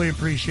really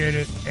appreciate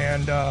it.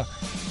 And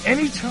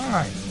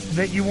anytime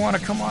that you want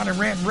to come on and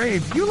rant and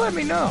rave, you let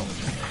me know,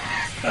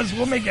 because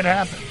we'll make it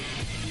happen.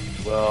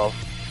 Well,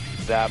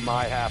 that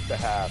might have to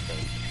happen.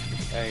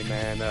 Hey,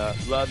 man,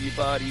 love you,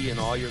 buddy, and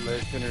all your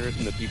listeners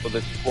and the people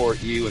that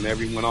support you and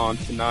everyone on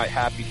tonight.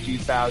 Happy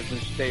 2000.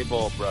 Stay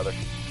bold, brother.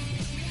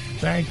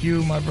 Thank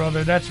you, my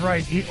brother. That's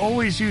right. He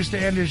always used to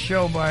end his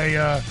show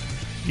by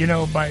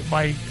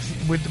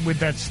with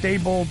that stay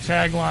bold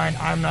tagline.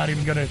 I'm not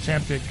even going to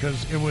attempt it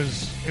because it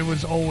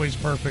was always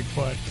perfect.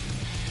 But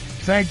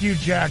thank you,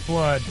 Jack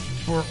Blood,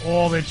 for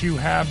all that you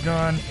have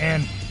done,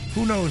 and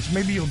who knows,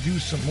 maybe you'll do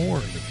some more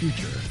in the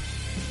future.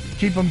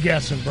 Keep them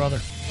guessing,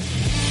 brother.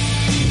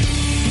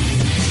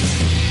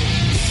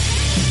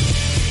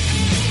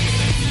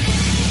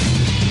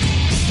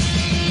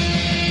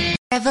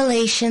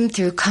 Revelation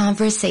through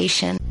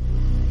conversation.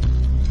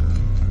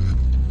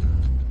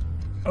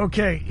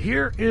 Okay,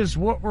 here is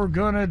what we're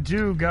going to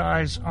do,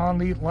 guys, on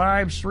the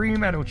live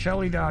stream at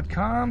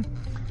Ochelli.com.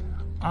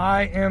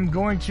 I am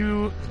going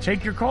to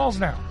take your calls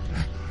now.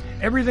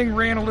 Everything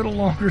ran a little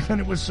longer than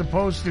it was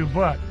supposed to,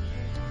 but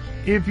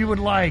if you would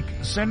like,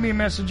 send me a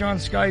message on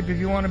Skype if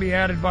you want to be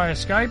added via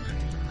Skype.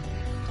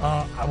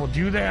 I will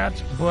do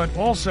that, but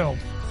also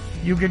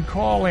you can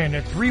call in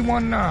at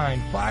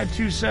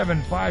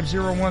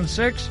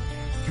 319-527-5016,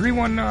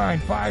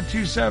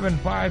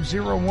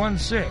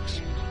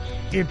 319-527-5016.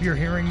 If you're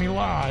hearing me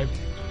live,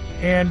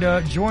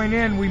 and join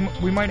in.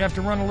 We might have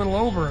to run a little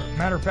over.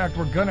 Matter of fact,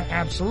 we're going to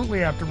absolutely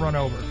have to run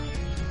over,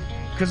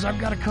 because I've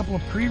got a couple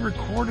of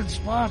pre-recorded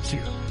spots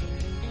here.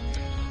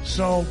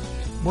 So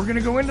we're going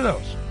to go into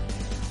those.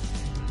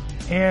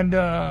 And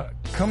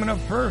coming up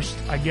first,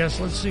 I guess,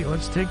 let's see.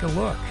 Let's take a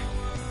look.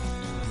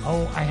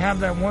 Oh, I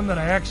have that one that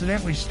I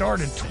accidentally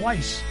started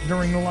twice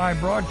during the live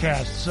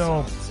broadcast.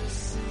 So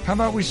how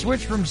about we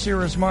switch from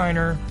Cirrus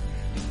Minor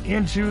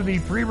into the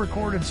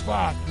pre-recorded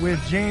spot with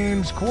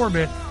James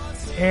Corbett.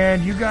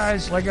 And you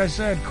guys, like I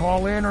said,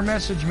 call in or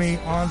message me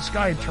on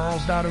Skype,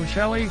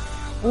 charles.ochelli,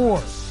 or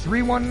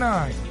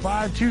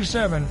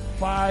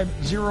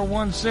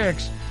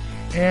 319-527-5016.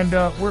 And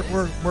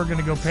we're going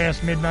to go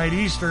past midnight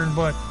Eastern,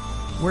 but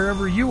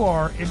wherever you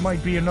are, it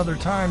might be another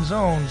time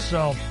zone.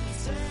 So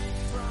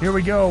here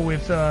we go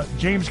with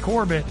James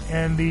Corbett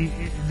and the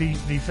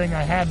thing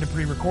I had to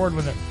pre-record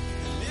with him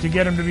to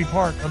get him to be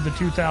part of the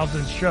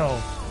 2000s show.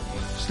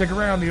 Stick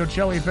around. The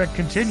Ochelli Effect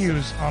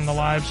continues on the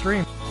live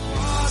stream.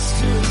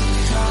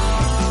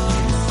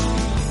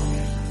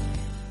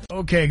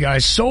 Okay,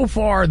 guys, so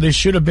far this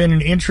should have been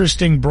an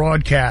interesting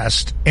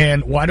broadcast.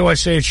 And why do I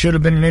say it should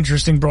have been an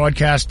interesting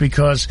broadcast?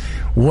 Because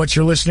what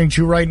you're listening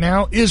to right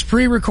now is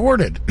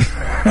pre-recorded.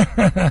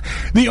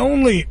 The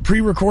only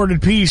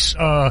pre-recorded piece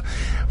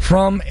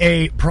from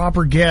a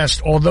proper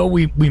guest, although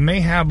we may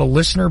have a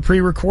listener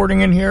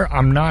pre-recording in here,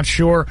 I'm not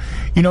sure.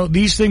 You know,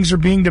 these things are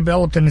being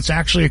developed, and it's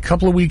actually a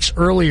couple of weeks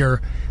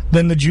earlier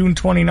than the June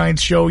 29th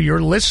show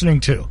you're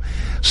listening to.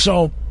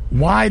 So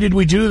why did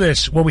we do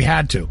this? Well, we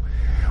had to.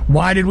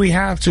 Why did we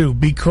have to?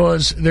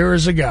 Because there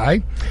is a guy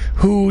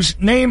whose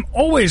name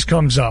always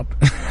comes up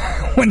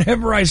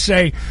whenever I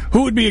say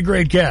who would be a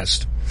great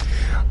guest.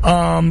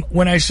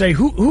 When I say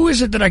who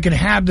is it that I can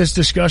have this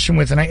discussion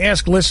with, and I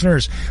ask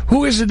listeners,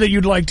 who is it that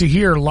you'd like to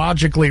hear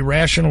logically,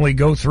 rationally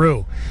go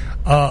through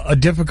a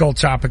difficult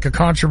topic, a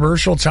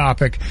controversial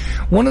topic?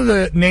 One of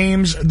the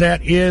names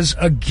that is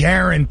a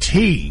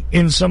guarantee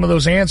in some of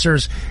those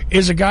answers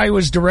is a guy who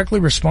is directly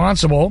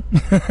responsible.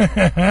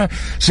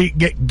 See,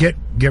 get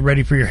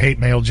ready for your hate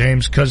mail,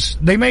 James, because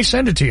they may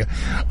send it to you.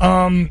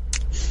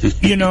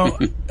 You know,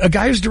 a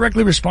guy who's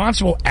directly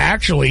responsible,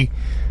 actually,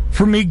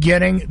 for me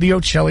getting the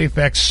Ochelli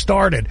effect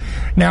started.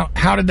 Now,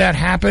 how did that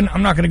happen?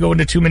 I'm not going to go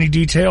into too many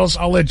details.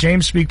 I'll let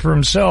James speak for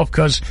himself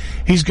because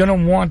he's going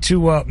to want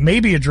to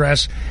maybe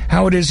address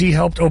how it is he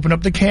helped open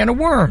up the can of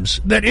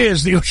worms that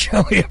is the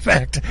Ochelli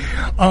effect.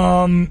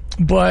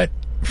 But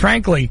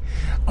frankly,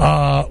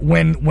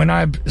 when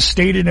I've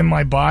stated in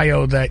my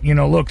bio that,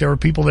 look, there were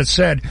people that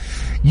said,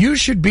 you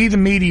should be the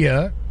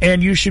media,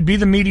 and you should be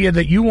the media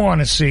that you want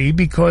to see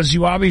because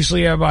you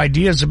obviously have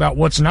ideas about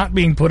what's not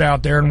being put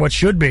out there and what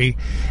should be,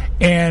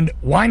 and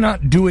why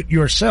not do it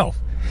yourself?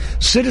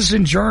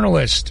 Citizen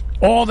journalist,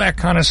 all that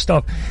kind of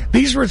stuff.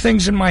 These were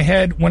things in my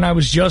head when I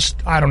was just,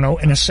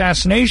 an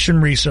assassination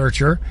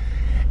researcher.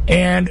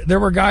 And there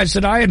were guys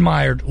that I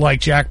admired,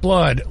 like Jack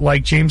Blood,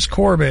 like James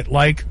Corbett,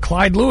 like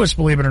Clyde Lewis,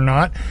 believe it or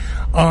not.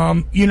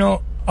 A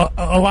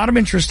lot of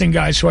interesting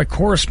guys who I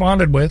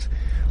corresponded with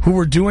who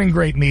were doing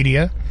great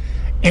media.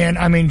 And,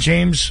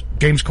 James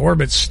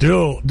Corbett's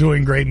still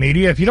doing great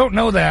media. If you don't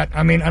know that,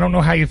 I don't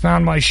know how you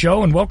found my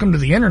show, and welcome to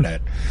the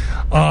Internet.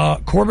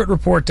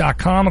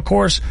 CorbettReport.com, of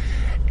course.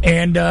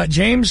 And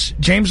James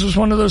was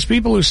one of those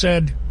people who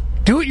said,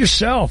 do it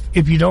yourself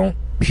if you don't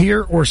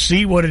hear or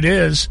see what it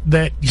is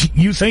that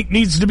you think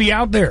needs to be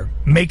out there.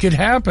 Make it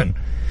happen.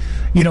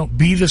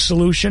 Be the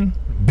solution.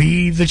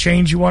 Be the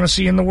change you want to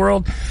see in the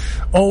world.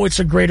 Oh, it's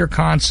a greater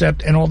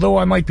concept. And although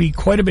I might be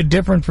quite a bit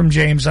different from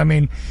James,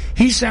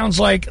 he sounds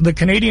like the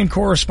Canadian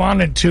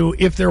correspondent to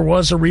if there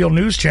was a real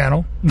news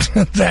channel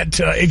that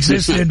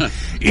existed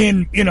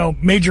in,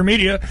 major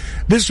media.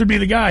 This would be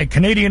the guy,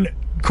 Canadian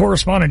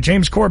correspondent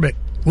James Corbett.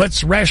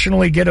 Let's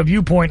rationally get a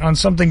viewpoint on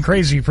something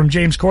crazy from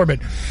James Corbett.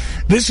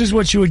 This is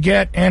what you would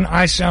get, and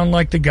I sound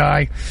like the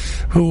guy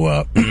who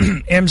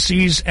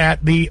MCs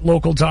at the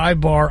local dive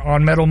bar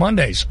on Metal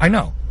Mondays. I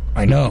know.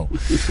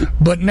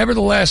 But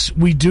nevertheless,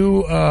 we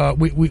do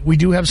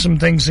have some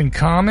things in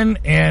common,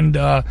 and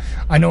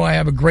I know I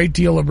have a great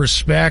deal of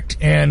respect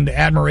and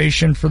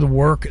admiration for the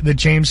work that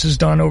James has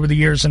done over the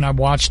years, and I've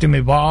watched him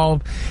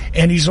evolve.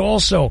 And he's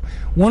also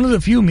one of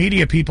the few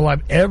media people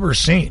I've ever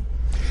seen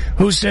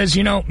who says,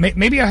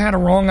 maybe I had a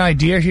wrong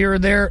idea here or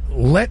there.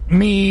 Let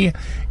me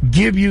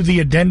give you the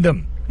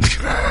addendum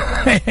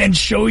and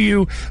show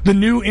you the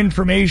new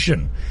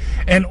information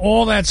and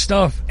all that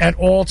stuff at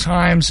all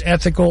times,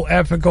 ethical,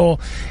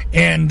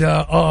 and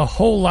a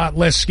whole lot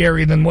less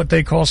scary than what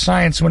they call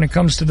science when it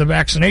comes to the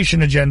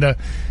vaccination agenda.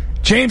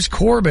 James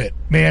Corbett,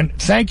 man,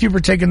 thank you for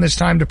taking this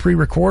time to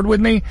pre-record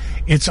with me.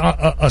 It's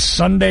a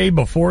Sunday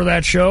before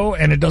that show,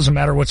 and it doesn't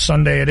matter what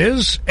Sunday it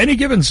is, any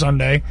given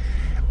Sunday.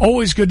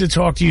 Always good to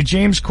talk to you.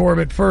 James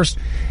Corbett, first,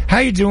 how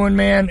you doing,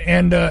 man?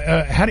 And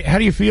how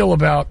do you feel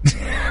about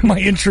my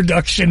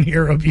introduction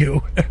here of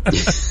you?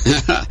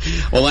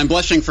 Well, I'm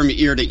blushing from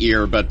ear to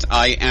ear, but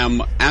I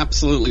am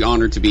absolutely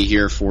honored to be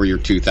here for your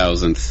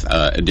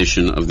 2000th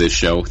edition of this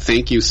show.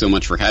 Thank you so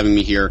much for having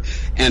me here.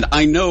 And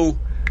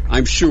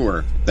I'm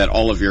sure that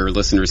all of your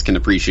listeners can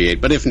appreciate,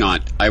 but if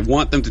not, I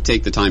want them to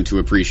take the time to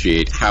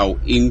appreciate how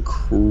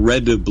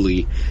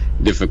incredibly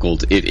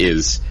difficult it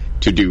is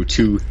to do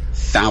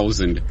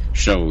 2,000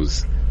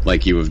 shows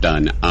like you have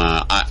done.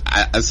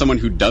 As someone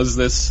who does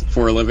this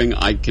for a living,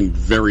 I can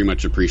very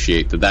much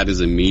appreciate that is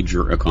a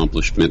major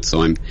accomplishment,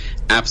 so I'm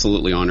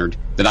absolutely honored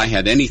that I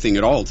had anything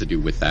at all to do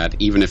with that,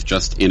 even if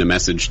just in a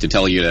message to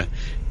tell you to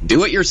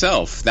do it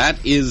yourself.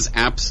 That is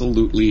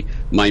absolutely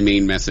my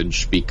main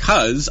message,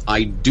 because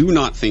I do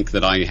not think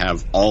that I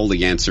have all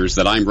the answers,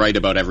 that I'm right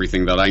about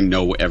everything, that I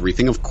know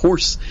everything. Of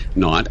course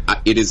not.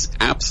 It is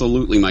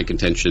absolutely my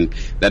contention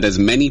that as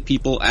many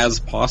people as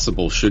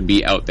possible should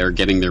be out there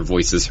getting their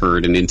voices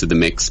heard and into the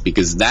mix,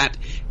 because that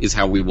is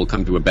how we will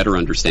come to a better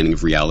understanding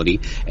of reality.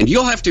 And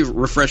you'll have to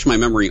refresh my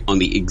memory on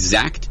the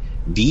exact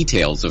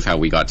details of how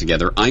we got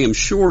together. I am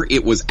sure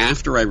it was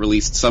after I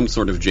released some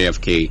sort of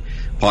JFK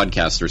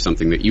podcast or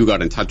something that you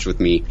got in touch with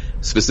me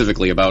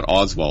specifically about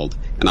Oswald,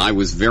 and I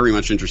was very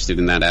much interested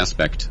in that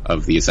aspect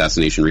of the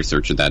assassination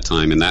research at that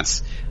time, and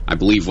that's, I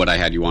believe, what I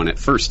had you on at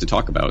first to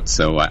talk about.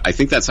 So I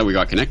think that's how we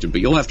got connected,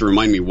 but you'll have to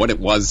remind me what it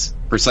was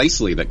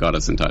precisely that got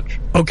us in touch.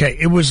 Okay,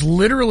 it was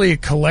literally a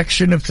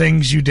collection of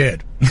things you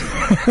did.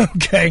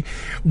 Okay,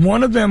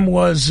 one of them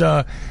was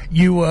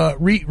you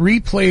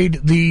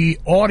replayed the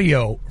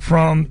audio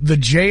from the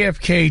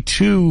JFK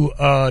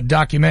 2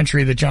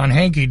 documentary that John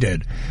Hankey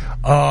did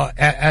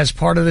as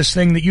part of this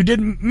thing that you did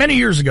many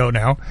years ago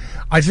now.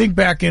 I think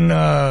back in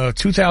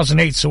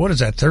 2008, so what is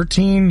that,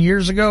 13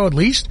 years ago at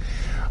least?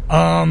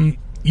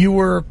 You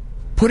were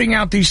putting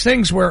out these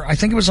things where I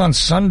think it was on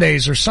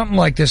Sundays or something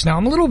like this. Now,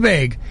 I'm a little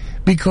vague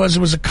because it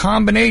was a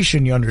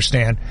combination, you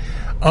understand,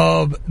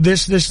 of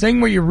this thing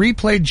where you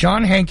replayed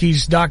John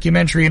Hankey's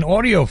documentary in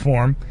audio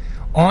form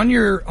on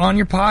your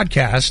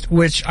podcast,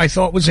 which I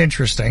thought was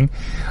interesting.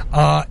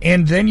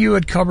 And then you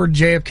had covered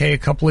JFK a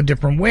couple of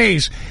different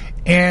ways.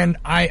 And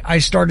I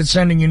started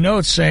sending you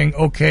notes saying,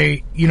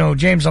 okay,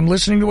 James, I'm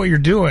listening to what you're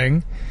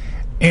doing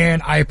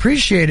and I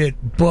appreciate it,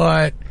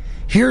 but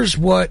here's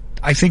what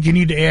I think you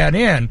need to add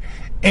in.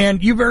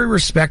 And you very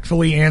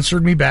respectfully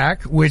answered me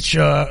back, which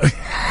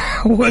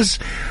was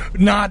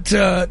not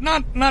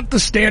the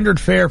standard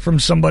fare from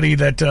somebody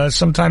that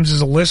sometimes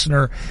is a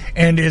listener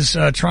and is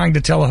trying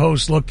to tell a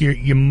host, look,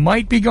 you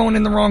might be going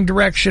in the wrong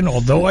direction,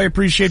 although I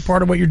appreciate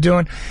part of what you're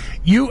doing.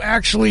 You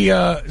actually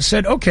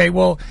said, okay,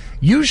 well,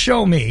 you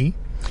show me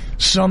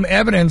some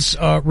evidence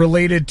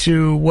related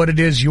to what it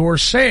is you're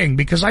saying,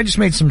 because I just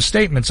made some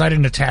statements. I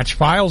didn't attach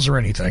files or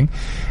anything.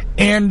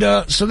 And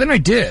so then I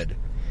did.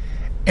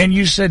 And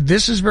you said,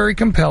 this is very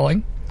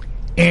compelling,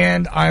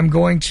 and I'm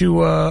going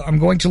to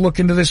look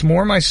into this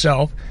more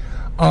myself.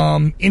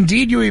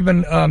 Indeed, you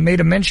even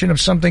made a mention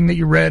of something that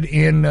you read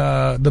in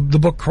the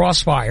book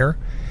Crossfire,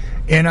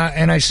 and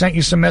I sent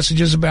you some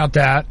messages about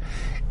that,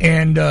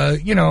 and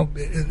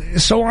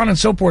so on and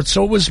so forth.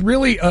 So it was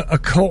really a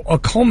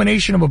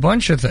culmination of a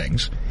bunch of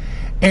things.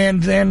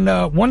 And then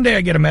one day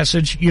I get a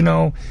message,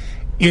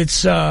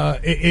 it's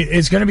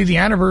going to be the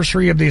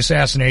anniversary of the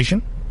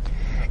assassination.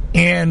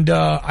 And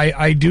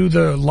I do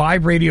the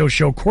live radio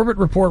show, Corbett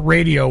Report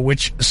Radio,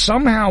 which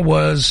somehow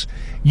was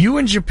you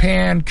in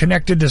Japan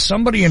connected to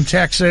somebody in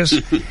Texas,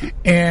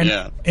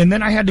 and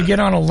then I had to get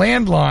on a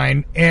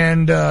landline,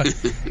 and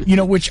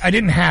which I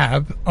didn't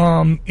have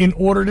in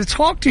order to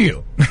talk to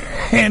you.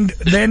 And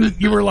then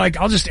you were like,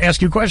 "I'll just ask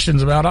you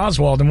questions about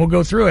Oswald, and we'll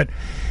go through it."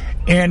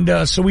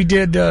 And so we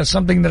did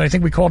something that I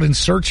think we called In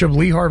Search of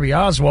Lee Harvey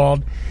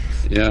Oswald.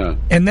 Yeah.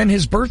 And then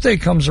his birthday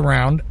comes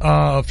around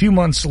a few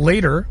months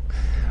later,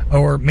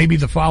 or maybe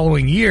the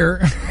following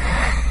year.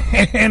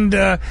 And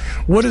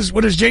what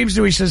does James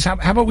do? He says, how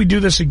about we do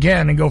this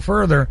again and go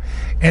further?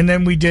 And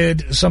then we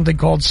did something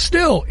called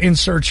Still in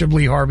Search of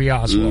Lee Harvey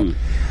Oswald.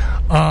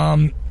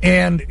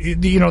 And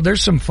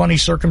there's some funny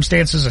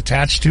circumstances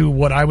attached to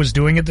what I was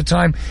doing at the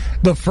time.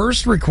 The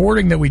first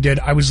recording that we did,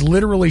 I was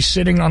literally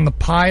sitting on the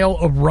pile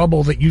of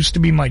rubble that used to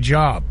be my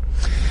job.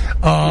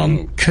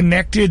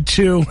 Connected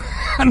to,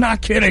 I'm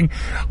not kidding,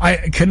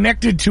 I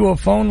connected to a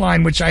phone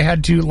line which I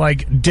had to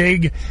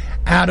dig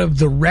out of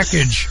the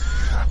wreckage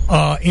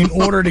in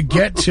order to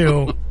get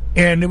to.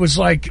 And it was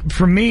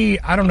for me,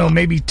 I don't know,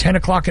 maybe 10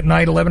 o'clock at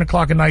night, 11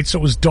 o'clock at night, so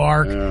it was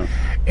dark. Yeah.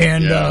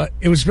 And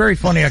it was very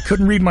funny. I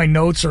couldn't read my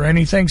notes or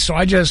anything, so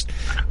I just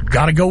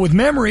got to go with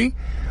memory.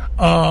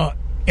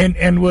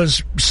 And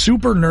was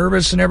super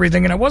nervous and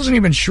everything, and I wasn't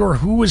even sure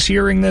who was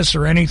hearing this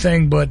or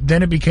anything, but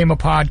then it became a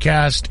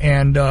podcast,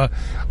 and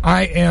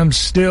I am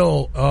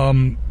still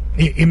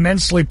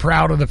immensely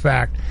proud of the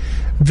fact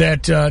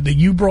that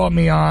you brought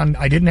me on.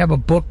 I didn't have a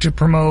book to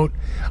promote.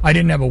 I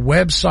didn't have a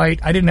website.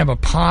 I didn't have a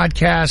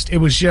podcast. It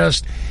was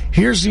just,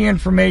 here's the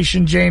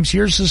information, James.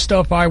 Here's the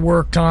stuff I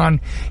worked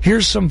on.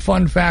 Here's some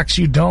fun facts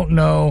you don't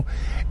know.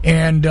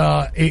 And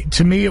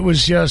to me, it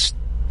was just,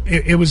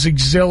 it was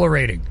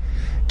exhilarating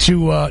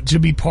to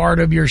be part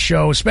of your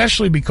show,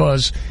 especially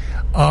because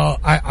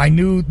I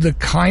knew the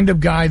kind of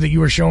guy that you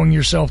were showing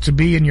yourself to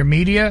be in your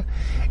media,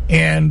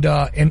 and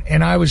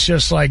I was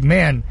just like,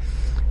 man,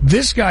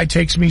 this guy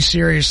takes me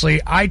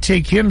seriously. I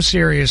take him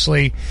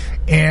seriously,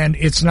 and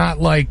it's not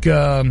like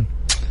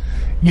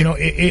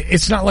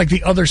it's not like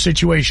the other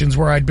situations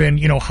where I'd been,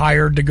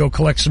 hired to go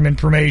collect some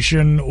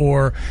information,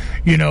 or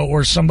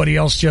somebody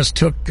else just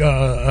took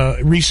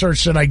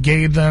research that I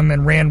gave them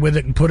and ran with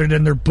it and put it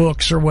in their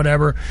books or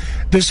whatever.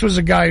 This was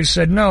a guy who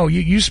said, no,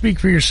 you speak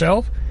for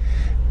yourself.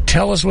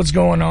 Tell us what's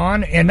going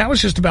on. And that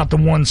was just about the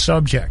one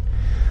subject.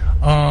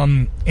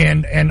 And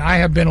I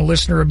have been a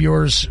listener of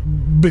yours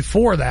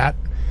before that,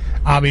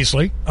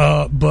 obviously,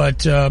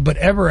 but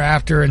ever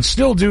after, and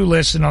still do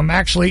listen. I'm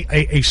actually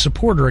a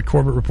supporter at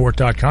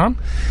CorbettReport.com,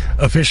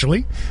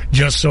 officially,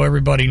 just so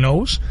everybody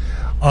knows.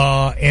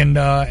 And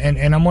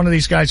I'm one of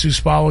these guys who's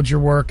followed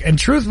your work. And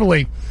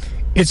truthfully,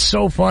 it's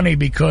so funny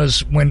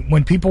because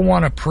when people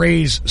want to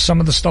praise some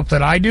of the stuff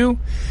that I do,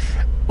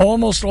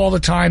 almost all the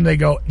time they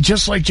go,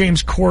 just like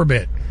James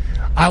Corbett.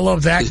 I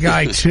love that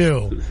guy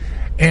too.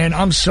 And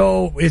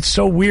it's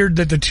so weird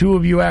that the two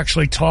of you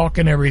actually talk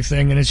and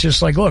everything. And it's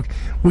just like, look,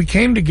 we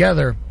came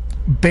together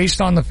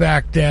based on the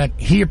fact that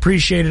he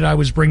appreciated I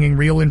was bringing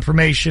real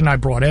information. I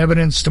brought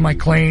evidence to my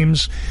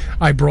claims.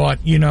 I brought,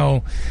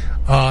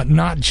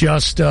 not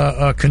just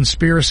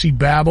conspiracy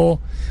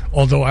babble,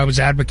 although I was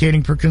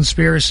advocating for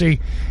conspiracy.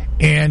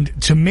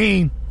 And to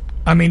me,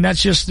 I mean,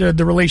 that's just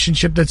the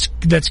relationship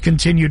that's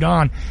continued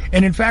on.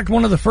 And in fact,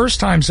 one of the first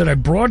times that I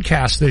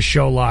broadcast this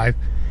show live,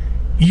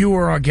 you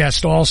were our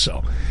guest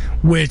also,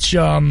 which,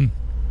 and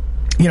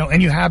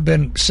you have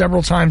been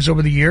several times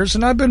over the years,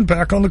 and I've been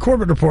back on the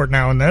Corbett Report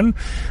now and then.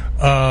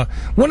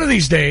 One of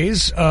these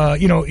days,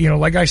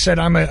 like I said,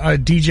 I'm a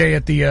DJ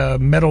at the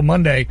Metal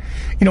Monday.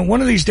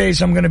 One of these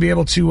days I'm going to be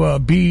able to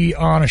be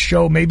on a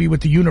show maybe with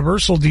the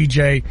Universal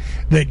DJ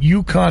that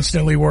you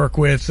constantly work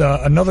with,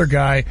 another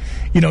guy,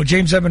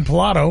 James Evan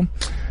Pilato,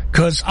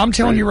 Because I'm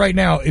telling you right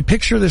now,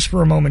 picture this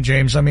for a moment,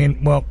 James. I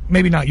mean, well,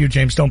 maybe not you,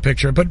 James, don't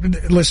picture it, but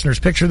listeners,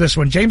 picture this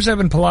one. James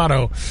Evan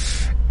Pilato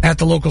at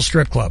the local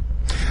strip club.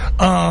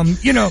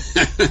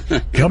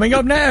 Coming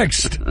up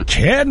next,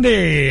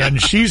 Candy,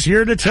 and she's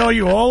here to tell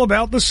you all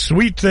about the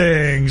sweet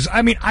things.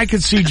 I mean, I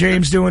could see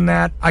James doing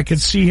that. I could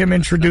see him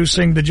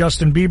introducing the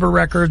Justin Bieber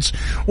records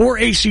or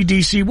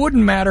AC/DC.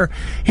 Wouldn't matter.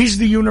 He's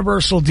the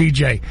universal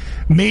DJ.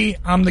 Me,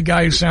 I'm the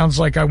guy who sounds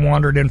like I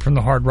wandered in from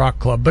the Hard Rock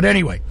Club. But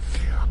anyway,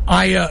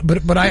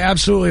 but I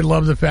absolutely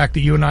love the fact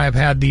that you and I have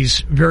had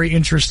these very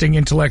interesting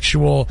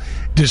intellectual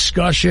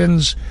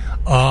discussions.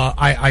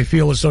 I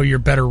feel as though you're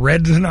better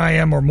read than I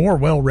am, or more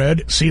well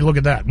read. See, look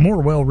at that,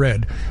 more well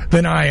read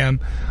than I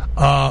am.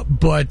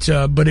 But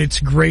it's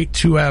great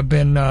to have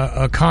been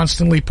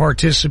constantly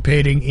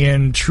participating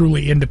in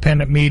truly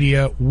independent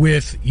media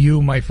with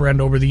you, my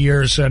friend, over the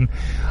years, and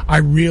I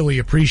really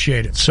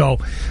appreciate it. So,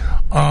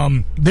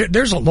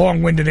 there's a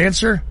long-winded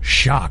answer.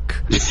 Shock.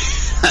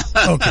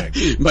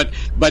 Okay.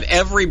 But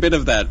every bit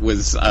of that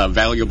was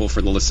valuable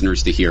for the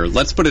listeners to hear.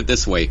 Let's put it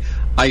this way.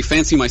 I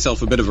fancy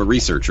myself a bit of a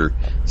researcher.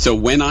 So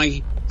when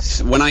I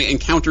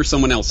encounter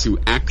someone else who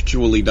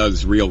actually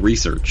does real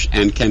research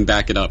and can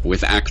back it up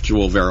with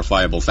actual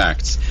verifiable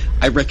facts,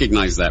 I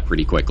recognize that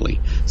pretty quickly.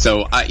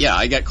 So,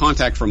 I get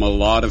contact from a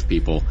lot of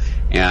people,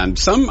 and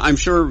some, I'm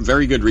sure,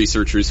 very good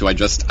researchers who I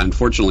just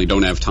unfortunately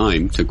don't have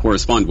time to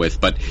correspond with.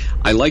 But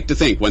I like to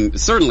think when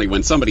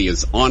somebody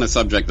is on a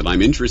subject that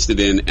I'm interested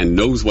in and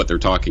knows what they're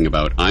talking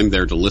about, I'm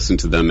there to listen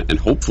to them and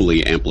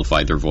hopefully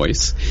amplify their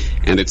voice.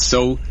 And it's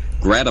so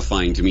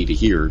gratifying to me to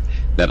hear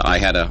that I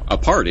had a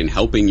part in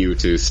helping you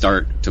to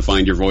start to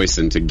find your voice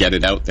and to get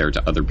it out there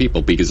to other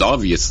people, because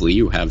obviously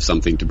you have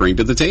something to bring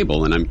to the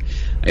table, and I'm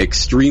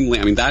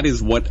that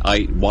is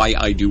why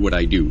I do what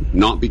I do.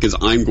 Not because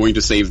I'm going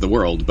to save the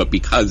world, but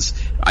because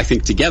I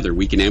think together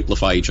we can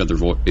amplify each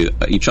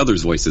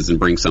other's voices and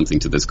bring something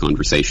to this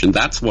conversation.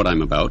 That's what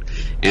I'm about.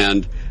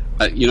 And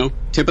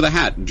tip of the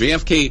hat,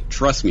 JFK,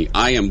 trust me,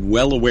 I am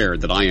well aware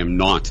that I am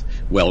not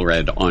well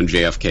read on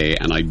JFK,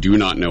 and I do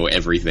not know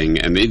everything,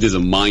 and it is a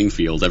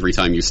minefield every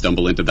time you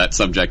stumble into that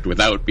subject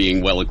without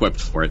being well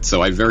equipped for it.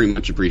 So I very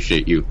much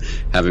appreciate you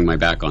having my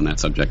back on that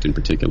subject in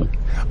particular.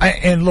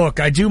 And look,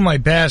 I do my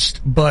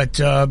best, but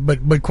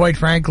quite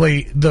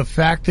frankly, the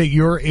fact that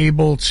you're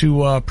able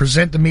to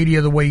present the media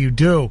the way you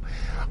do,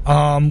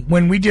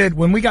 when we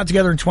got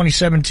together in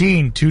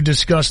 2017 to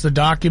discuss the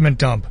document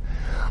dump,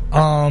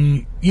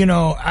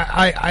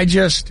 I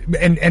just,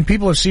 and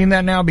people have seen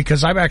that now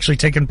because I've actually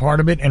taken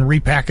part of it and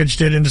repackaged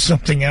it into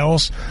something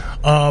else.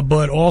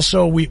 But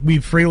also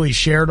we've freely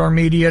shared our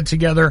media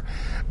together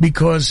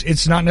because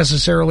it's not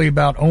necessarily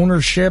about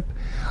ownership.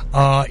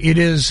 It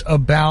is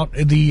about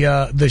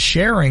the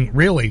sharing,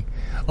 really,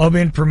 of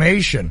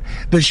information,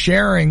 the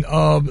sharing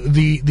of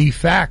the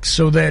facts,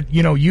 so that,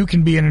 you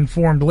can be an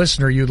informed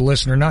listener, you the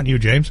listener, not you,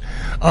 James.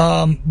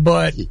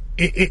 But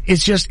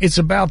it's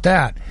about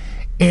that.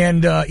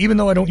 And even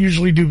though I don't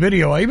usually do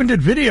video, I even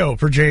did video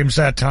for James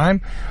that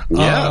time.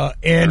 Yeah,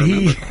 and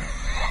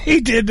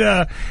he did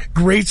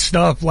great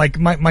stuff. Like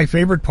my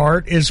favorite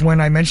part is when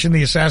I mentioned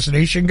the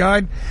assassination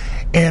guide,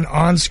 and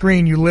on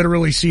screen you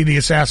literally see the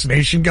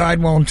assassination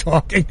guide while I'm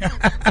talking.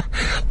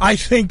 I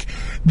think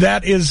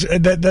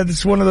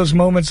that's one of those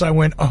moments I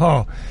went,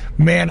 oh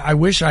man, I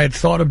wish I had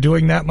thought of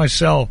doing that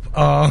myself.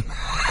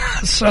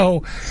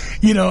 So,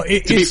 to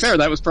be fair,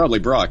 that was probably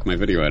Brock, my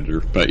video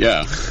editor, but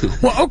yeah.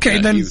 Well, okay,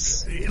 then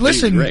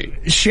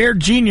listen, shared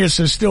genius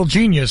is still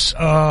genius.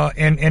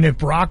 And if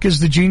Brock is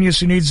the genius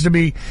who needs to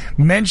be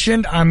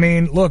mentioned, I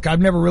mean, look, I've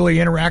never really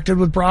interacted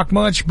with Brock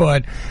much,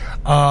 but,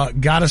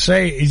 gotta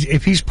say,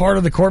 if he's part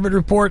of the Corbett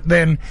Report,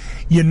 then,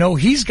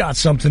 he's got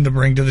something to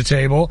bring to the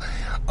table,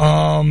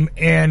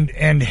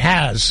 and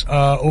has,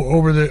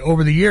 over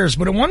the years.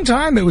 But at one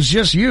time, it was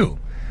just you.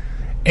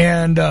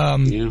 And,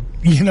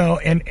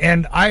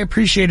 and I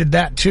appreciated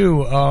that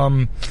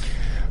too.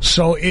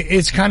 So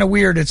it's kind of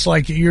weird. It's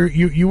like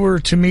you were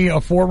to me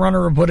a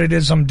forerunner of what it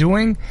is I'm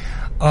doing.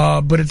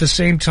 But at the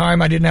same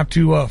time, I didn't have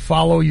to,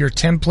 follow your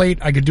template.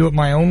 I could do it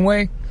my own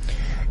way.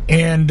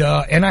 And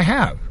I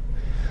have.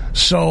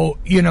 So,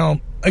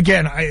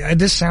 again,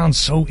 this sounds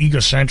so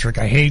egocentric.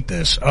 I hate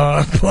this.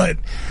 But,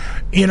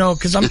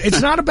 cause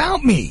it's not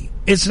about me.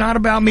 It's not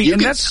about me.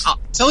 I'll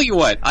tell you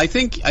what, I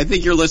think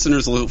your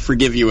listeners will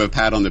forgive you a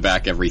pat on the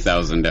back every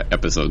 1,000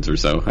 episodes or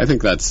so. I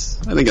think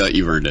that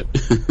you've earned it.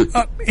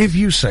 If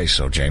you say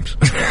so, James.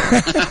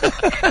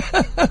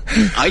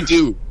 I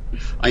do.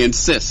 I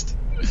insist.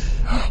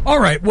 All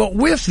right. Well,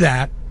 with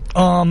that,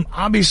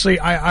 obviously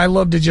I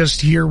love to just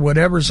hear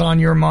whatever's on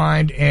your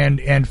mind,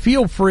 and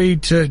feel free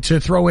to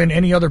throw in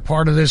any other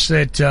part of this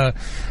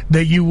that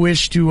you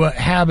wish to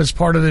have as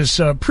part of this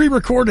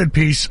pre-recorded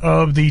piece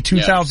of the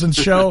 2000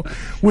 show,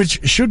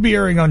 which should be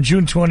airing on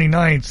June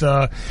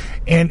 29th.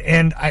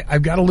 And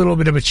I've got a little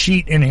bit of a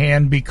cheat in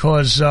hand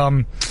because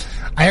I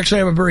actually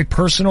have a very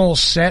personal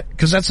set,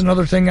 because that's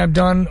another thing I've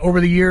done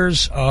over the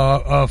years,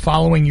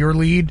 following your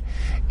lead,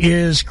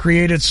 is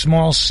created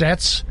small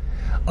sets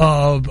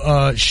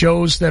of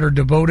shows that are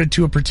devoted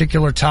to a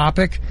particular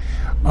topic.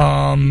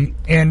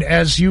 And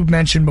as you've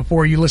mentioned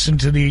before, you listen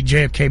to the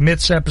JFK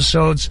Myths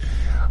episodes.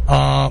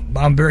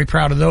 I'm very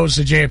proud of those,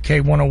 the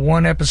JFK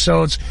 101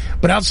 episodes.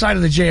 But outside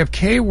of the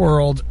JFK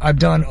world, I've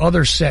done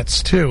other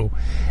sets too.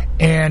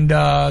 And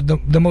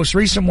the most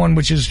recent one,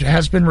 which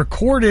has been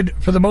recorded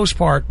for the most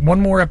part, one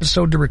more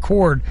episode to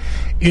record,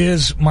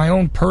 is my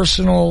own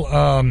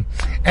personal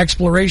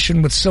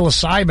exploration with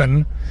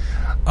psilocybin,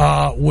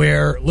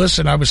 where,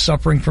 listen, I was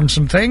suffering from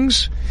some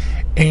things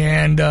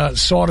and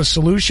sought a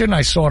solution.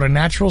 I sought a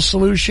natural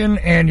solution,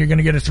 and you're going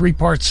to get a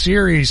 3-part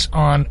series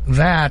on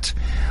that.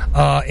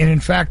 And in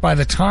fact, by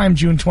the time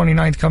June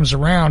 29th comes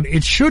around,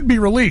 it should be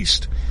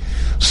released.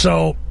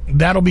 So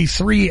that'll be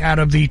 3 out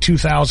of the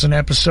 2,000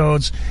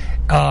 episodes.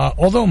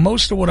 Although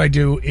most of what I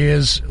do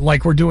is,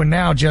 like we're doing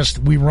now, just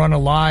we run a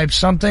live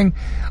something.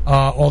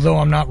 Although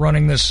I'm not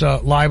running this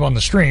live on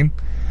the stream.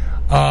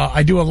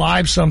 I do a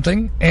live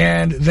something,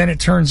 and then it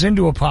turns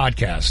into a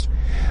podcast.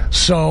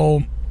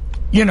 So,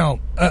 you know,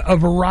 a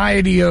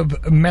variety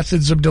of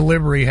methods of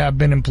delivery have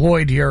been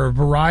employed here, a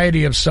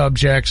variety of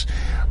subjects.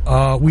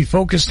 We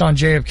focused on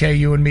JFK,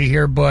 you and me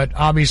here, but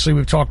obviously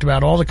we've talked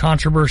about all the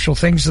controversial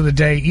things of the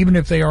day, even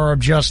if they are of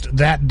just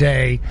that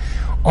day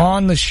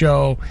on the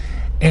show.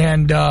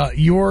 And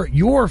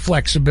your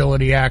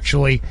flexibility,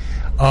 actually,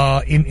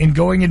 in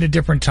going into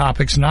different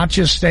topics, not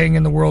just staying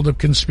in the world of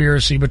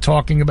conspiracy, but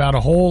talking about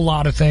a whole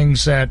lot of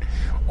things that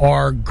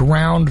are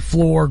ground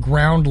floor,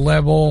 ground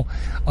level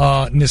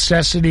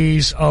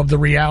necessities of the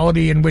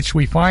reality in which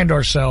we find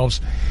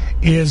ourselves,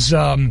 is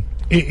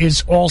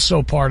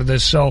also part of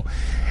this. So,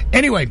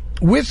 anyway,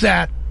 with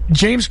that,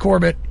 James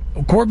Corbett,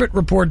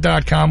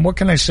 CorbettReport.com. What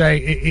can I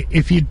say?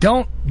 If you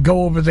don't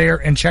go over there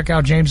and check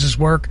out James's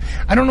work,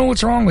 I don't know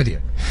what's wrong with you.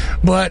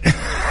 But,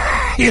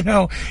 you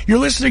know, you're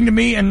listening to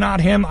me and not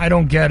him. I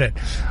don't get it.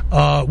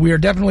 We are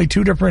definitely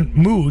two different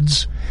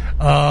moods.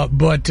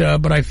 But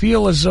I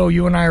feel as though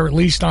you and I are at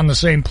least on the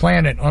same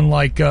planet,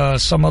 unlike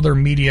some other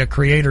media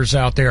creators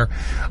out there.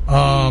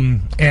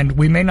 And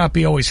we may not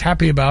be always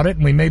happy about it,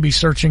 and we may be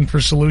searching for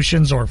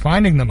solutions or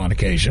finding them on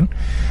occasion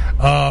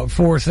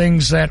for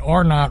things that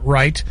are not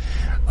right.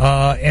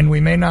 And we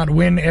may not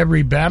win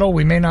every battle.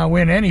 We may not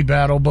win any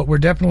battle, but we're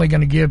definitely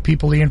going to give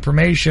people the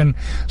information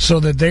so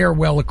that they are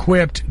well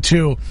equipped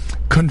to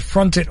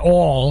confront it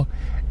all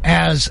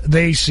as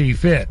they see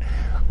fit.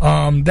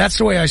 That's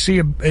the way I see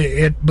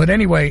it. But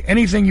anyway,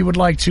 anything you would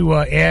like to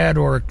add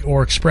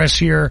or express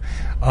here,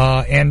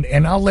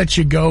 and I'll let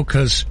you go,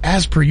 because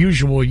as per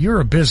usual, you're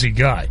a busy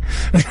guy.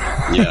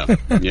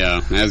 yeah,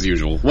 as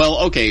usual.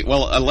 Well, okay.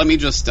 Well, let me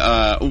just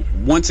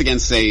once again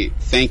say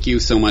thank you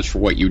so much for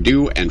what you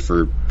do and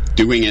for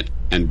doing it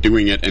and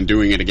doing it and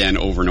doing it again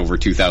over and over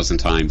 2,000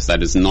 times.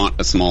 That is not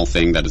a small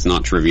thing. That is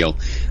not trivial.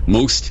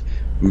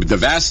 The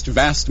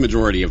vast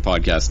majority of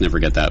podcasts never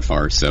get that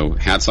far. So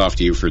hats off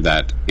to you for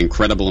that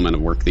incredible amount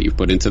of work that you've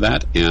put into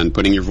that and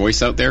putting your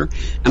voice out there.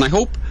 And I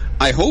hope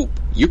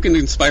you can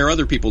inspire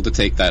other people to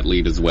take that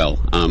lead as well.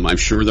 I'm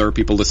sure there are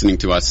people listening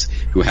to us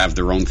who have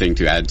their own thing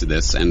to add to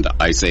this, and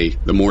I say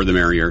the more the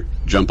merrier.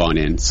 Jump on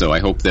in. So I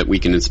hope that we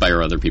can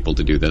inspire other people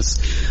to do this.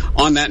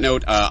 On that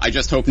note, I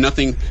just hope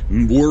nothing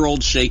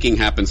world-shaking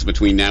happens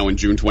between now and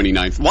June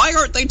 29th. Why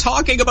aren't they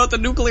talking about the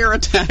nuclear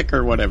attack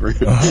or whatever?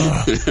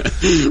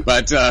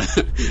 But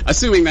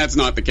assuming that's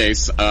not the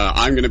case,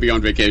 I'm going to be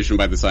on vacation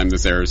by the time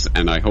this airs,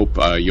 and I hope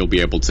you'll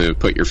be able to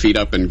put your feet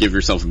up and give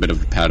yourself a bit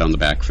of a pat on the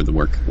back for the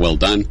work well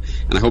done.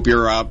 And I hope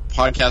your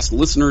podcast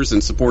listeners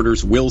and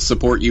supporters will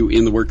support you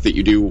in the work that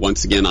you do.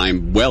 Once again,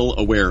 I'm well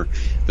aware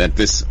that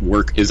this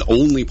work is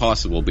only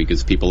possible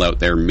because people out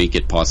there make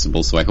it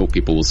possible. So I hope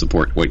people will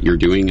support what you're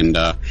doing. And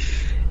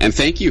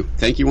thank you.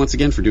 Thank you once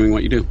again for doing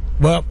what you do.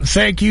 Well,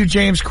 thank you,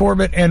 James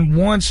Corbett. And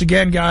once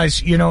again,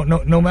 guys, you know,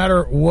 no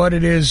matter what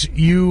it is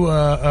you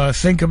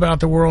think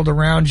about the world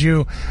around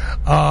you,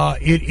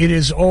 it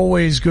is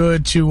always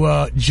good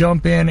to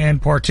jump in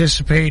and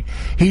participate.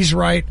 He's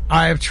right.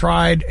 I have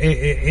tried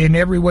in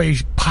every way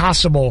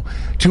possible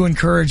to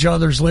encourage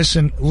others.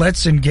 Listen,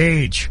 let's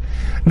engage.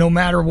 No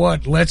matter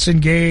what, let's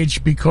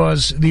engage,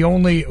 because the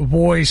only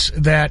voice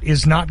that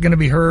is not going to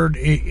be heard,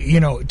 you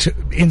know,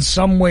 in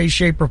some way,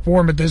 shape, or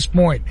form at this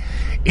point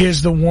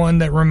is the one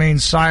that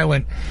remains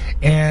silent.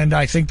 And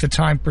I think the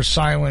time for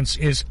silence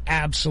is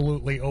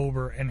absolutely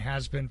over and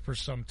has been for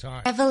some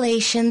time.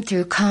 Revelation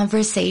through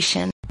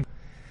conversation.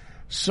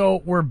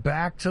 So we're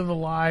back to the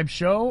live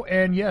show,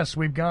 and yes,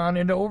 we've gone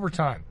into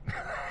overtime.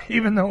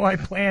 Even though I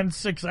planned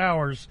 6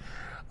 hours,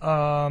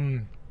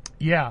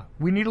 yeah,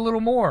 we need a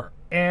little more.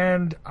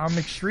 And I'm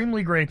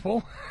extremely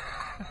grateful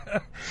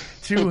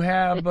to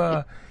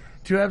have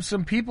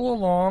some people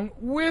along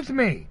with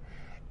me.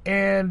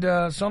 And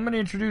so I'm going to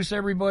introduce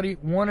everybody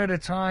one at a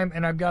time,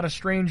 and I've got a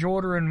strange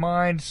order in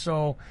mind,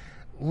 so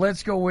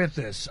let's go with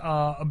this.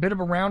 A bit of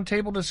a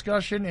roundtable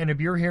discussion, and if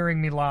you're hearing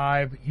me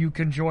live, you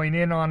can join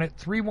in on it.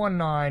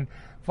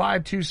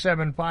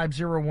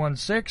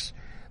 319-527-5016.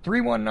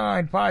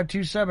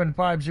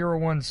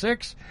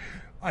 319-527-5016.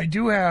 I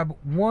do have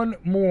one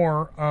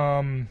more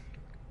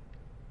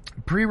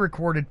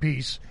pre-recorded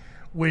piece,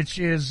 which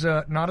is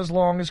not as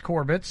long as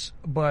Corbett's,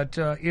 but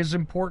is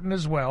important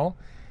as well.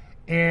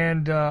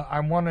 And I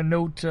want to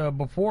note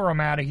before I'm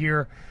out of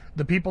here,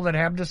 the people that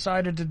have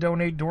decided to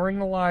donate during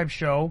the live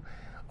show,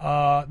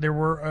 there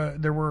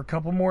were a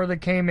couple more that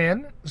came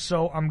in,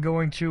 so I'm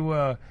going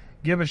to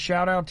give a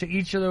shout out to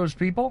each of those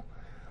people.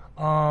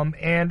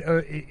 And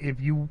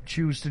if you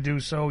choose to do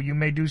so, you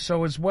may do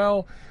so as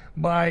well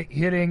by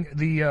hitting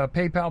the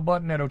PayPal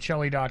button at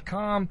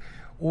Ochelli.com.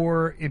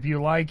 Or if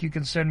you like, you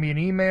can send me an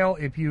email.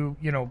 If you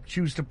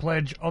choose to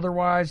pledge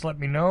otherwise, let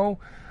me know.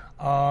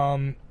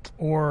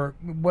 Or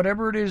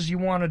whatever it is you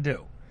want to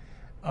do.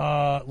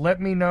 Let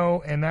me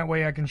know, and that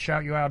way I can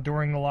shout you out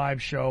during the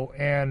live show.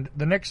 And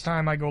the next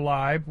time I go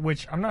live,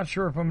 which I'm not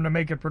sure if I'm going to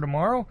make it for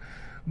tomorrow,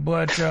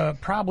 but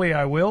probably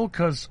I will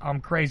because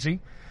I'm crazy.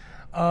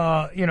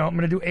 I'm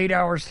going to do 8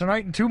 hours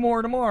tonight and 2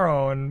 more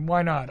tomorrow, and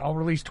why not? I'll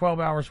release 12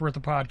 hours worth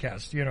of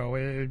podcast,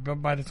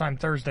 by the time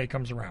Thursday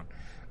comes around.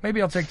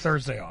 Maybe I'll take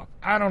Thursday off.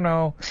 I don't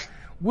know.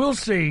 We'll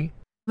see.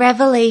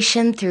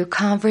 Revelation through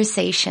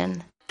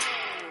conversation.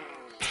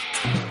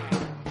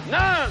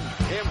 None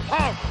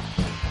impossible.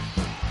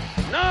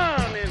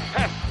 None in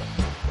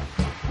pestilence.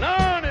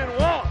 None in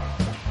want.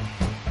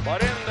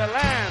 But in the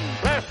land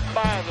blessed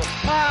by the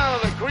smile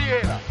of the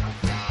Creator,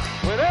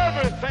 with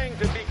everything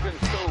to be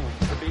consumed,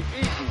 to be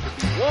eaten, to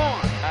be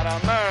worn, that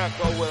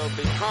America will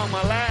become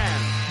a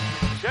land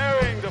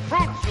sharing the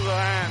fruits of the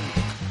land,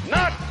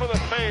 not for the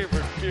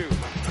favored few,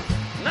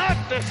 not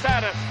to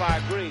satisfy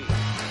greed,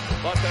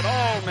 but that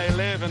all may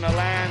live in a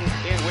land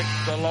in which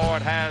the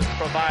Lord has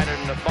provided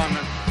an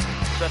abundance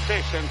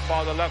sufficient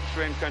for the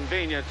luxury and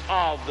convenience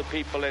of the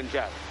people in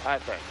general, I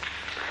think.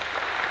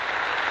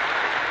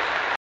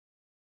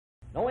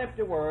 No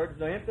empty words,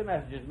 no empty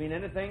messages mean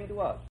anything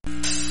to us.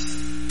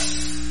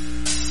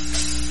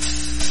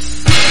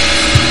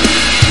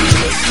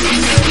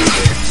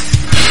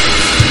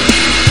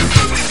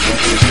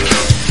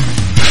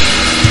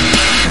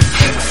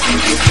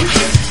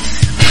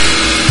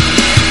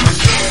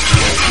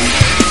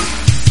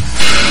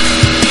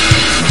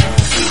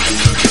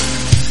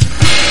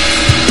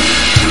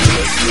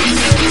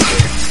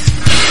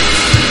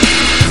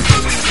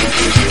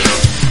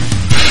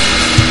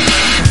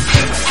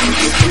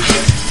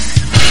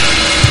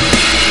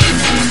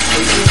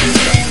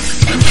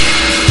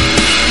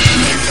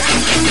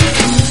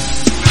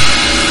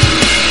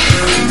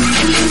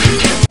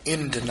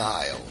 In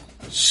Denial,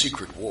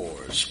 Secret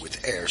Wars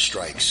with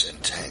Airstrikes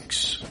and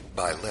Tanks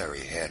by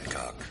Larry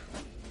Hancock.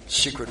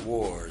 Secret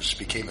wars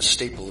became a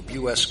staple of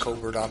U.S.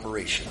 covert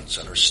operations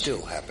and are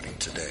still happening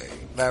today.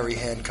 Larry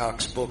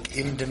Hancock's book,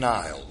 In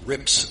Denial,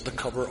 rips the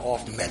cover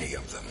off many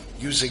of them.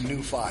 Using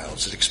new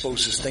files, it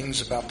exposes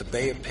things about the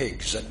Bay of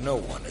Pigs that no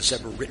one has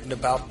ever written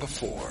about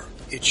before.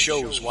 It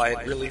shows why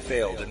it really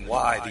failed and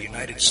why the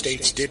United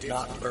States did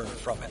not learn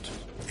from it.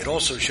 It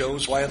also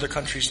shows why other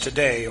countries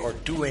today are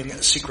doing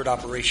secret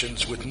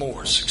operations with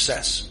more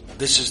success.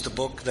 This is the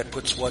book that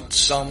puts what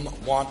some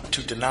want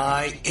to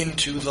deny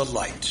into the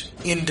light.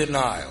 In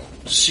Denial,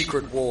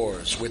 Secret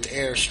Wars with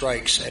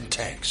Airstrikes and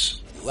Tanks.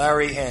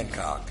 Larry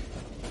Hancock.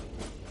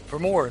 For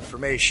more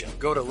information,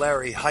 go to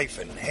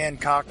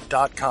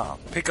larry-hancock.com.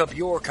 Pick up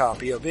your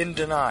copy of In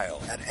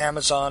Denial at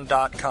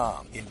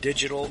amazon.com in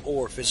digital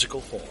or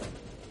physical form.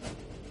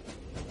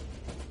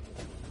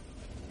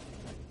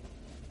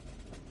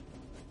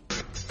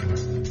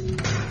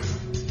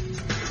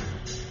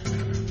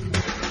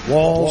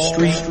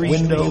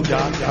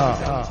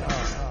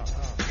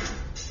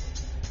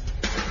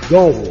 WallStreetWindow.com.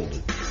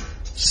 Gold,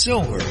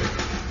 silver,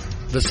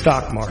 the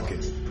stock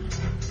market.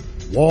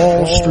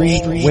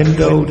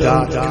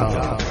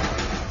 WallStreetWindow.com.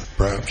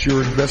 Perhaps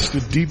you're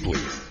invested deeply.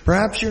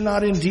 Perhaps you're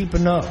not in deep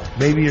enough.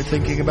 Maybe you're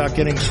thinking about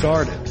getting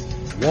started.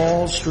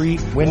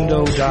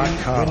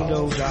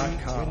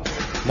 WallStreetWindow.com.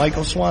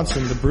 Michael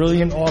Swanson, the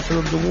brilliant author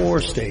of The War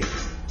State,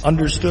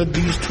 understood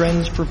these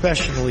trends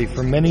professionally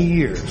for many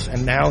years,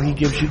 and now he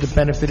gives you the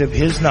benefit of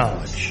his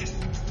knowledge.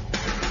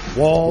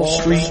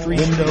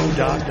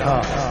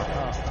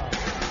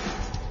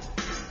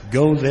 WallStreetWindow.com.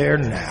 Go there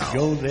now.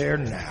 Go there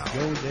now.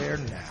 Go there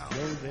now.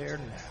 Go there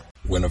now.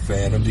 When a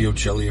fan of the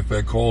Ochelli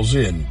Effect calls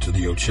in to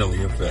the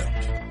Ochelli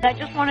Effect. I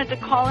just wanted to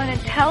call in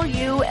and tell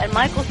you and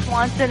Michael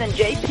Swanson and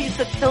JP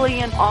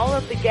Sapillion, all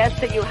of the guests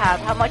that you have,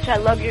 how much I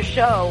love your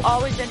show.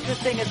 Always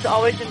interesting. It's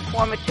always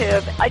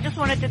informative. I just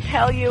wanted to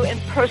tell you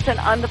in person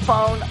on the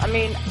phone. I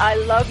mean, I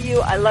love you.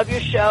 I love your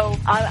show.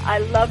 I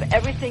love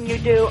everything you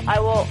do. I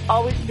will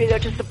always be there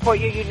to support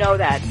you. You know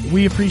that.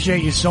 We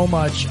appreciate you so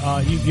much.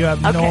 You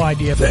have no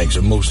idea. Thanks,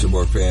 and most of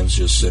our fans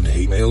just send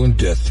hate mail and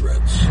death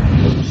threats.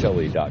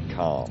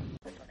 Ochelli.com.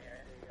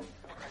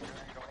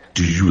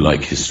 Do you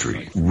like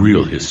history?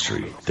 Real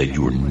history that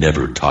you were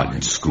never taught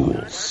in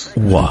schools?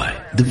 Why?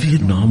 The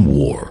Vietnam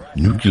War,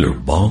 Nuclear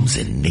Bombs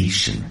and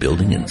Nation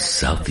Building in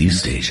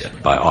Southeast Asia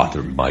by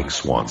author Mike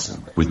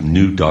Swanson with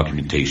new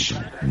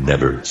documentation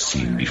never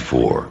seen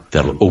before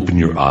that'll open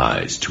your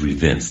eyes to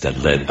events that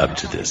led up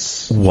to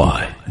this.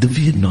 Why? The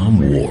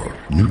Vietnam War,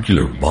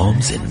 Nuclear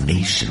Bombs and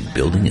Nation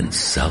Building in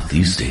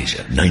Southeast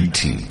Asia,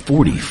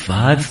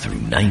 1945 through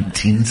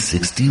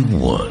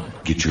 1961.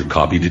 Get your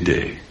copy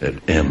today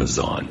at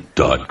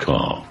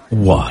Amazon.com.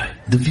 Why?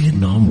 The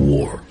Vietnam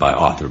War by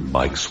author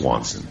Mike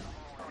Swanson.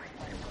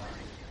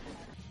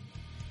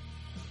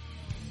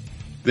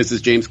 This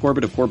is James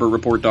Corbett of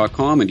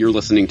CorbettReport.com, and you're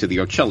listening to The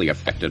Ochelli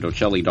Effect at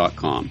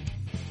Ochelli.com.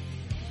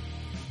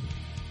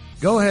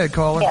 Go ahead,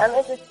 caller. I'm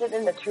interested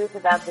in the truth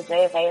about the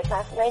JFK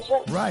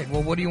assassination. Right.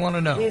 Well, what do you want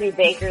to know? Judy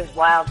Baker's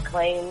wild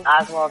claim,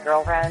 Oswald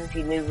girlfriend,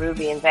 she knew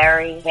Ruby and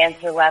Barry,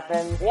 cancer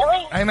weapons.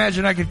 Really? I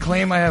imagine I could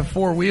claim I have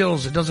 4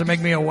 wheels. It doesn't make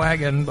me a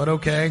wagon, but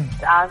okay.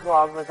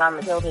 Oswald was on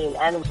the kill team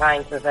and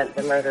trying to prevent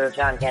the murder of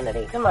John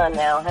Kennedy. Come on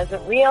now. Has a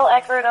real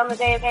expert on the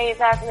JFK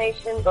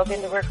assassination looked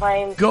into her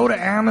claims? Go to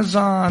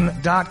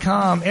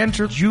Amazon.com,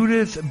 enter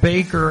Judith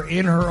Baker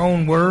in her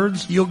own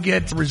words. You'll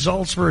get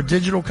results for a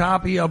digital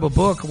copy of a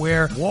book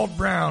where Walt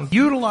Brown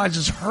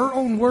utilizes her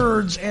own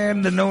words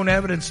and the known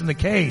evidence in the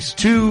case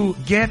to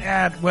get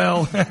at,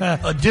 well,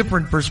 a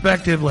different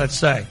perspective, let's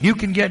say. You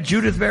can get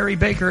Judith Barry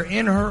Baker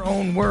in her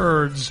own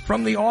words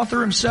from the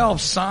author himself,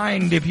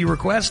 signed if you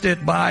request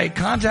it by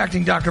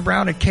contacting Dr.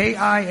 Brown at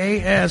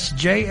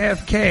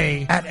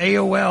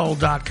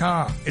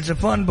KIASJFK@AOL.com. It's a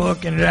fun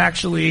book and it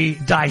actually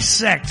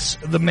dissects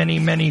the many,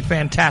 many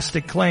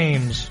fantastic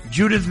claims.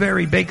 Judith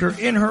Barry Baker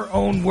in her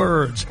own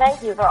words.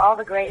 Thank you for all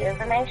the great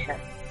information.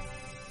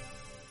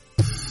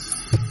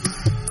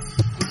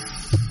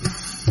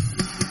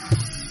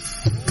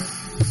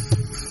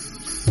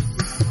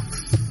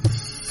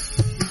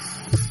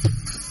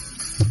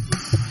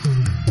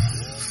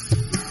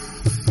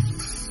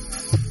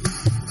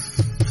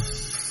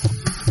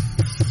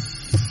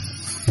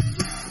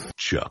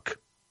 Chuck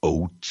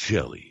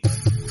Ochelli.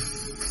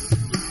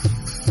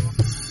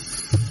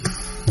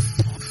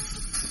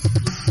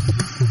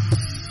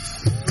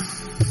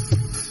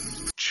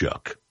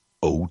 Chuck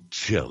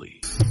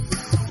Ochelli.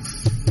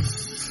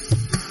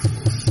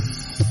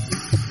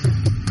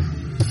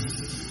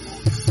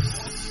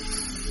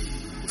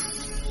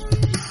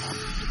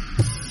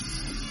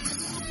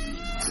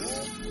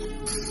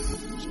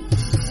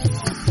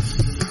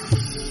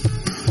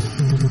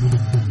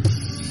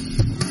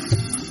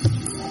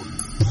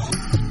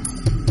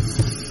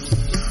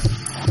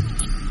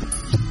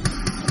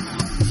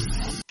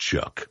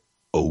 Chuck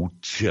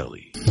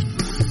Ochelli.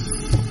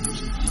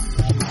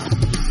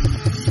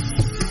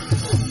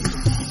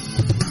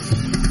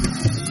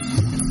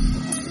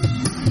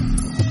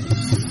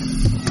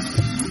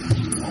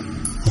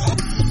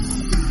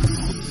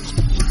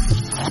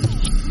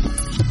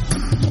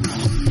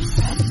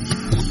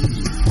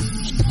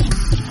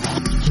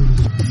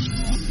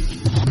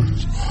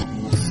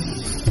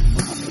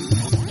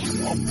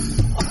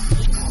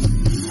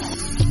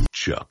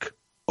 Chuck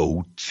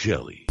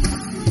Ochelli.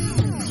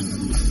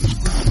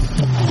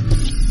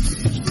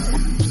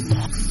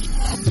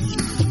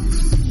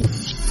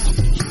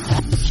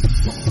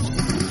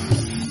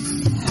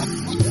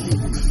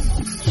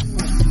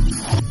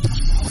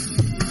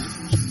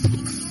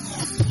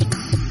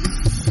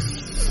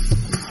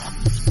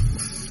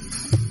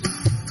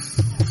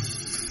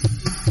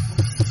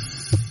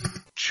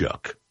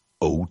 Chuck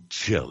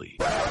Ochelli.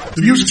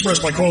 The views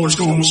expressed by callers,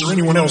 co-hosts, or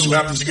anyone else who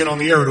happens to get on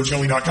the air at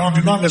Ochelli.com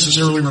do not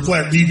necessarily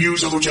reflect the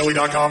views of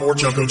Ochelli.com or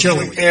Chuck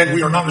Ochelli, and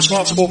we are not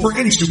responsible for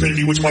any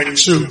stupidity which might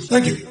ensue.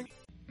 Thank you.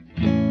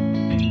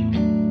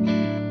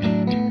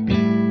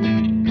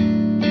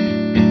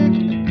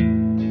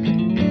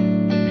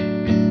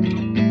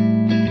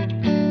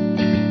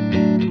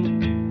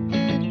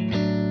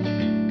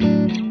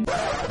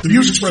 The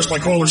views expressed by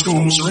callers,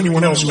 co-hosts, or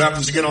anyone else who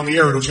happens to get on the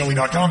air at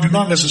Ochelli.com do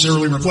not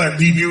necessarily reflect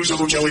the views of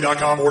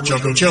Ochelli.com or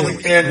Chuck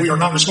Ochelli, and we are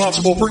not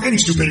responsible for any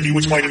stupidity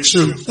which might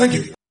ensue. Thank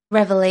you.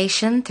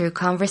 Revelation through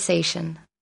conversation.